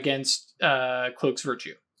it's not against Cloak's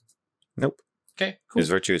virtue. Nope. Okay, cool. His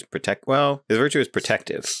virtue is protective.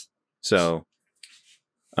 So,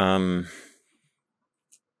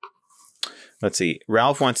 let's see.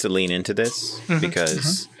 Ralph wants to lean into this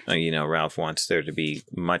because, Ralph wants there to be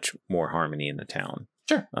much more harmony in the town.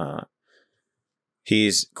 Sure.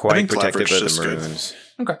 He's quite protective of the Maroons.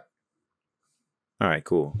 Good. Okay. All right,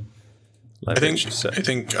 cool. I think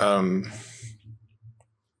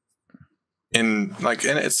and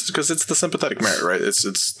it's because it's the sympathetic merit, right? It's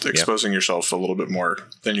exposing yourself a little bit more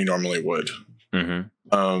than you normally would.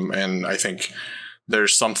 Mm-hmm. And I think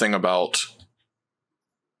there's something about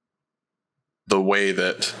the way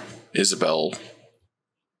that Isabel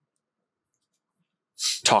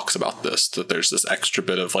talks about this, that there's this extra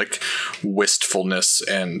bit of wistfulness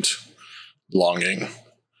and longing,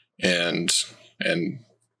 and I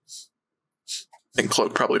think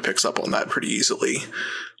Cloak probably picks up on that pretty easily.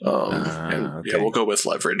 Okay. Yeah, we'll go with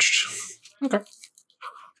leveraged. Okay.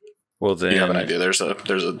 Well, then you have an idea. There's a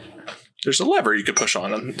lever you could push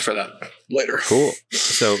on for that later. Cool.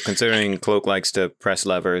 So, considering Cloak likes to press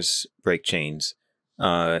levers, break chains,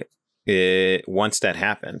 once that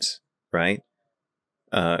happens, right?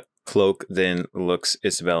 Cloak then looks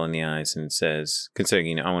Isabel in the eyes and says,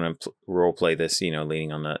 considering, I want to role play this,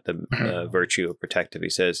 leaning on the virtue of protective, he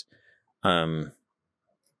says, the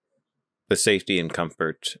safety and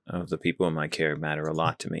comfort of the people in my care matter a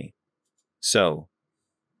lot to me. So,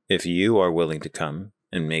 if you are willing to come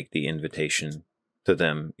and make the invitation to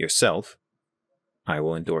them yourself, I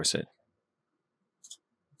will endorse it.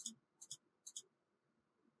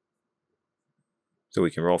 So we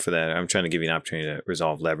can roll for that. I'm trying to give you an opportunity to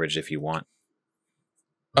resolve leverage if you want.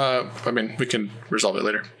 We can resolve it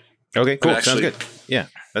later. Okay, cool. Sounds good. Yeah,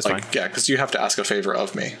 that's fine. Yeah, because you have to ask a favor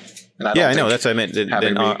of me. And I know. That's what I meant.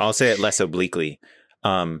 Then I'll say it less obliquely.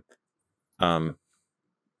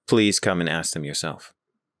 Please come and ask them yourself.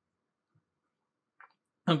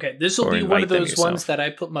 Okay, this will be one of those ones that I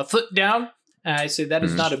put my foot down and I say that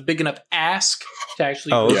is not a big enough ask to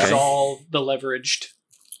actually resolve the leveraged.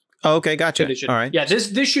 Oh, okay, gotcha. Condition. All right. Yeah,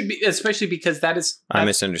 this should be, especially because I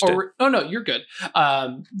misunderstood. No, you're good.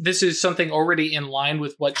 This is something already in line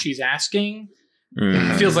with what she's asking.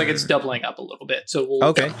 It feels like it's doubling up a little bit.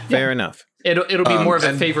 So fair enough. It'll be more of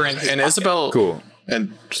a favor in his pocket. Isabel, cool.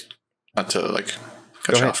 And not to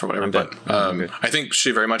cut you off or whatever, but I think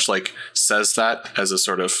she very much says that as a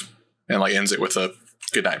sort of, and ends it with a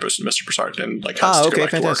good night, Mr. Broussard, and has to go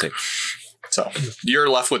back fantastic. to work. So you're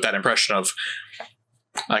left with that impression of,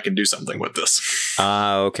 I can do something with this.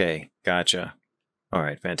 Okay. Gotcha. All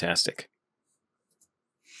right. Fantastic.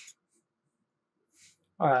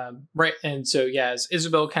 Right. And so, as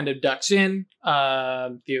Isabel kind of ducks in,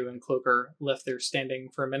 Theo and Cloak are left there standing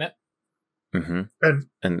for a minute. Mm-hmm.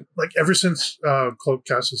 And ever since Cloak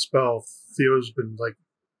cast a spell, Theo's been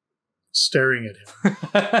staring at him.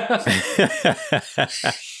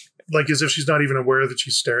 Like as if she's not even aware that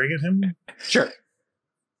she's staring at him? Sure.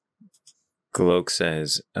 Gloke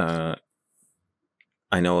says, I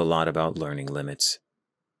know a lot about learning limits.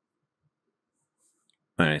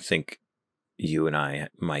 And I think you and I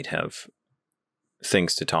might have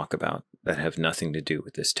things to talk about that have nothing to do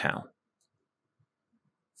with this town.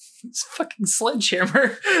 It's fucking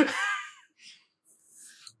Sledgehammer.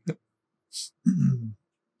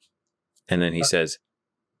 And then he says,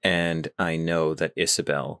 and I know that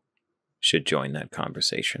Isabel should join that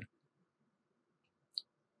conversation.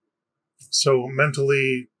 So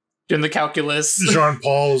mentally, doing the calculus,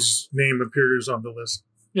 Jean-Paul's name appears on the list.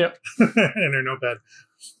 Yep. In her notepad.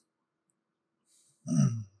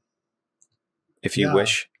 If you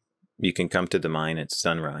wish, you can come to the mine at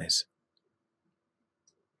sunrise.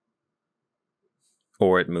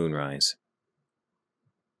 Or at moonrise.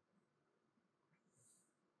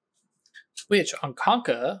 Which on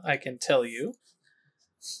Conca, I can tell you,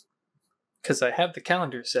 because I have the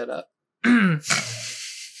calendar set up.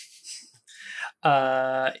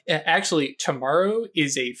 Actually, tomorrow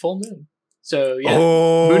is a full moon. So, yeah,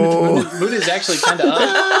 moon is actually kind of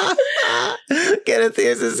up. Kenneth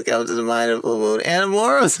Theosis comes to the mind of full moon.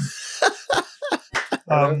 Anamoros.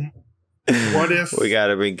 What if... We got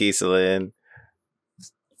to bring Gisela in.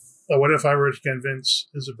 What if I were to convince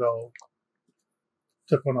Isabel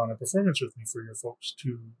to put on a performance with me for your folks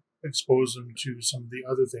to expose them to some of the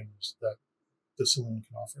other things that the saloon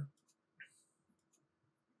can offer?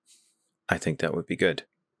 I think that would be good.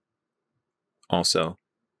 Also,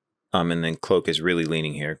 and then Cloak is really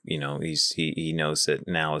leaning here. You know, he knows that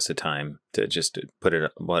now is the time to just put it,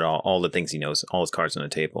 what all the things he knows, all his cards on the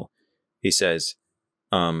table. He says,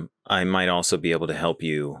 I might also be able to help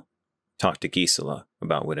you talk to Gisela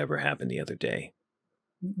about whatever happened the other day.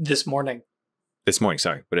 This morning,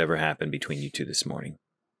 sorry. Whatever happened between you two this morning.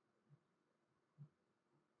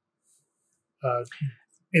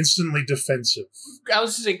 Instantly defensive. I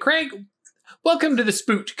was to say, Craig, welcome to the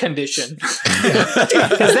spooked condition.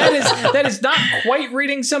 Because that is not quite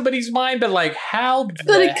reading somebody's mind, but like how the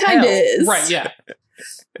But it kind of is. Right, yeah.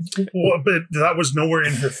 Well, but that was nowhere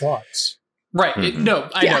in her thoughts. Right. Mm-hmm.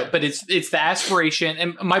 I know, but it's the aspiration.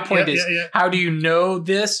 And my point is, how do you know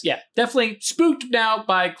this? Yeah, definitely spooked now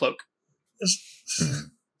by Cloak.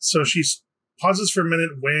 So she pauses for a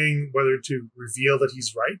minute, weighing whether to reveal that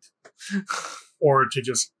he's right or to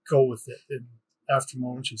just go with it. And after a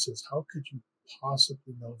moment, she says, "How could you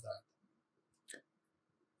possibly know that?"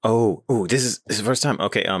 Oh, this is the first time.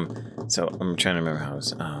 Okay, so I'm trying to remember how it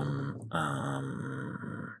was.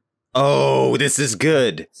 Oh, this is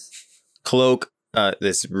good. Cloak,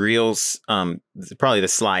 this real, probably the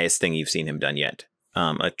slyest thing you've seen him done yet.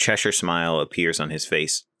 A Cheshire smile appears on his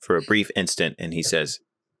face for a brief instant, and he says,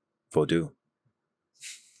 "Vodou."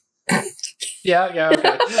 Yeah,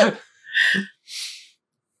 okay.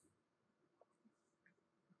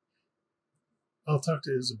 I'll talk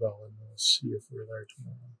to Isabel and we'll see if we're there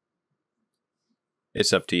tomorrow.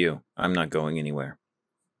 It's up to you. I'm not going anywhere.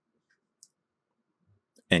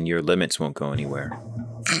 And your limits won't go anywhere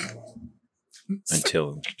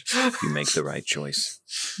until you make the right choice.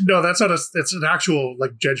 No, that's not it's an actual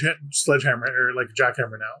like sledgehammer or like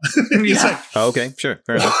jackhammer now. He's like, oh, okay, sure.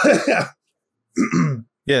 Fair enough.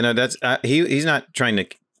 Yeah, no, that's he's not trying to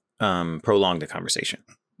prolong the conversation.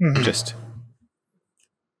 Mm-hmm. Just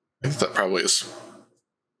I think that probably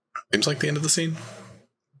seems like the end of the scene.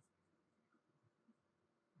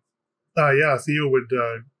 Yeah, Theo would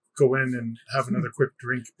go in and have another quick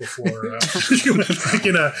drink before like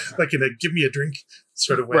in a give me a drink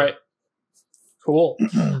sort of way. Right. Cool.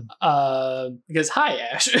 Because hi,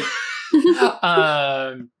 Ash.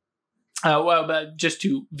 Well, but just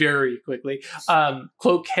to very quickly,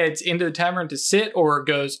 Cloak heads into the tavern to sit, or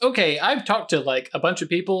goes, okay, I've talked to like a bunch of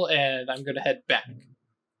people and I'm going to head back.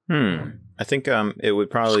 I think it would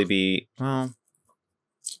probably be, well,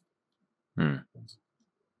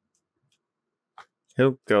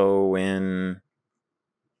 he'll go in.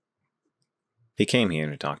 He came here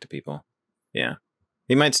to talk to people. Yeah.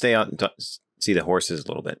 He might stay out and see the horses a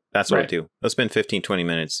little bit. That's what Right. he'll do. He'll spend 15, 20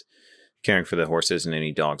 minutes caring for the horses and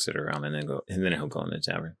any dogs that are around, and then he'll go in the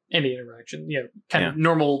tavern. Any interaction, kind of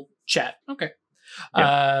normal chat. Okay.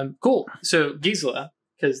 Cool. So Gisela,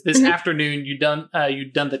 because this afternoon you'd done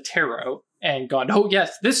the tarot and gone, oh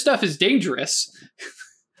yes, this stuff is dangerous.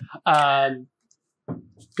 Go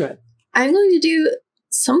ahead. I'm going to do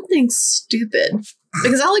something stupid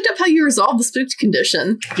because I looked up how you resolve the spooked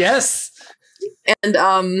condition. Yes.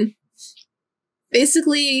 And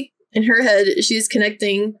basically in her head, she's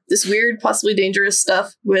connecting this weird, possibly dangerous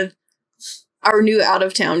stuff with our new out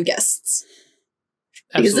of town guests.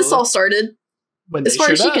 Because this all started when as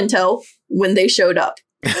far as she can tell, when they showed up.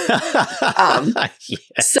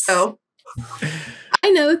 Yes. So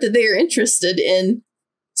I know that they are interested in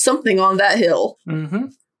something on that hill. Mm-hmm.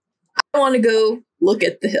 I want to go look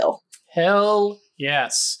at the hill. Hell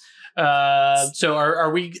yes. So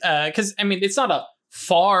are we, because I mean, it's not a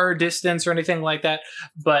far distance or anything like that,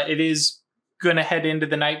 but it is going to head into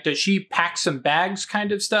the night. Does she pack some bags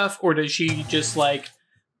kind of stuff, or does she just like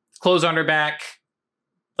clothes on her back?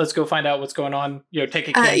 Let's go find out what's going on. You know, take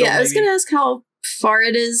a candle. Yeah, I was going to ask how far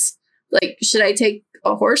it is. Like, should I take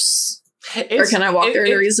a horse? Or can I walk there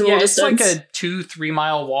in a reasonable distance? It's like a 2-3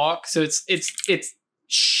 mile walk. So it's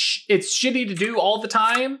shitty to do all the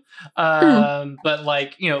time. But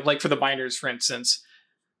like, you know, like for the miners, for instance,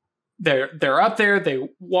 they're up there, they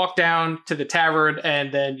walk down to the tavern,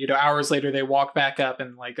 and then, you know, hours later they walk back up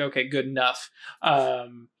and like, okay, good enough.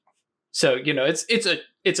 So, you know,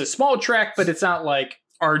 it's a small trek, but it's not like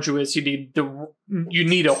arduous. You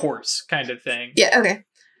need a horse kind of thing. Yeah, okay.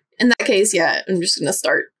 In that case, yeah, I'm just gonna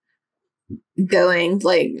start going.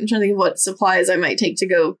 Like, I'm trying to think of what supplies I might take to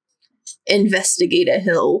go investigate a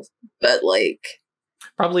hill, but like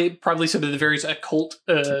probably some of the various occult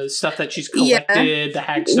stuff that she's collected, the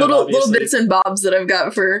hagstone, little bits and bobs that I've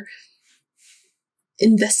got for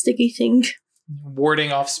investigating,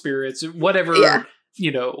 warding off spirits, whatever. Yeah.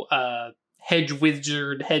 You know, hedge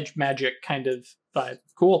wizard, hedge magic kind of vibe.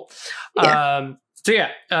 Cool. Yeah. So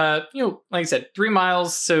yeah, you know, like I said, 3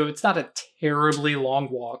 miles, so it's not a terribly long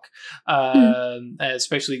walk,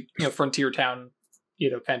 especially, you know, frontier town,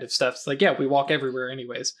 you know, kind of stuff. It's like, yeah, we walk everywhere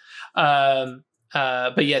anyways.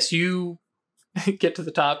 But yes, you get to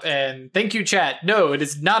the top, and thank you, chat. No, it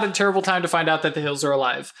is not a terrible time to find out that the hills are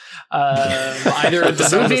alive, either in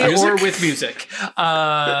the movie or with music.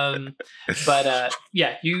 But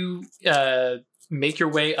yeah, you make your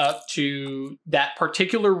way up to that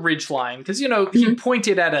particular ridge line, because, you know, he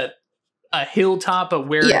pointed at a hilltop, but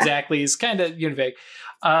where exactly is kind of, you know, vague.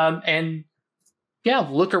 And yeah,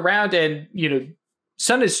 look around, and, you know,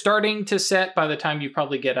 sun is starting to set by the time you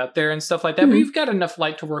probably get up there and stuff like that. But you've got enough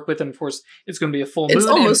light to work with, and of course, it's going to be a full moon. It's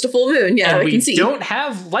almost a full moon. Yeah, and we can see. Don't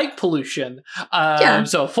have light pollution.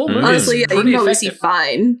 So a full moon honestly, is yeah, you pretty can probably effective. see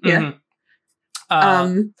fine.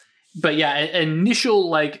 Yeah. But yeah, initial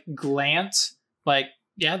like glance, like,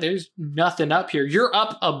 yeah, there's nothing up here. You're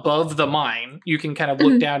up above the mine. You can kind of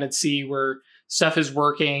look down and see where stuff is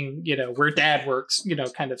working, you know, where Dad works, you know,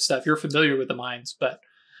 kind of stuff. You're familiar with the mines, but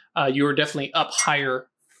you are definitely up higher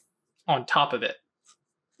on top of it.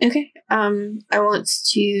 Okay. I want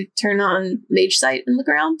to turn on Mage Sight in the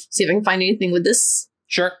ground, see if I can find anything with this.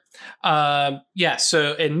 Sure. Yeah,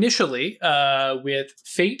 so initially, with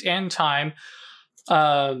Fate and Time,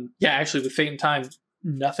 actually with Fate and Time,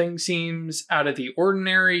 nothing seems out of the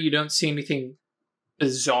ordinary. You don't see anything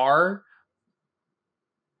bizarre.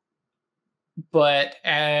 But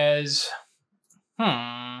as...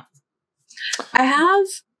 I have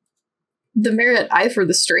the merit Eye for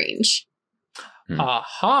the Strange.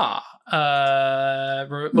 Aha.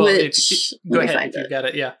 Well, Which, go ahead if you got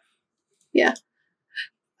it. Yeah. Yeah.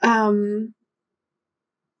 Roll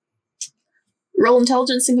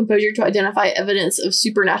intelligence and composure to identify evidence of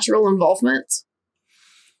supernatural involvement.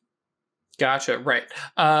 Gotcha. Right.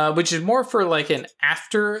 Which is more for like an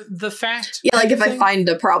after the fact. Yeah, like if I find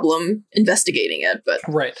a problem investigating it, but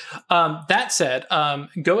right. That said,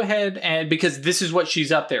 go ahead and, because this is what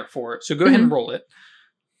she's up there for, so go ahead and roll it.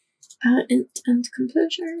 And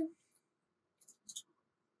composure.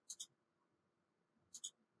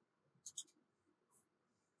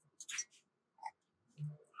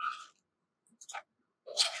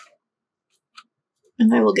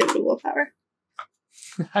 And I will give it a willpower.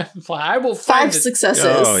 I will find 5 successes.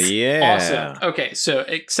 Oh, yeah. Awesome. Okay, so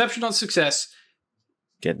exceptional success.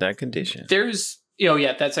 Get that condition. There's, you know,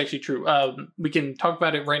 yeah, that's actually true. We can talk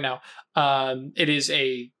about it right now. It is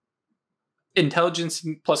a intelligence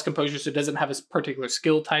plus composure, so it doesn't have a particular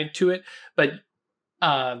skill tied to it, but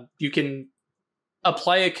you can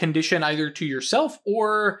apply a condition either to yourself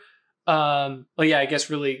or, well, yeah, I guess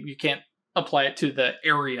really you can't apply it to the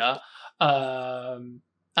area.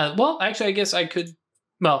 Well, actually, I guess I could.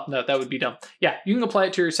 Well, no, that would be dumb. Yeah, you can apply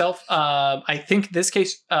it to yourself. I think in this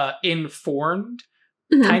case, informed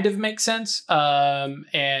kind of makes sense.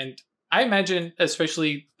 And I imagine,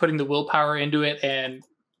 especially putting the willpower into it and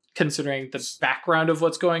considering the background of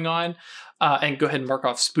what's going on, and go ahead and mark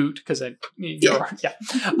off spooked, because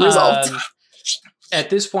Resolved.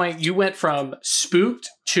 At this point, you went from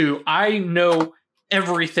spooked to I know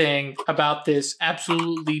everything about this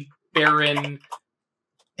absolutely barren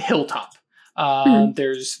hilltop.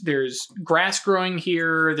 There's grass growing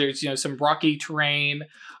here. There's, you know, some rocky terrain.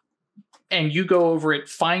 and you go over it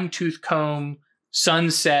fine-tooth comb.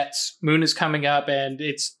 Sun sets, moon is coming up, and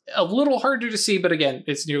it's a little harder to see, but again,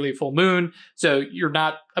 it's nearly a full moon, so you're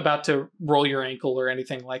not about to roll your ankle or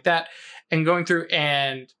anything like that. And going through,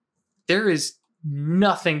 and there is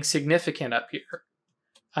nothing significant up here,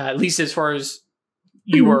 at least as far as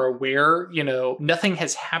you are aware. Nothing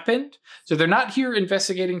has happened, so they're not here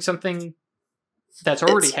investigating something that's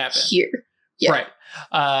already happened here. Yeah.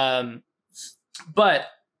 Right. But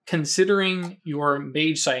considering your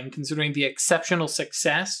mage sight and considering the exceptional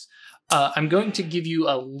success, I'm going to give you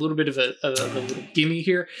a little bit of a little gimme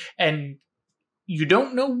here, and you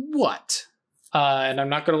don't know what, and I'm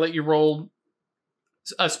not going to let you roll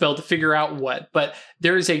a spell to figure out what, but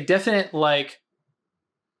there is a definite,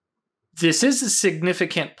 this is a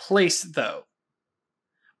significant place, though.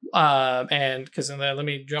 And because let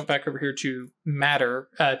me jump back over here to matter,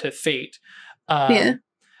 to fate.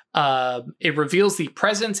 It reveals the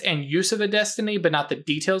presence and use of a destiny, but not the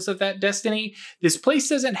details of that destiny. This place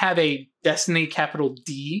doesn't have a destiny, capital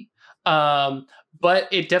D, but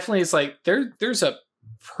it definitely is there's a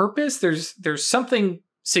purpose. There's something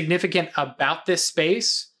significant about this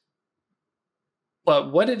space,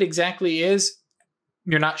 but what it exactly is,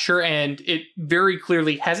 you're not sure, and it very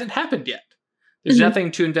clearly hasn't happened yet. There's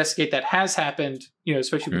nothing to investigate that has happened,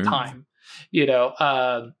 especially with time.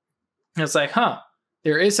 It's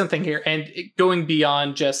there is something here, and going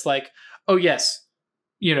beyond just oh yes,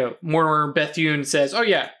 Mortimer Bethune says, oh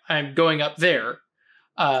yeah, I'm going up there.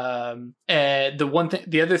 And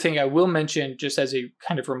the other thing I will mention, just as a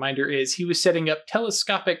kind of reminder, is he was setting up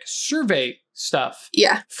telescopic survey stuff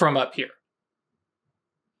from up here.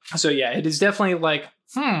 So yeah, it is definitely well,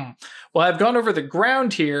 I've gone over the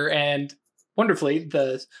ground here, and wonderfully,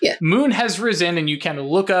 the moon has risen, and you kind of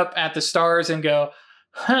look up at the stars and go,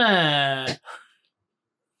 huh.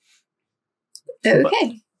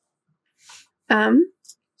 Okay.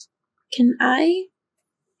 Can I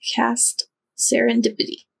cast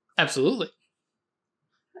Serendipity? Absolutely.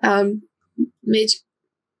 Mage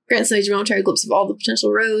grants mage a momentary glimpse of all the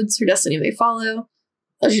potential roads her destiny may follow.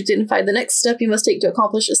 Allows you to identify the next step you must take to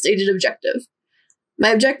accomplish a stated objective. My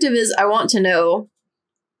objective is I want to know,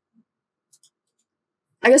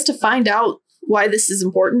 I guess, to find out why this is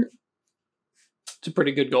important. It's a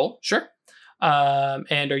pretty good goal. Sure.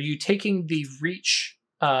 And are you taking the reach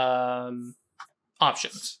options?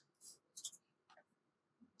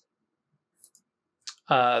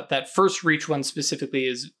 That first reach one specifically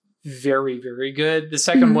is very, very good. The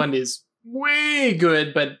second one is way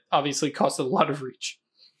good, but obviously costs a lot of reach.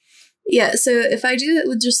 Yeah, so if I do it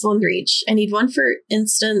with just one reach, I need one for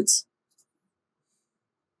instant.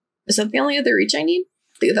 Is that the only other reach I need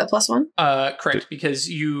to get that +1? Correct, because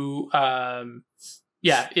you... because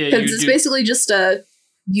it's basically just a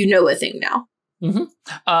thing now.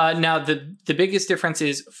 Now, the biggest difference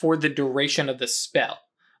is for the duration of the spell.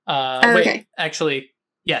 Okay. Actually,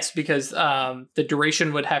 yes, because the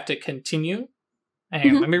duration would have to continue.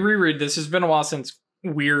 Hang on, let me reread this. It's been a while since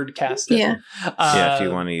weird casting. Yeah. If you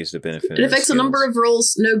want to use the benefit. It affects a number of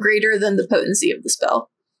rolls no greater than the potency of the spell.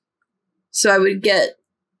 So I would get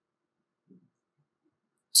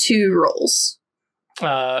 2 rolls.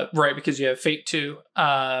 Right, because you have Fate 2.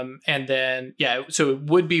 And then, so it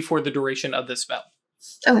would be for the duration of the spell.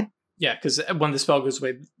 Okay. Yeah, because when the spell goes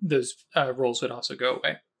away, those rolls would also go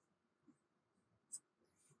away.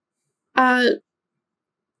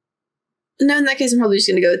 No, in that case, I'm probably just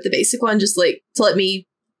going to go with the basic one, just to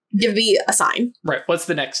give me a sign. Right. What's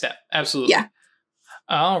the next step? Absolutely. Yeah.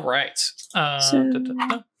 All right. Not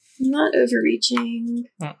overreaching.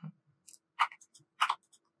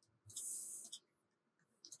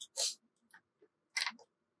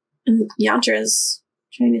 And Yantra's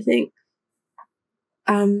trying to think.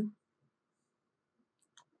 In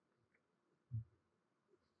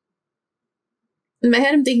my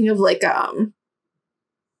head, I'm thinking of a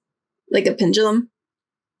pendulum,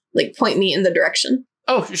 point me in the direction.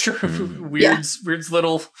 Oh, sure. Weird's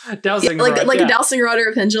little dowsing rod. A dowsing rod or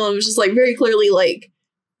a pendulum, which is very clearly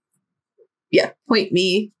point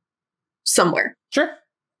me somewhere. Sure.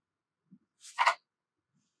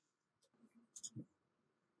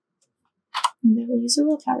 Never use a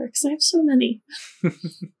willpower because I have so many.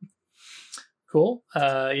 Cool.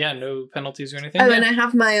 No penalties or anything. Oh, and I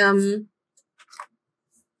have my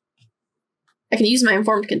I can use my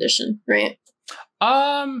informed condition, right?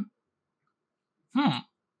 Well, no,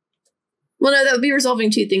 that would be resolving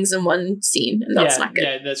 2 things in one scene, and that's not good.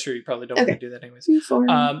 Yeah, that's true. You probably don't want to do that anyways.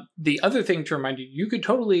 The other thing to remind you, you could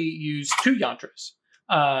totally use 2 yantras.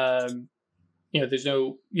 There's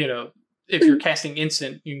no, if you're casting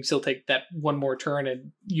instant, you can still take that one more turn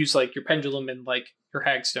and use like your pendulum and like your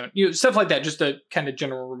hagstone, stuff like that. Just a kind of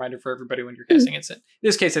general reminder for everybody when you're casting instant. In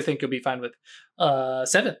this case, I think you'll be fine with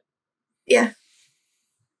 7. Yeah.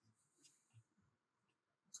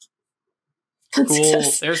 Cool.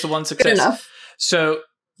 There's the one success. Good enough. So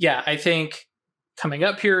yeah, I think coming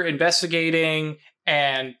up here, investigating,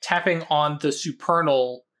 and tapping on the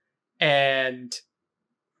supernal, and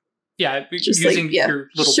just using like, your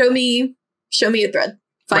little show me a thread.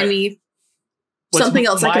 Find me What's something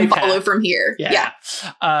else I can follow path? from here. Yeah.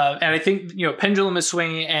 And I think, pendulum is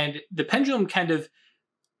swinging, and the pendulum kind of,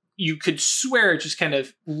 you could swear it just kind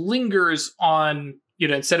of lingers on,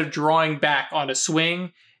 instead of drawing back on a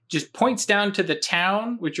swing, just points down to the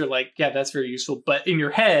town, which you're like, yeah, that's very useful. But in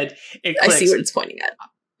your head, it clicks. I see what it's pointing at.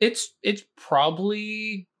 It's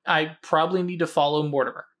probably, I probably need to follow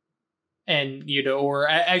Mortimer. And, or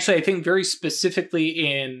actually, I think very specifically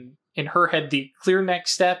in her head, the clear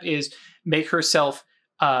next step is make herself,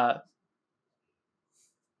 oh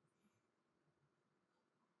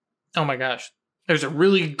my gosh, there's a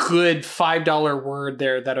really good $5 word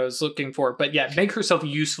there that I was looking for. But yeah, make herself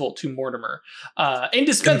useful to Mortimer.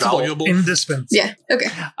 Indispensable. Invaluable. Indispensable. Yeah, okay.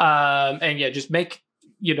 And yeah, just make,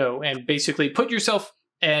 and basically put yourself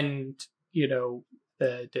and,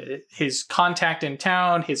 his contact in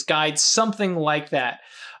town, his guide, something like that.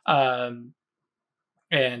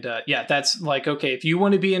 That's like, okay, if you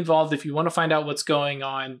want to be involved, if you want to find out what's going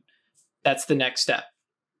on, that's the next step.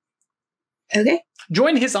 Okay.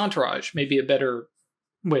 Join his entourage, maybe a better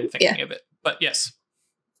way of thinking of it. But yes.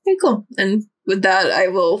 Okay, cool. And with that, I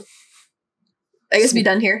will, I guess, be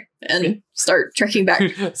done here and start trekking back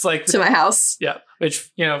it's like to my house. Yeah.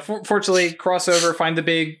 Which, fortunately, crossover, find the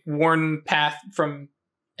big worn path from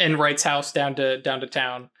Enright's house down to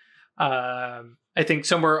town. I think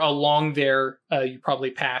somewhere along there, you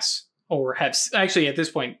probably pass or have actually at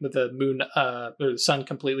this point with the moon or the sun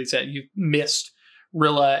completely set, you've missed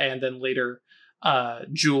Rilla and then later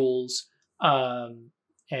Jules.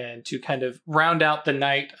 And to kind of round out the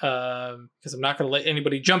night, because I'm not going to let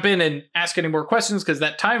anybody jump in and ask any more questions because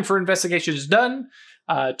that time for investigation is done.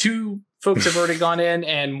 2 folks have already gone in,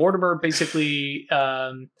 and Mortimer basically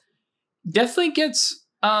definitely gets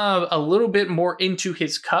a little bit more into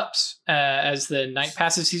his cups as the night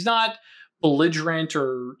passes. He's not belligerent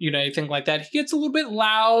or anything like that. He gets a little bit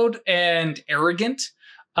loud and arrogant,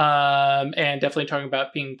 and definitely talking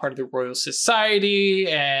about being part of the Royal Society,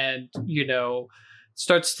 and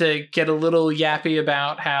starts to get a little yappy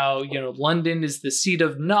about how London is the seat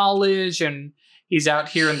of knowledge, and he's out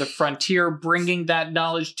here in the frontier bringing that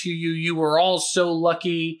knowledge to you. You were all so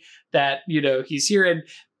lucky that he's here. And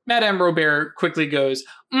Madame Robert quickly goes,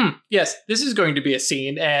 yes, this is going to be a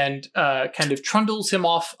scene, and kind of trundles him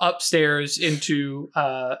off upstairs into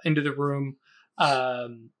the room.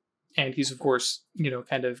 And he's, of course,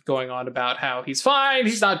 kind of going on about how he's fine,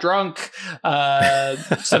 he's not drunk.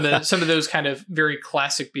 Some of those kind of very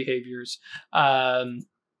classic behaviors. But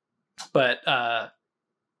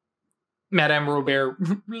Madame Robert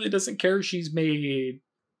really doesn't care. She's made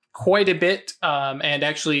quite a bit, and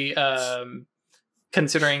actually,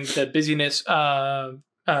 considering the busyness,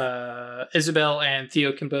 Isabel and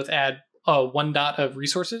Theo can both add 1 dot of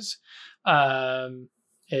resources. It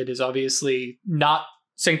is obviously not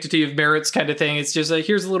sanctity of merits kind of thing. It's just like,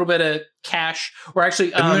 here's a little bit of cash, or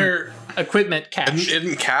actually equipment cash.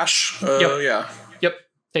 Isn't cash? Yep. Yep.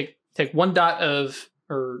 Take 1 dot of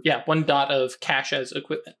 1 dot of cash as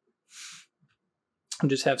equipment,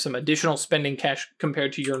 and just have some additional spending cash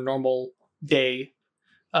compared to your normal day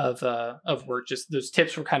of work. Just those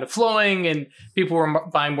tips were kind of flowing, and people were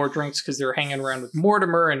buying more drinks because they were hanging around with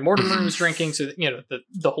Mortimer, and Mortimer was drinking. So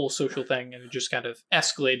the whole social thing, and it just kind of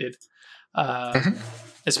escalated.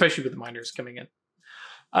 Especially with the miners coming in,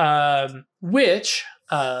 which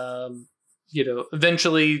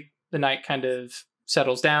eventually the night kind of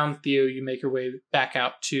settles down. Theo, you make your way back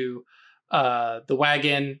out to the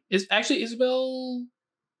wagon. Is actually Isabel,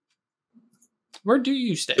 where do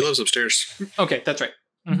you stay? He lives upstairs. Okay, that's right.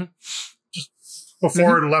 Mm-hmm. Just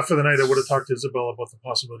before I left for the night, I would have talked to Isabel about the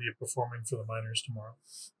possibility of performing for the miners tomorrow.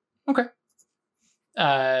 Okay,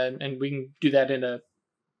 and we can do that in a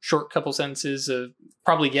short couple sentences of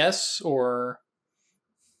probably yes or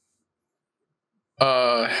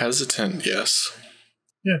hesitant yes.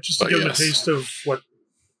 Yeah, just to give them a taste of what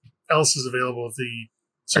else is available if they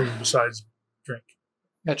something besides drink.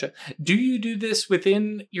 Gotcha. Do you do this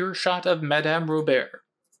within your shot of Madame Robert?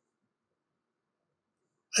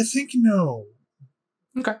 I think no.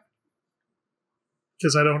 Okay.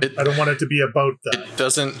 Because I don't want it to be about that. It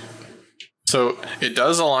doesn't. So it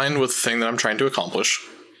does align with the thing that I'm trying to accomplish.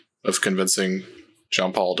 of convincing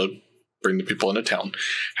Jean Paul to bring the people into town.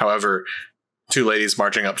 However, 2 ladies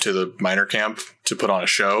marching up to the miner camp to put on a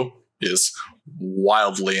show is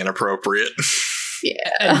wildly inappropriate.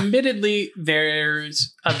 Yeah. Admittedly,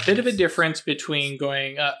 there's a bit of a difference between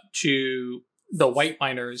going up to the white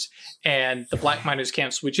miners and the black miners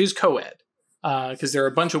camps, which is co-ed, because there are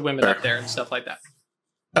a bunch of women up there and stuff like that.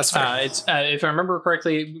 That's fair. It's if I remember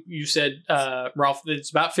correctly, you said, Ralph,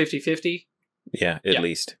 it's about 50-50. Yeah, at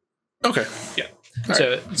least. Okay. Yeah. All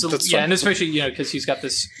So, right. That's yeah, fine. and especially, because he's got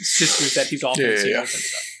this sisters that he's often seeing and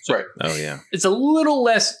stuff. So Right. Oh, yeah. it's a little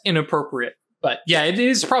less inappropriate, but yeah, it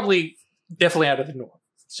is probably definitely out of the norm.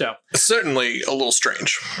 So Certainly a little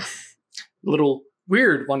strange. a little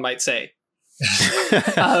weird, one might say.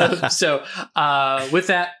 So with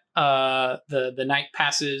that, the night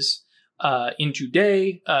passes into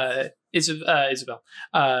day. Isabel,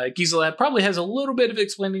 Gisela probably has a little bit of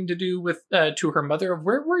explaining to do with to her mother of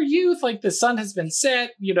where were you? Like the sun has been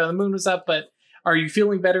set, the moon was up, but are you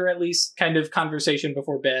feeling better at least? Kind of conversation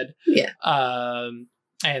before bed. Yeah.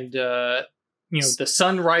 And the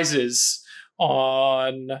sun rises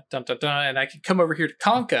on and I can come over here to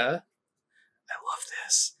Conca. I love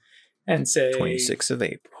this. And say 26th of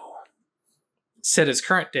April. Set as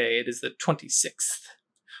current day, it is the 26th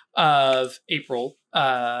of April,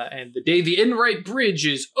 and the day the Enright Bridge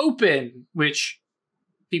is open, which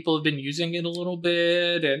people have been using it a little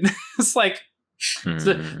bit, and it's like,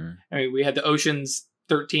 we had the Ocean's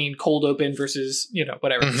 13 cold open versus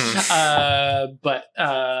whatever. But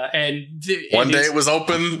One day it was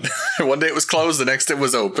open, one day it was closed, the next it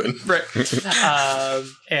was open. Right.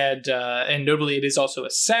 And notably, it is also a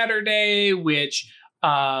Saturday, which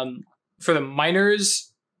for the miners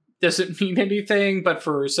doesn't mean anything, but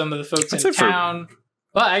for some of the folks in town,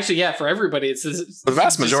 well, actually, yeah, for everybody, it's the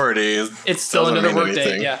vast majority. It's still another work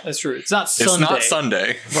day. Yeah, that's true. It's not Sunday. It's not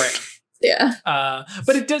Sunday, right? Yeah.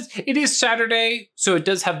 But it is Saturday, so it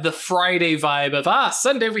does have the Friday vibe of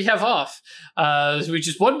Sunday we have off. Which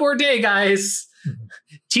is one more day, guys.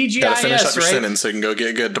 TGIS, gotta finish up your right? sentence so you can go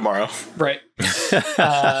get good tomorrow. Right.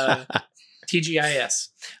 TGIS.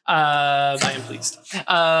 I am pleased.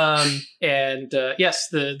 And yes,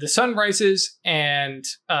 the sun rises, and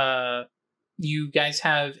you guys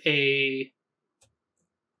have a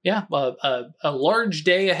large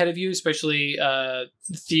day ahead of you, especially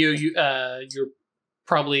Theo. You're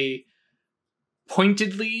probably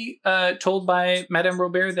pointedly told by Madame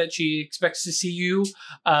Robert that she expects to see you.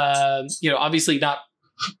 Obviously not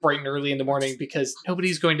bright and early in the morning because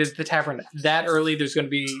nobody's going to the tavern that early. There's going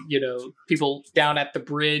to be people down at the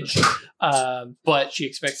bridge, but she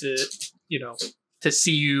expects to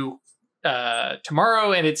see you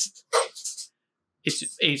tomorrow, and it's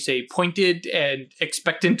a pointed and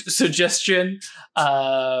expectant suggestion,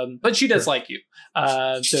 but she does like you,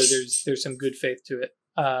 so there's some good faith to it.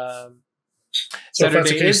 So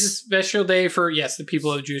Saturday is a special day for the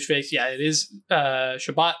people of Jewish faith. Yeah, it is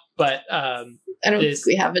Shabbat, but I don't think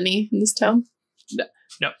we have any in this town.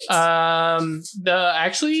 No.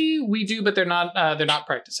 Actually we do, but they're not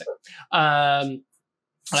practicing. The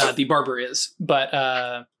barber is, but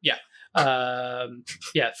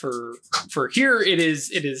for here it is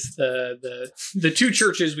the two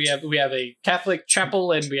churches. We have a Catholic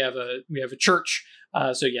chapel and we have a church.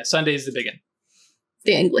 So Sunday is the big one.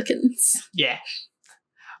 The Anglicans. Yeah.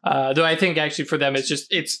 Though I think actually for them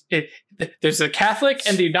there's a Catholic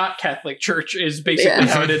and the not Catholic church is basically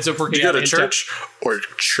how it ends up working. You go to church or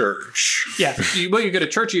church? Yeah. You go to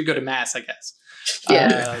church or you go to mass, I guess.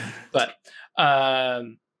 Yeah.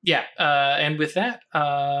 And with that,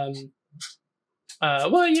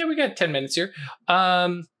 we got 10 minutes here.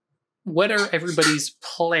 What are everybody's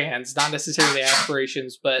plans? Not necessarily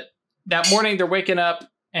aspirations, but that morning they're waking up,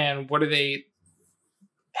 and what are they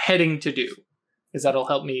heading to do? Because that'll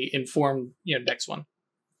help me inform next one.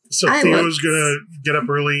 So Theo's gonna get up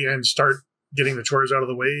early and start getting the chores out of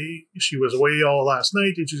the way. She was away all last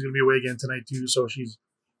night, and she's gonna be away again tonight too. So she's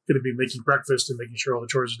gonna be making breakfast and making sure all the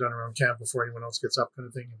chores are done around camp before anyone else gets up, kind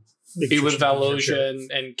of thing. And be with Valosia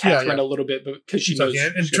and Catherine a little bit, because she knows.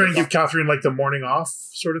 And try and give Catherine like the morning off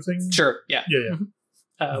sort of thing. Sure. Yeah. Yeah.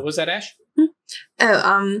 Mm-hmm. Was that Ash?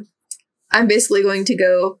 I'm basically going to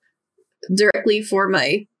go directly for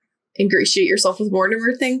my ingratiate yourself with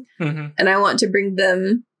Mortimer thing, and I want to bring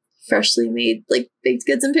them freshly made baked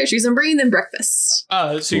goods and pastries. I'm bringing them breakfast.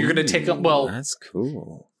 So you're going to take them. Well, that's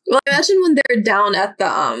cool. Well, I imagine when they're down at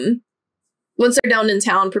the once they're down in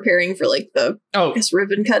town preparing for the I guess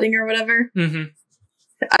ribbon cutting or whatever.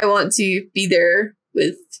 I want to be there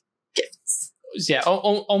with gifts. Yeah,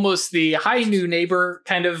 almost the high new neighbor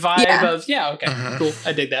kind of vibe of okay, cool.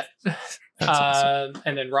 I dig that. That's awesome.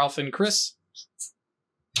 And then Ralph and Chris.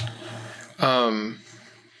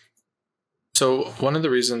 So one of the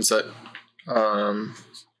reasons that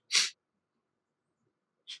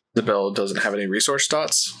Isabel doesn't have any resource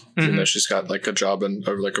dots, even though she's got like a job and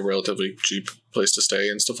or like a relatively cheap place to stay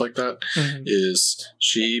and stuff like that, is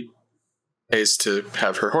she pays to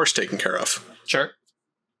have her horse taken care of. Sure.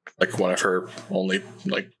 Like one of her only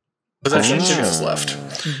like possessions she has left.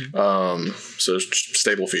 So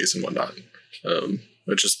stable fees and whatnot.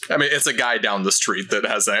 Which is, I mean, it's a guy down the street that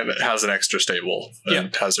has an extra stable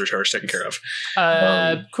and has her horse taken care of.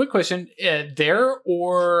 Quick question: there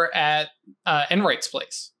or at Enright's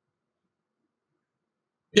place?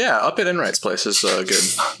 Yeah, up at Enright's place is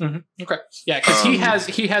good. Okay, yeah, because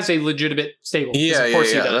he has a legitimate stable. Yeah,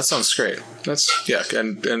 that sounds great. That's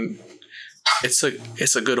and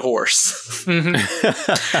it's a good horse.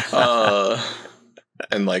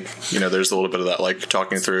 And like, you know, there's a little bit of that like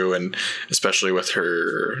talking through, and especially with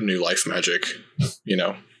her new life magic, you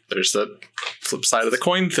know, there's that flip side of the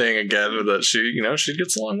coin thing again that she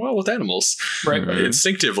gets along well with animals, right?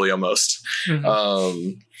 Instinctively almost.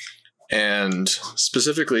 And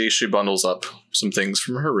specifically, she bundles up some things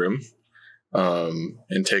from her room,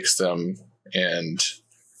 and takes them and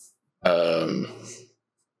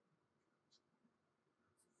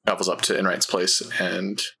travels up to Enright's place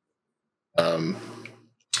and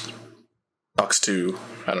talks to,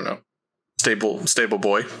 I don't know, stable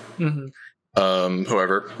boy,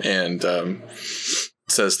 whoever, and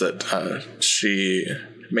says that she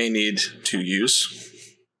may need to use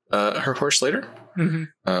her horse later,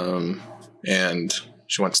 and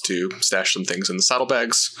she wants to stash some things in the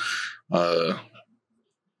saddlebags, or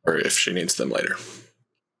if she needs them later.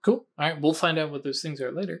 Cool. All right, we'll find out what those things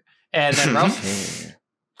are later. And then Ralph.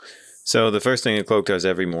 So the first thing a cloak does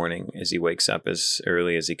every morning is he wakes up as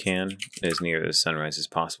early as he can, as near the sunrise as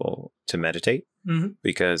possible, to meditate,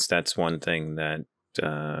 because that's one thing that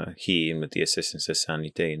he, and with the assistance of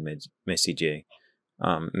Sanité and Messige,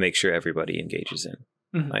 make sure everybody engages in.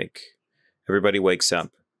 Like, everybody wakes up,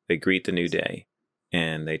 they greet the new day,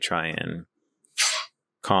 and they try and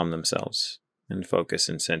calm themselves and focus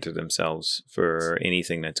and center themselves for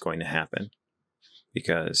anything that's going to happen.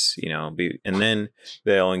 Because, you know, and then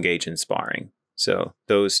they'll engage in sparring. So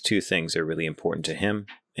those two things are really important to him.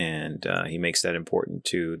 And he makes that important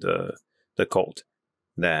to the cult.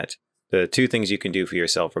 That the two things you can do for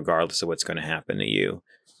yourself, regardless of what's going to happen to you,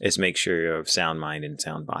 is make sure you're of sound mind and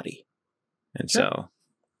sound body. And so,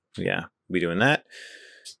 yeah, we'll be doing that.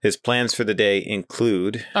 His plans for the day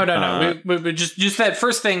include... Oh, no. We just that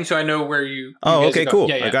first thing, so I know where you... Oh, okay, cool.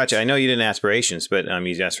 Yeah. I got you. I know you didn't aspirations, but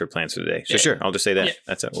you asked for plans for the day. So sure, I'll just say that. Yeah.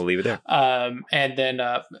 That's it. We'll leave it there. And then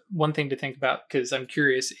one thing to think about, because I'm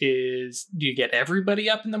curious, is do you get everybody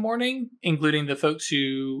up in the morning, including the folks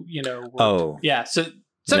who, you know... Yeah, so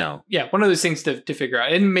no. Yeah, one of those things to figure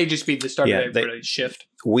out. It may just be the start of everybody's shift.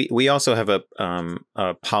 We also have a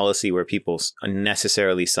policy where people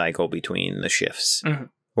necessarily cycle between the shifts.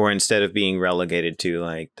 Or instead of being relegated to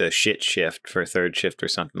like the shit shift for third shift or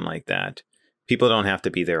something like that, people don't have to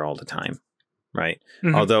be there all the time, right?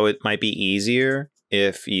 Although it might be easier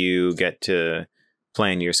if you get to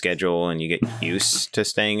plan your schedule and you get used to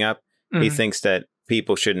staying up. He thinks that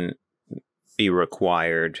people shouldn't be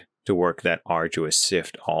required to work that arduous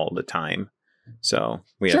shift all the time. So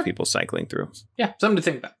we have people cycling through. Yeah, something to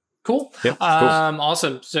think about. Cool. Yep,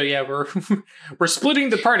 awesome. So yeah, we're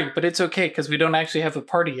splitting the party, but it's okay because we don't actually have a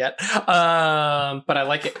party yet. But I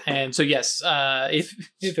like it. And so yes,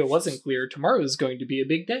 if it wasn't clear, tomorrow is going to be a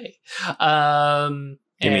big day. You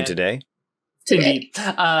mean today? Indeed.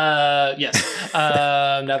 Yes.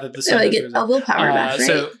 Now that the sun I get a willpower back, right?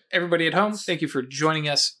 So everybody at home, thank you for joining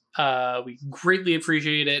us. We greatly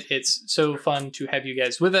appreciate it. It's so fun to have you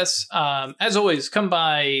guys with us. As always, come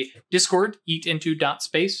by Discord,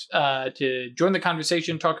 eatinto.space, to join the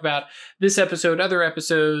conversation, talk about this episode, other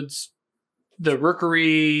episodes, the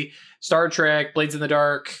Rookery, Star Trek, Blades in the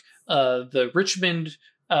Dark, the Richmond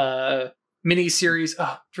mini series,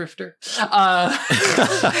 Drifter,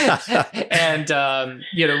 and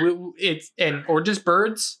or just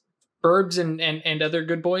Burbs and other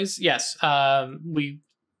good boys. Yes,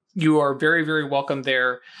 you are very, very welcome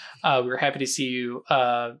there. We're happy to see you.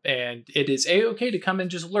 And it is A-okay to come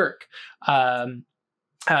and just lurk.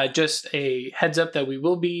 Just a heads up that we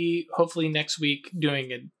will be, hopefully next week,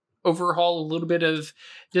 doing an overhaul, a little bit of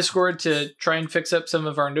Discord to try and fix up some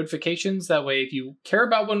of our notifications. That way, if you care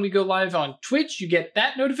about when we go live on Twitch, you get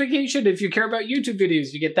that notification. If you care about YouTube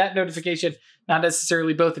videos, you get that notification. Not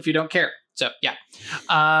necessarily both if you don't care. So yeah.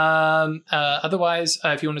 Otherwise,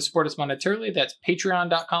 if you want to support us monetarily, that's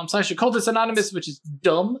patreon.com/occultists anonymous, which is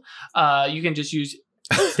dumb. You can just use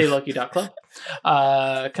staylucky.club.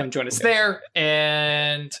 Come join us there.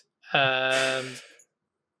 And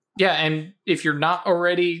and if you're not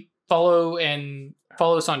already, follow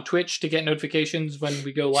us on Twitch to get notifications when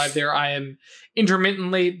we go live there. I am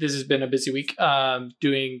intermittently, this has been a busy week,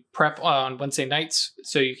 doing prep on Wednesday nights,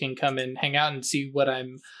 so you can come and hang out and see what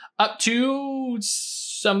I'm up to,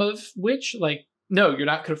 some of which, like, no, you're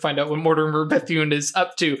not going to find out what Mortimer Bethune is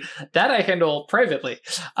up to. That I handle privately.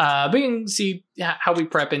 But you can see how we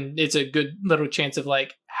prep, and it's a good little chance of,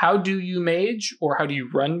 like, how do you mage or how do you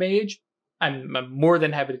run mage? I'm more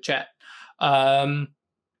than happy to chat. And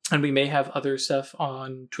we may have other stuff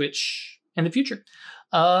on Twitch in the future.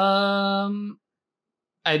 I'd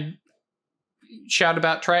shout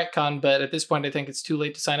about TriatCon, but at this point, I think it's too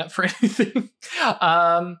late to sign up for anything.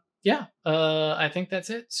 I think that's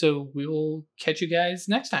it. So we will catch you guys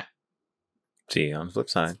next time. See you on the flip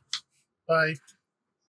side. Bye.